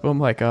pull it up, and I'm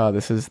like, "Oh,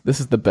 this is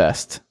the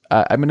best."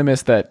 I'm gonna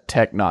miss that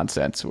Tech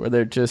nonsense where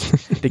they're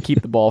just they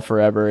keep the ball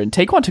forever. And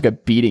Taekwon took a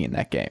beating in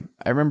that game.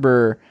 I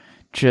remember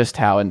just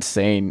how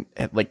insane,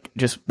 like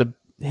just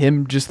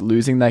him just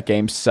losing that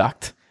game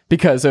sucked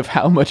because of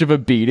how much of a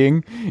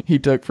beating he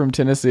took from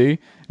Tennessee,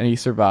 and he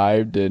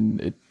survived, and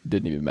it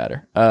didn't even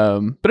matter.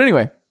 But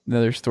anyway,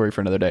 another story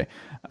for another day.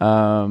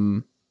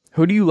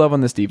 Who do you love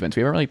on this defense?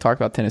 We haven't really talked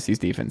about Tennessee's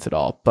defense at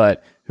all,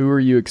 but who are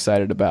you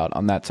excited about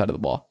on that side of the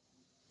ball?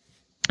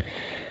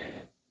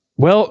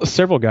 Well,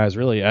 several guys,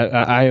 really.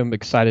 I am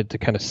excited to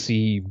kind of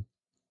see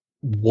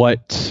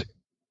what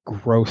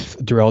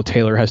growth Darrell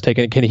Taylor has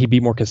taken. Can he be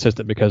more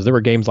consistent? Because there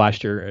were games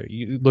last year,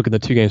 you look at the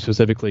 2 games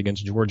specifically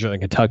against Georgia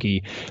and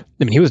Kentucky, I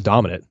mean, he was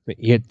dominant.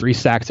 He had 3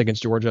 sacks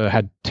against Georgia,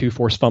 had 2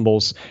 forced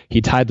fumbles.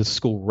 He tied the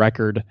school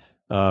record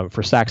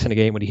for sacks in a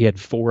game when he had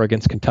 4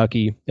 against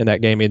Kentucky in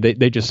that game. I mean,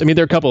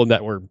 there are a couple of them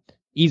that were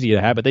easy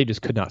to have, but they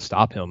just could not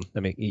stop him. I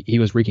mean, he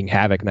was wreaking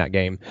havoc in that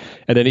game.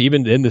 And then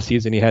even in the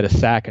season, he had a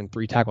sack and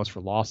 3 tackles for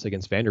loss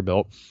against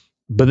Vanderbilt.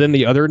 But then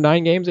the other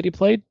 9 games that he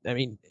played, I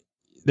mean,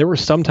 there were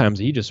some times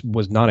he just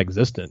was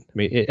non-existent. I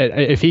mean,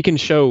 if he can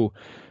show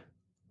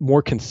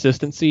more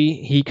consistency,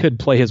 he could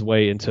play his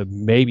way into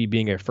maybe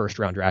being a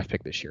first-round draft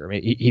pick this year. I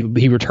mean,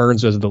 he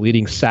returns as the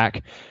leading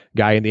sack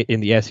guy in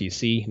the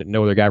SEC.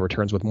 No other guy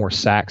returns with more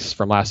sacks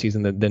from last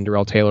season than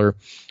Darrell Taylor.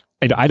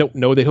 I don't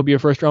know that he'll be a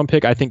first-round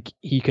pick. I think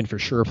he can for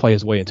sure play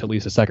his way into at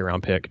least a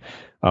second-round pick.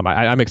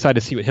 I'm excited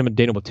to see what him and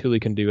Daniel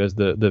Batuli can do as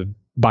the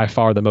by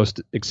far the most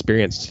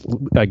experienced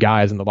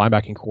guys in the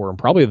linebacking core, and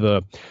probably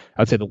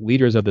I'd say the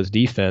leaders of this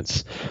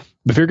defense.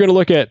 But if you're going to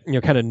look at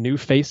kind of new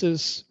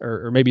faces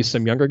or maybe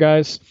some younger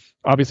guys,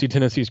 obviously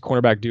Tennessee's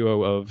cornerback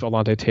duo of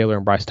Alontae Taylor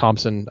and Bryce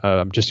Thompson.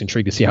 I'm just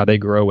intrigued to see how they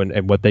grow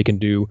and what they can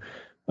do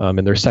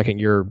in their second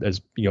year.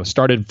 As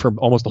started for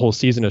almost the whole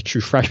season as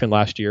true freshmen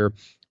last year.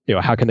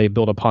 How can they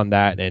build upon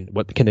that, and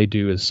what can they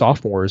do as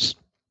sophomores?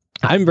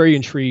 I'm very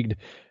intrigued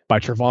by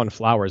Trevon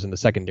Flowers in the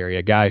secondary,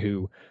 a guy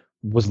who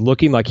was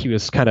looking like he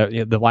was kind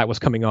of, the light was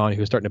coming on. He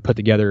was starting to put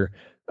together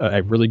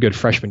a really good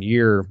freshman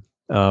year,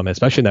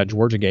 especially in that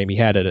Georgia game. He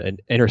had an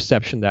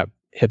interception that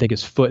I think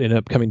his foot ended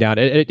up coming down.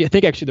 I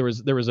think actually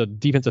there was a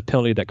defensive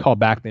penalty that called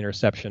back the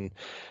interception,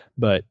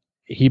 but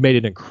he made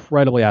an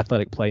incredibly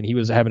athletic play, and he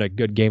was having a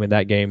good game in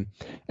that game.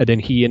 And then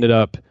he ended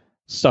up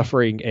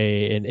suffering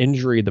an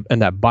injury in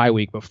that bye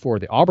week before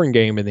the Auburn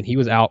game, and then he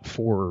was out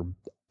for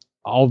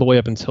all the way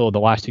up until the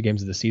last 2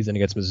 games of the season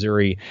against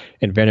Missouri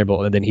and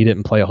Vanderbilt, and then he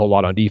didn't play a whole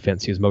lot on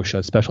defense. He was mostly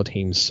on special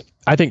teams.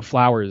 I think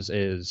Flowers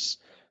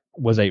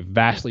was a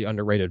vastly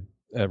underrated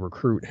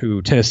recruit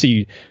who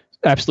Tennessee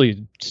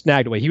absolutely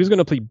snagged away. He was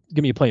going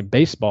to be playing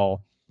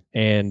baseball,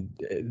 and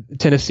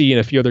Tennessee and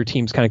a few other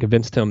teams kind of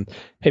convinced him,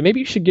 hey, maybe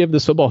you should give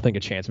this football thing a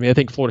chance. I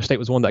think Florida State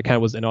was one that kind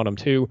of was in on him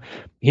too.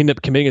 He ended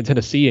up committing to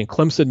Tennessee, and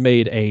Clemson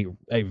made a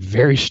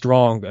very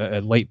strong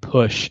late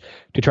push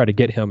to try to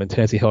get him, and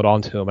Tennessee held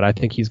on to him. And I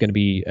think he's going to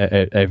be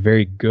a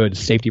very good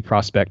safety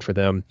prospect for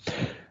them.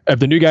 Of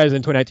the new guys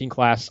in 2019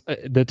 class,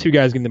 the 2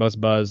 guys getting the most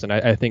buzz, and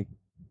I think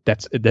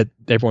that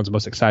everyone's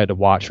most excited to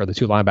watch are the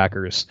 2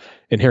 linebackers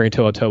in Harry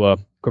Toa,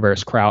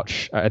 Quavaris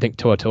Crouch. I think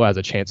Toa has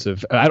a chance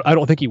of, I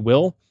don't think he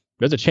will.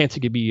 There's a chance he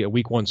could be a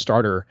week 1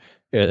 starter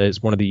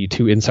as one of the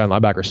 2 inside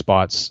linebacker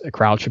spots.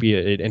 Crouch should be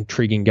an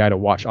intriguing guy to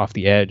watch off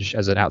the edge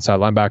as an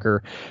outside linebacker.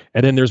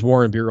 And then there's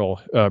Warren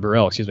Burrell,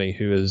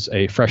 who is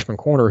a freshman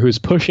corner who's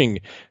pushing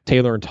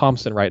Taylor and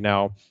Thompson right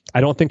now. I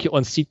don't think he'll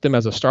unseat them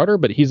as a starter,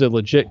 but he's a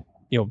legit,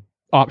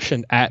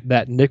 option at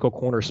that nickel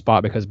corner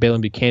spot because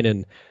Balin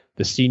Buchanan,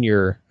 the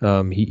senior,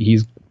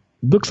 he's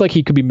looks like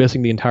he could be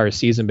missing the entire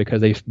season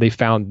because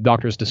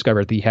doctors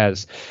discovered that he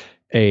has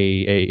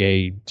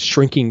a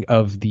shrinking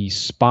of the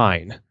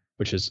spine,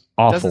 which is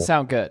awful. Doesn't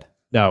sound good.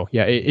 No,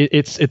 yeah,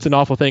 it's an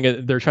awful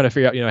thing. They're trying to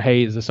figure out,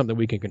 hey, is this something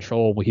we can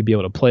control? Will he be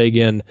able to play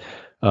again?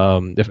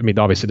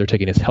 Obviously they're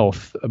taking his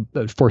health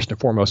first and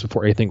foremost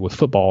before anything with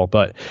football,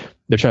 but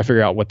they're trying to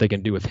figure out what they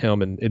can do with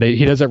him. And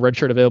he does have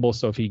redshirt available,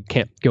 so if he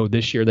can't go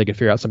this year, they can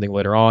figure out something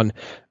later on.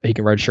 He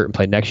can redshirt and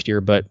play next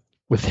year. But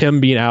with him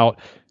being out,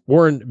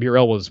 Warren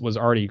Burrell was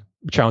already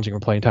challenging for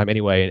playing time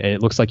anyway, and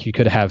it looks like you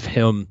could have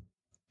him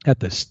at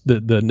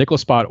the nickel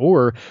spot,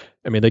 or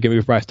they can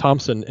move Bryce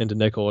Thompson into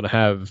nickel and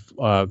have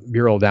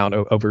Burrell down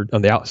over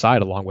on the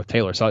outside along with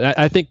Taylor. So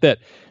I think that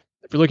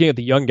if you're looking at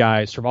the young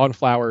guys, Trevon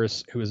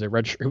Flowers,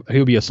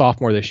 who'll be a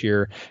sophomore this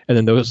year, and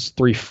then those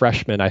 3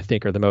 freshmen I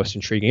think are the most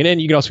intriguing. And then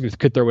you can also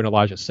could throw in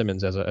Elijah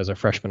Simmons as a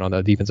freshman on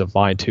the defensive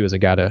line too, as a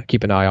guy to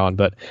keep an eye on.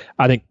 But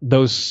I think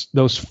those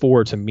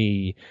 4 to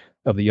me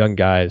of the young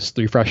guys,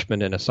 3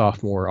 freshmen and a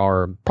sophomore,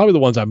 are probably the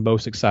ones I'm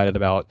most excited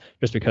about,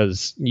 just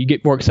because you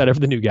get more excited for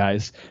the new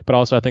guys, but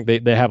also I think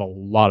they have a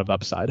lot of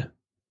upside.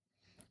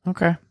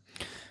 Okay.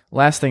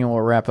 Last thing, and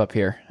we'll wrap up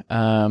here.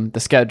 The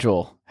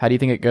schedule. How do you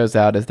think it goes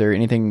out? Is there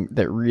anything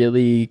that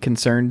really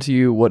concerns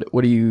you? What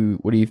do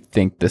you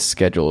think the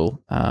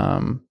schedule?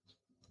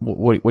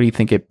 What do you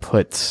think it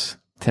puts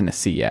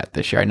Tennessee at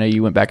this year? I know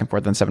you went back and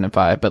forth on 7 and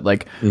 5, but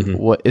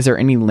what is there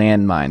any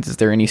landmines? Is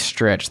there any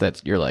stretch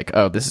that you're like,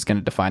 oh, this is going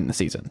to define the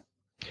season?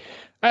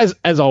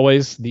 As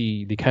always,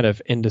 the kind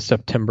of end of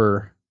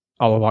September,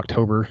 all of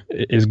October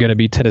is going to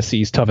be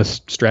Tennessee's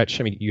toughest stretch.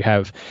 You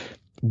have,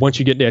 once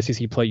you get into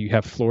SEC play, you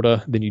have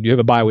Florida, then you do have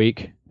a bye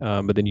week,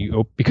 but then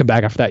you come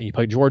back after that and you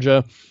play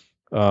Georgia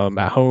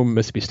at home,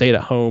 Mississippi State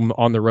at home,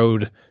 on the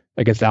road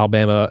against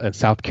Alabama, and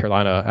South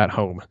Carolina at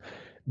home.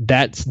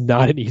 That's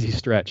not an easy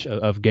stretch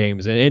of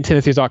games, and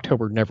Tennessee's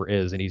October never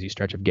is an easy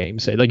stretch of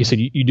games. Like you said,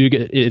 you do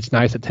get. It's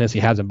nice that Tennessee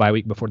has a bye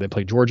week before they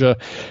play Georgia.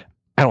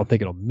 I don't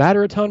think it'll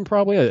matter a ton.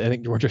 Probably, I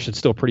think Georgia should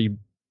still I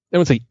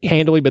wouldn't say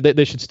handily, but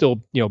they should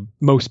still.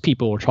 Most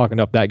people are chalking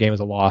up that game as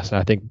a loss, and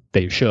I think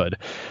they should.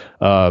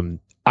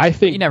 I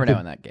think you never know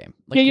in that game.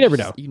 You never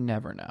know. You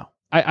never know.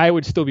 I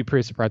would still be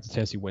pretty surprised if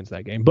Tennessee wins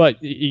that game,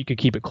 but you could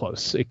keep it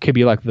close. It could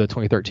be like the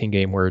 2013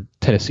 game where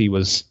Tennessee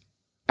was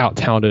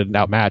out-talented and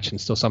outmatched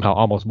and still somehow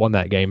almost won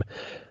that game.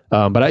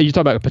 But you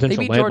talk about potential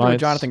landmines. They beat Georgia with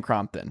Jonathan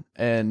Crompton,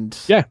 and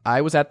yeah,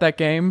 I was at that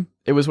game.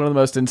 It was one of the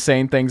most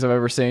insane things I've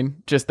ever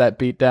seen. Just that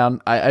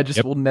beatdown. I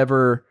just will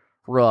never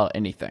rule out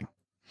anything.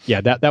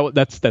 Yeah, that's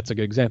a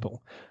good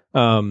example.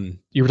 You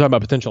were talking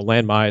about potential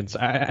landmines.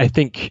 I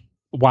think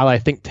while I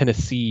think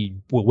Tennessee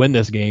will win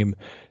this game,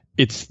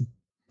 it's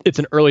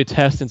an early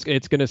test, and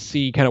it's going to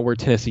see kind of where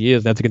Tennessee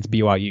is. That's against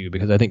BYU,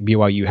 because I think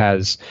BYU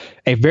has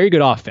a very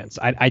good offense.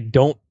 I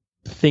don't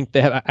think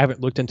I haven't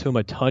looked into them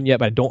a ton yet,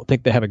 but I don't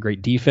think they have a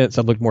great defense.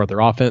 I've looked more at their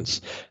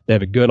offense. They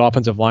have a good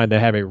offensive line. They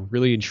have a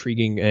really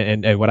intriguing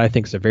and what I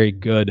think is a very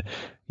good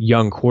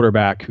young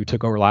quarterback who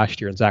took over last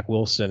year, and Zach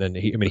Wilson. And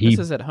this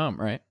is at home,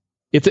 right?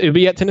 It'll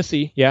be at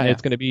Tennessee. Yeah.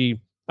 It's going to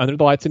be under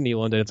the lights in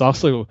Neyland, and it's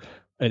also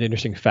an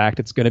interesting fact.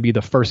 It's going to be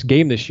the first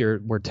game this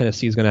year where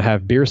Tennessee is going to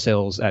have beer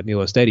sales at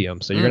Neyland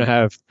Stadium. So you're going to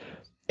have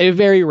a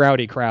very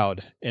rowdy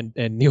crowd in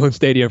Neyland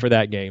Stadium for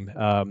that game.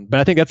 But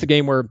I think that's a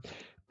game where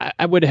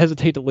I would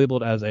hesitate to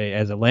label it as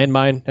a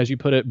landmine, as you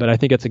put it. But I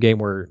think it's a game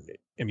where,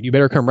 I mean, you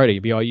better come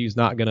ready. BYU's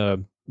not going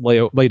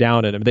to lay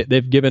down at them.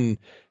 They've given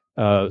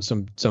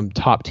some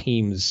top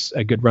teams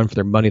a good run for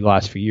their money the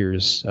last few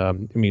years. I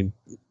mean,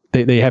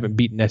 they haven't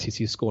beaten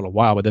SEC school in a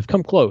while, but they've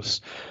come close.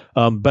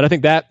 But I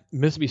think that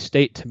Mississippi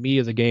State, to me,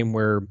 is a game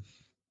where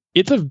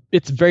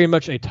it's very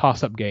much a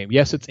toss-up game.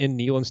 Yes, it's in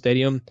Neyland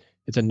Stadium.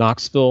 It's in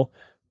Knoxville.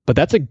 But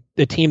that's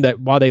a team that,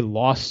 while they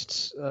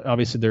lost,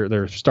 obviously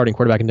their starting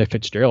quarterback, Nick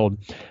Fitzgerald,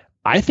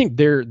 I think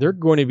they're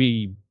going to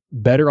be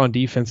better on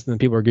defense than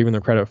people are giving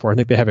them credit for. I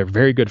think they have a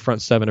very good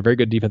front seven, a very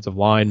good defensive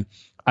line.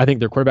 I think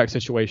their quarterback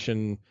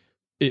situation,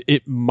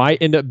 it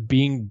might end up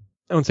being,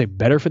 I wouldn't say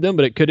better for them,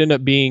 but it could end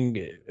up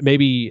being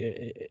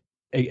maybe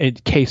a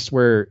case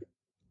where,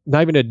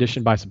 not even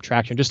addition by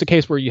subtraction, just a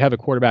case where you have a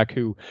quarterback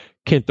who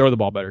can throw the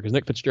ball better, because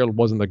Nick Fitzgerald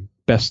wasn't the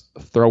best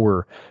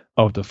thrower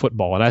of the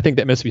football. And I think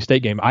that Mississippi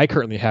State game, I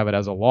currently have it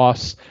as a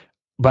loss,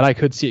 but I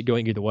could see it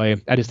going either way.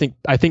 I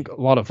think a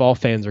lot of Vol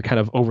fans are kind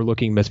of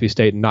overlooking Mississippi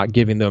State and not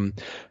giving them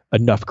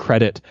enough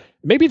credit.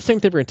 Maybe the same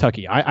thing for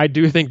Kentucky. I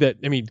do think that,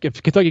 I mean,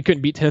 if Kentucky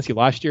couldn't beat Tennessee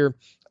last year,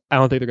 I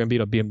don't think they're going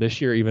to beat them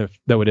this year, even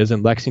though it is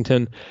in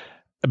Lexington.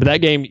 But that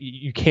game,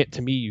 you can't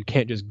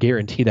just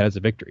guarantee that as a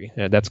victory.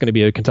 That's going to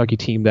be a Kentucky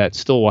team that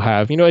still will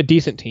have, a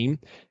decent team,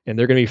 and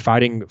they're going to be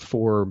fighting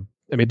for,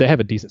 I mean, they have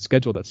a decent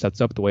schedule that sets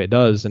up the way it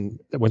does. And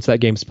once that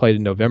game's played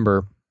in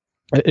November,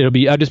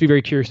 I'll just be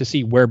very curious to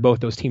see where both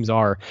those teams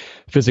are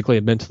physically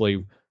and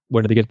mentally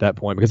when do they get to that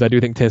point, because I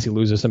do think Tennessee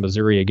loses to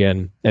Missouri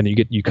again, and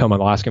you come on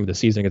the last game of the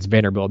season against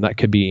Vanderbilt, and that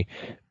could be,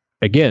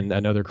 again,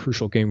 another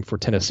crucial game for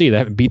Tennessee. They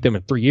haven't beat them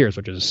in 3 years,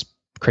 which is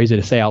crazy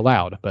to say out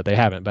loud, but they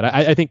haven't. But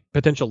I think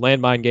potential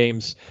landmine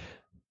games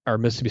are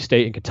Mississippi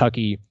State and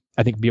Kentucky.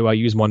 I think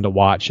BYU is one to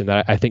watch, and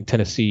I think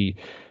Tennessee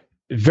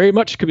very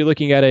much could be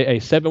looking at a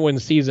 7-win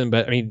season.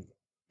 But I mean,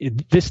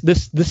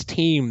 this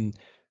team,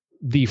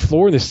 the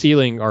floor and the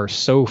ceiling are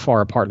so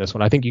far apart in this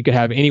one. I think you could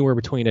have anywhere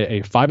between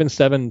a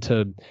 5-7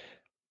 to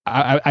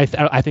I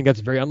think that's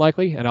very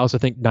unlikely, and I also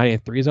think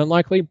 9-3 is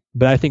unlikely.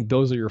 But I think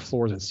those are your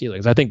floors and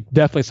ceilings. I think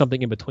definitely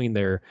something in between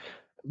there,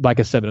 like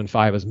a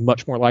 7-5, is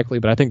much more likely.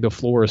 But I think the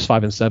floor is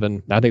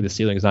 5-7. I think the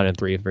ceiling is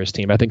 9-3 for his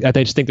team. I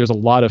just think there's a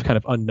lot of kind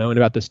of unknown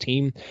about this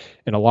team,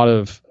 and a lot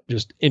of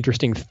just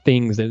interesting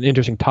things and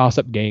interesting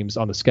toss-up games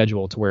on the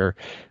schedule. To where,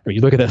 I mean,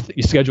 you look at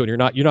the schedule,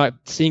 and you're not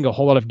seeing a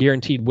whole lot of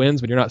guaranteed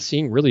wins, but you're not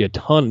seeing really a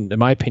ton, in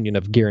my opinion,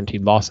 of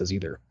guaranteed losses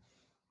either.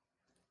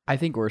 I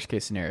think worst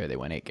case scenario, they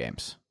win 8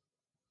 games.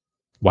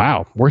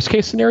 Wow. Worst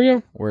case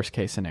scenario? Worst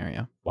case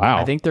scenario. Wow.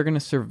 I think they're going to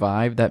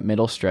survive that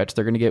middle stretch.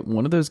 They're going to get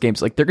one of those games.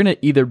 Like, they're going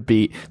to either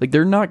be, like,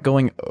 they're not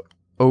going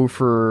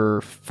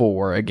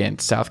 0-4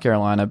 against South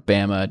Carolina,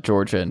 Bama,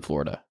 Georgia, and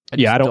Florida.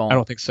 I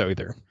don't think so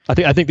either.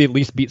 I think they at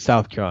least beat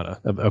South Carolina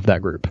of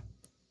that group.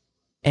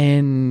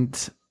 And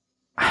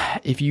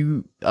if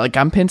you, like,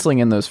 I'm penciling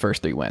in those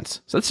first 3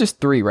 wins. So that's just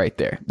 3 right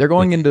there. They're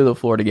going into the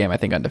Florida game, I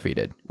think,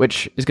 undefeated,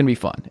 which is going to be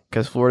fun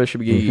because Florida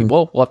should be,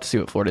 well, we'll have to see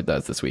what Florida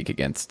does this week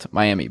against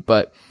Miami,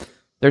 but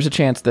there's a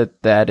chance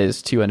that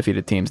is 2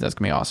 undefeated teams. That's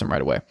going to be awesome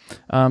right away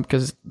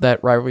because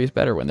that rivalry is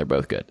better when they're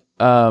both good.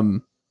 I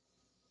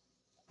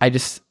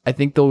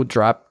think they'll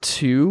drop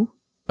 2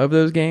 of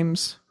those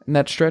games in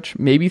that stretch,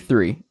 maybe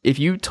 3. If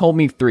you told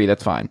me 3,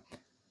 that's fine.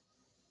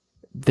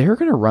 They're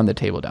going to run the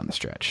table down the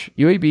stretch.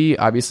 UAB,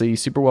 obviously,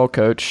 super well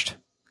coached.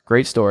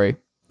 Great story.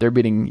 They're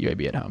beating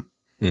UAB at home.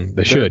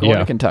 They should, going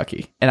to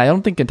Kentucky. And I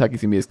don't think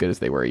Kentucky's going to be as good as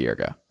they were a year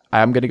ago.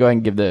 I'm going to go ahead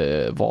and give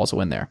the Vols a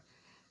win there.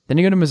 Then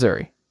you go to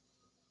Missouri.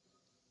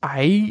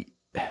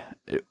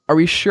 Are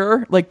we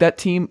sure? Like, that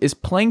team is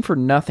playing for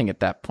nothing at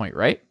that point,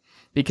 right?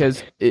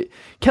 Because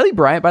Kelly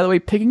Bryant, by the way,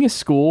 picking a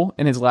school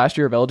in his last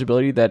year of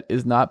eligibility that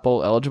is not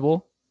bowl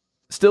eligible,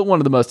 still one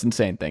of the most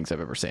insane things I've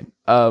ever seen.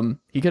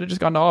 He could have just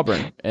gone to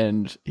Auburn,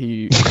 and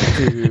he went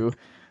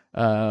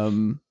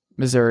to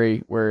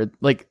Missouri, where,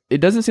 like, it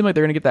doesn't seem like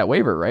they're going to get that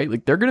waiver, right?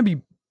 Like, they're going to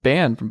be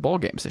banned from bowl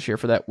games this year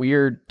for that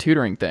weird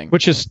tutoring thing.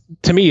 Which is,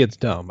 to me, it's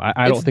dumb.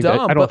 I don't think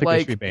they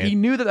should be banned. He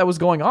knew that was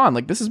going on.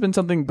 Like, this has been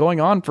something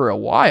going on for a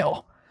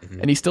while,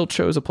 and he still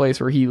chose a place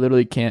where he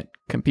literally can't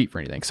compete for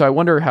anything. So I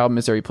wonder how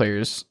Missouri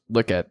players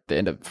look at the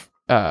end of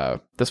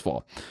this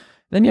fall.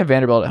 Then you have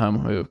Vanderbilt at home,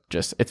 who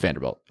it's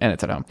Vanderbilt, and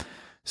it's at home.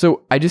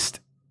 So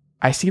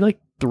I see like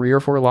 3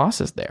 or 4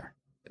 losses there.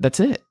 That's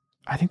it.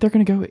 I think they're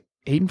going to go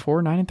 8-4,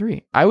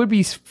 9-3. I would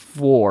be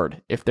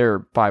floored if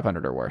they're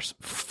 500 or worse.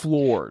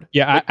 Floored.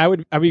 Yeah,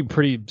 I'd be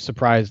pretty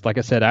surprised. Like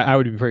I said, I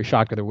would be very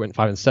shocked if they went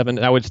 5-7.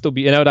 And I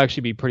would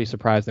actually be pretty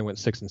surprised they went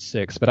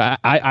 6-6.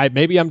 But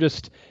maybe I'm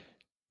just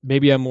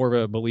maybe I'm more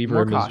of a believer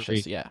More in cautious,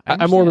 Missouri. yeah.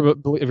 I'm more of a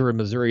believer in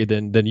Missouri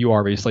than you are,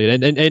 obviously,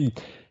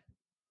 and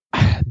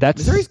that's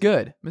Missouri's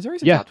good.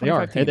 Missouri's a top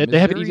 25 team. They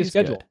have an easy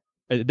schedule.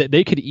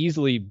 They could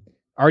easily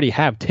already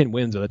have 10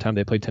 wins by the time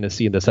they play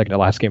Tennessee in the second to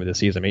last game of the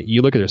season. I mean,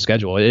 you look at their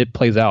schedule; it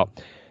plays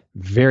out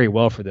very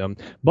well for them.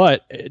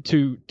 But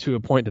to a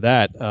point to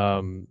that,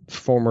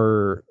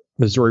 former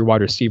Missouri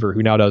wide receiver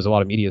who now does a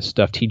lot of media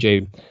stuff,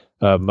 TJ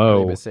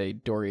Moe. I would say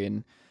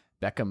Dorian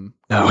Beckham.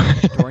 No,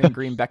 Dorian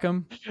Green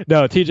Beckham.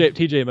 No,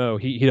 TJ Moe.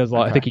 He does a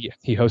lot. Okay. I think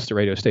he hosts a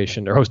radio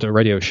station or hosts a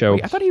radio show.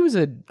 Wait, I thought he was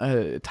a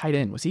tight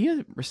end. Was he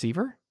a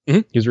receiver?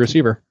 Mm-hmm. He was a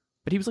receiver.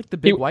 But he was like the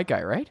big white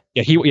guy, right?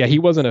 Yeah, he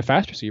wasn't a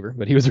fast receiver,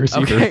 but he was a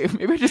receiver. Okay,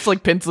 maybe I just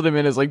like penciled him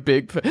in as like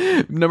big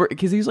number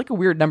because he was like a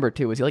weird number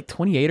too. Was he like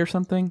 28 or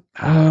something?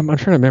 I'm trying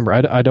to remember.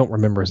 I don't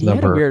remember his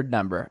number. He had a weird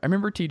number. I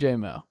remember TJ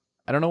Moe.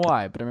 I don't know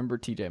why, but I remember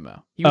TJ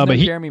Moe. He was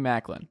Jeremy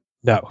Maclin.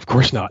 No, of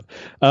course not.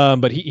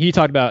 But he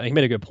talked about. He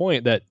made a good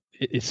point that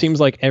it seems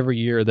like every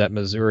year that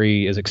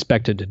Missouri is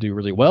expected to do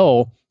really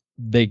well,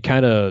 they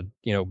kind of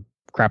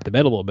crap the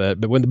bed a little bit,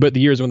 but the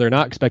years when they're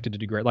not expected to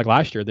do great, like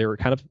last year, they were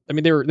kind of. I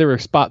mean, they were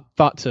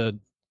thought to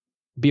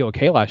be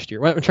okay last year.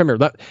 Well, I'm trying to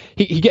remember that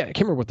I can't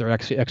remember what their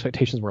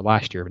expectations were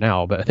last year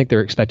now, but I think they're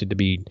expected to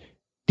be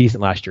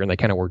decent last year, and they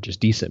kind of were just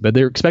decent. But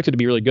they're expected to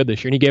be really good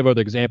this year. And he gave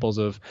other examples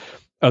of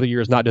other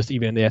years, not just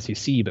even in the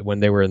SEC, but when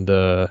they were in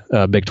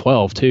the Big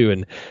 12 too,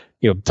 and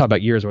talk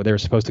about years where they were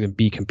supposed to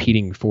be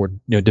competing for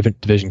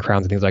different division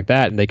crowns and things like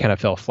that, and they kind of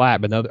fell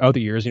flat. But other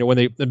years, when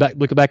they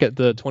look back at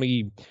the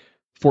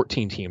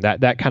 2014 team,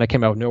 that kind of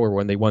came out of nowhere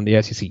when they won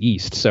the SEC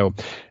East. So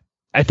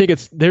I think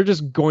they're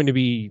just going to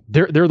be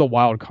they're the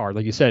wild card,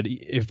 like you said.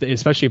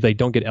 Especially if they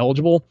don't get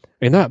eligible,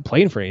 they're not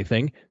playing for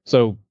anything.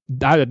 So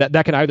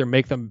that can either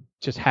make them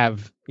just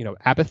have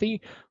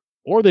apathy,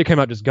 or they come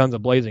out just guns a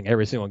blazing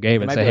every single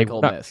game and say, "Hey,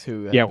 Ole Miss,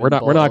 we're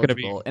not going to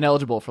be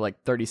ineligible for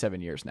like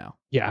 37 years now."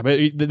 Yeah, but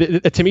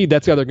to me,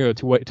 that's either going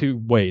to go two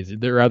ways.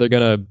 They're either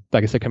going to,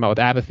 like I said, come out with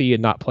apathy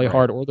and not play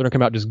hard, or they're going to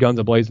come out just guns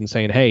a blazing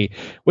saying, "Hey,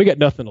 we got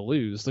nothing to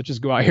lose. Let's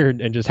just go out here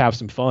and just have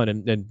some fun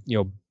and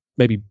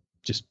maybe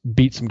just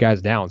beat some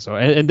guys down." So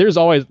and there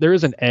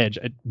is an edge.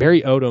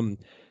 Barry Odom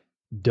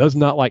does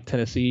not like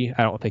Tennessee.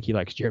 I don't think he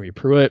likes Jeremy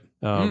Pruitt.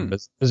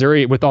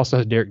 Missouri also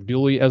has Derek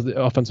Dooley as the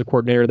offensive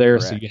coordinator there.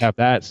 Correct. So you have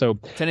that. So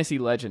Tennessee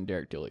legend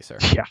Derek Dooley, sir.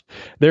 Yeah,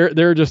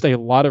 there are just a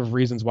lot of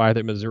reasons why I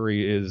think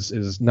Missouri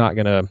is not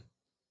going to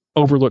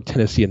overlook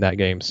Tennessee in that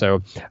game.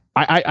 So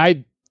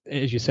I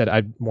as you said,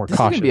 I'm more cautious.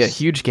 This is going to be a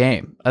huge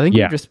game. I think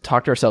we just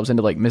talked ourselves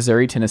into like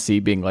Missouri, Tennessee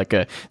being like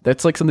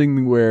that's like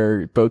something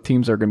where both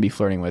teams are going to be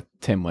flirting with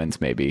 10 wins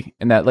maybe.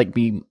 And that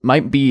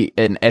might be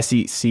an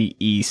SEC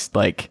East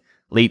like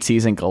late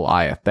season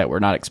Goliath that we're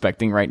not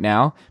expecting right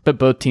now, but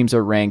both teams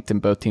are ranked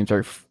and both teams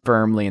are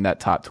firmly in that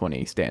top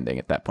 20 standing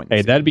at that point.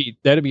 Hey, that'd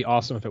be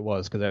awesome if it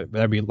was, because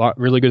that'd be a lot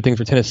really good things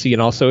for Tennessee,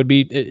 and also it'd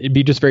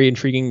be just very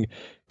intriguing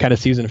kind of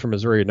season for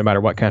Missouri, no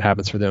matter what kind of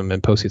happens for them in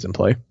postseason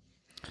play.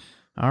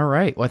 All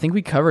right. Well, I think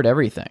we covered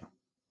everything.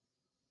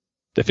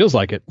 It feels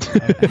like it.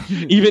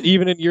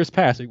 even in years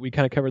past, we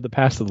kind of covered the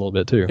past a little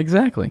bit too.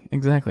 Exactly.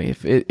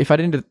 If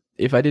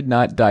I did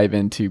not dive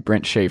into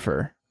Brent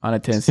Schaefer on a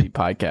Tennessee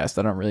podcast,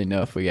 I don't really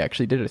know if we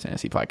actually did a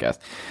Tennessee podcast.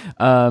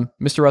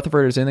 Mr.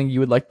 Rutherford, is there anything you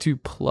would like to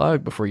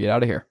plug before you get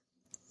out of here?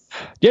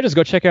 Yeah, just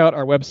go check out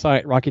our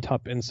website,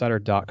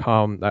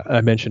 RockyTopInsider.com.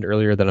 I mentioned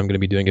earlier that I'm going to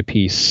be doing a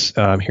piece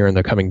here in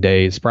the coming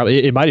days.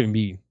 Probably it might even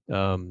be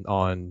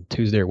on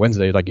Tuesday or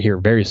Wednesday, like here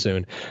very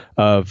soon,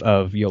 of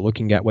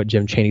looking at what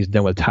Jim Chaney's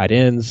done with tight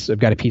ends. I've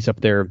got a piece up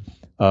there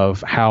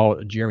of how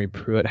Jeremy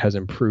Pruitt has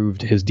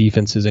improved his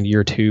defenses in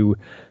year two.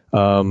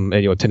 And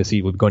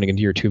Tennessee will be going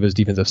into year two of his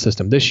defensive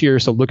system this year.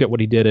 So look at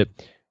what he did at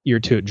year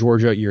two at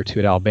Georgia, year two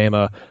at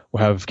Alabama.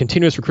 We'll have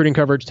continuous recruiting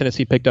coverage.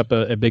 Tennessee picked up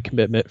a big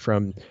commitment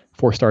from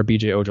 4-star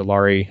BJ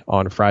Ojolari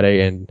on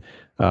Friday, and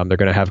they're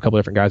going to have a couple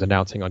different guys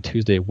announcing on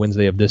Tuesday,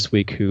 Wednesday of this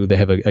week who they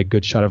have a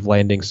good shot of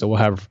landing. So we'll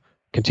have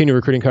continued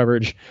recruiting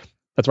coverage.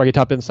 That's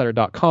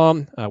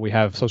RockyTopInsider.com. We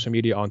have social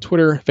media on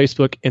Twitter,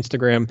 Facebook,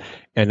 Instagram,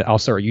 and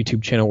also our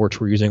YouTube channel,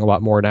 which we're using a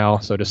lot more now.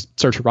 So just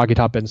search for Rocky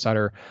Top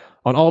Insider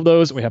on all of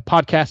those. We have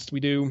podcasts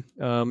we do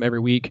every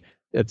week.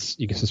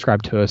 You can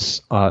subscribe to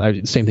us.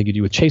 Same thing you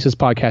do with Chase's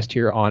podcast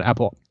here on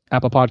Apple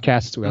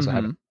Podcasts. We also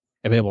have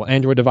available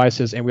Android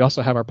devices, and we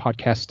also have our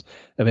podcast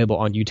available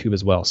on YouTube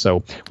as well.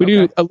 So we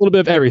do a little bit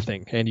of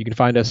everything, and you can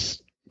find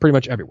us pretty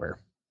much everywhere.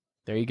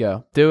 There you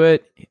go. Do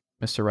it.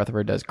 Mr.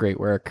 Rutherford does great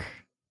work.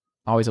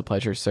 Always a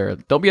pleasure, sir.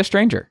 Don't be a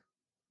stranger.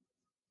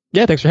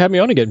 Yeah, thanks for having me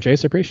on again,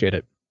 Chase. I appreciate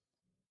it.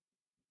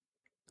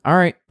 All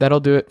right, that'll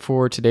do it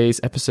for today's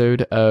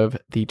episode of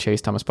the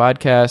Chase Thomas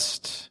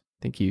Podcast.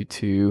 Thank you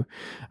to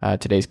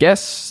today's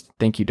guests.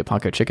 Thank you to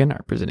Panko Chicken,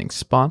 our presenting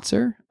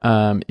sponsor.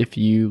 If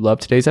you love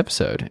today's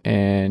episode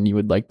and you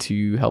would like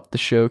to help the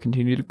show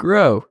continue to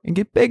grow and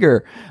get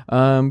bigger,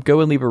 go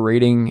and leave a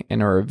rating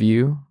and a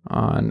review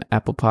on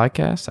Apple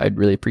Podcasts. I'd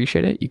really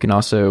appreciate it. You can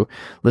also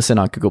listen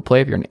on Google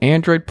Play. If you're an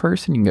Android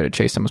person, you can go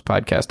to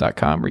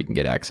chasethomaspodcast.com where you can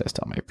get access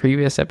to all my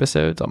previous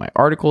episodes, all my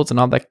articles, and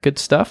all that good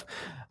stuff.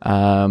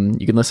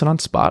 You can listen on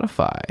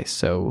Spotify.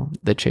 So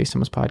the Chase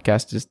Thomas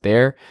podcast is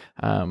there.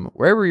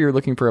 Wherever you're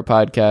looking for a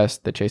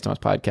podcast, the Chase Thomas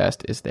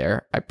podcast is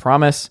there. I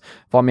promise.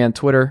 Follow me on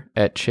Twitter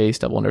at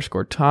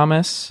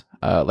Chase_Thomas.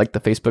 Like the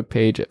Facebook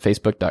page at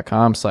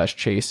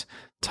facebook.com/Chase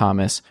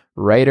Thomas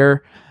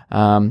Writer. You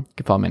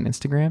can follow me on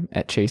Instagram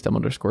at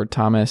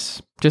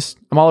Chase_Thomas.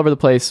 I'm all over the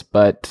place,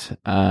 but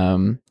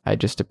I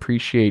just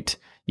appreciate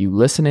you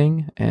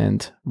listening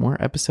and more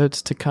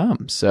episodes to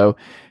come. So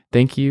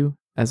thank you,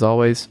 as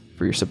always,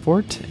 for your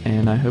support,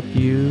 and I hope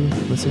you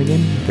listen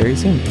again very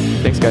soon.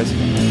 Thanks, guys.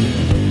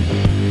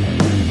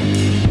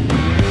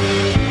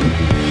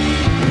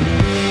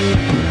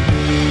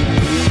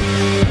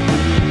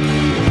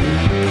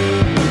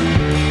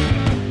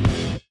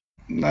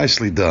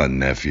 Nicely done,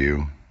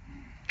 nephew.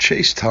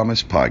 Chase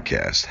Thomas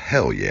Podcast.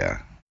 Hell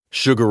yeah.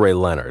 Sugar Ray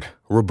Leonard,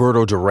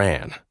 Roberto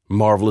Duran,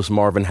 Marvelous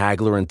Marvin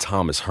Hagler, and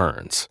Thomas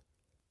Hearns.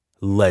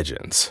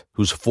 Legends,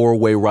 whose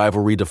four-way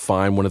rivalry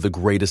defined one of the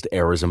greatest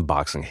eras in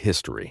boxing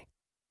history.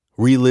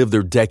 Relive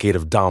their decade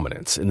of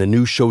dominance in the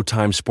new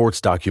Showtime sports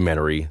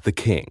documentary, The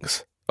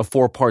Kings, a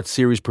 4-part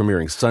series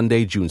premiering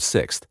Sunday, June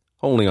 6th,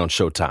 only on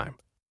Showtime.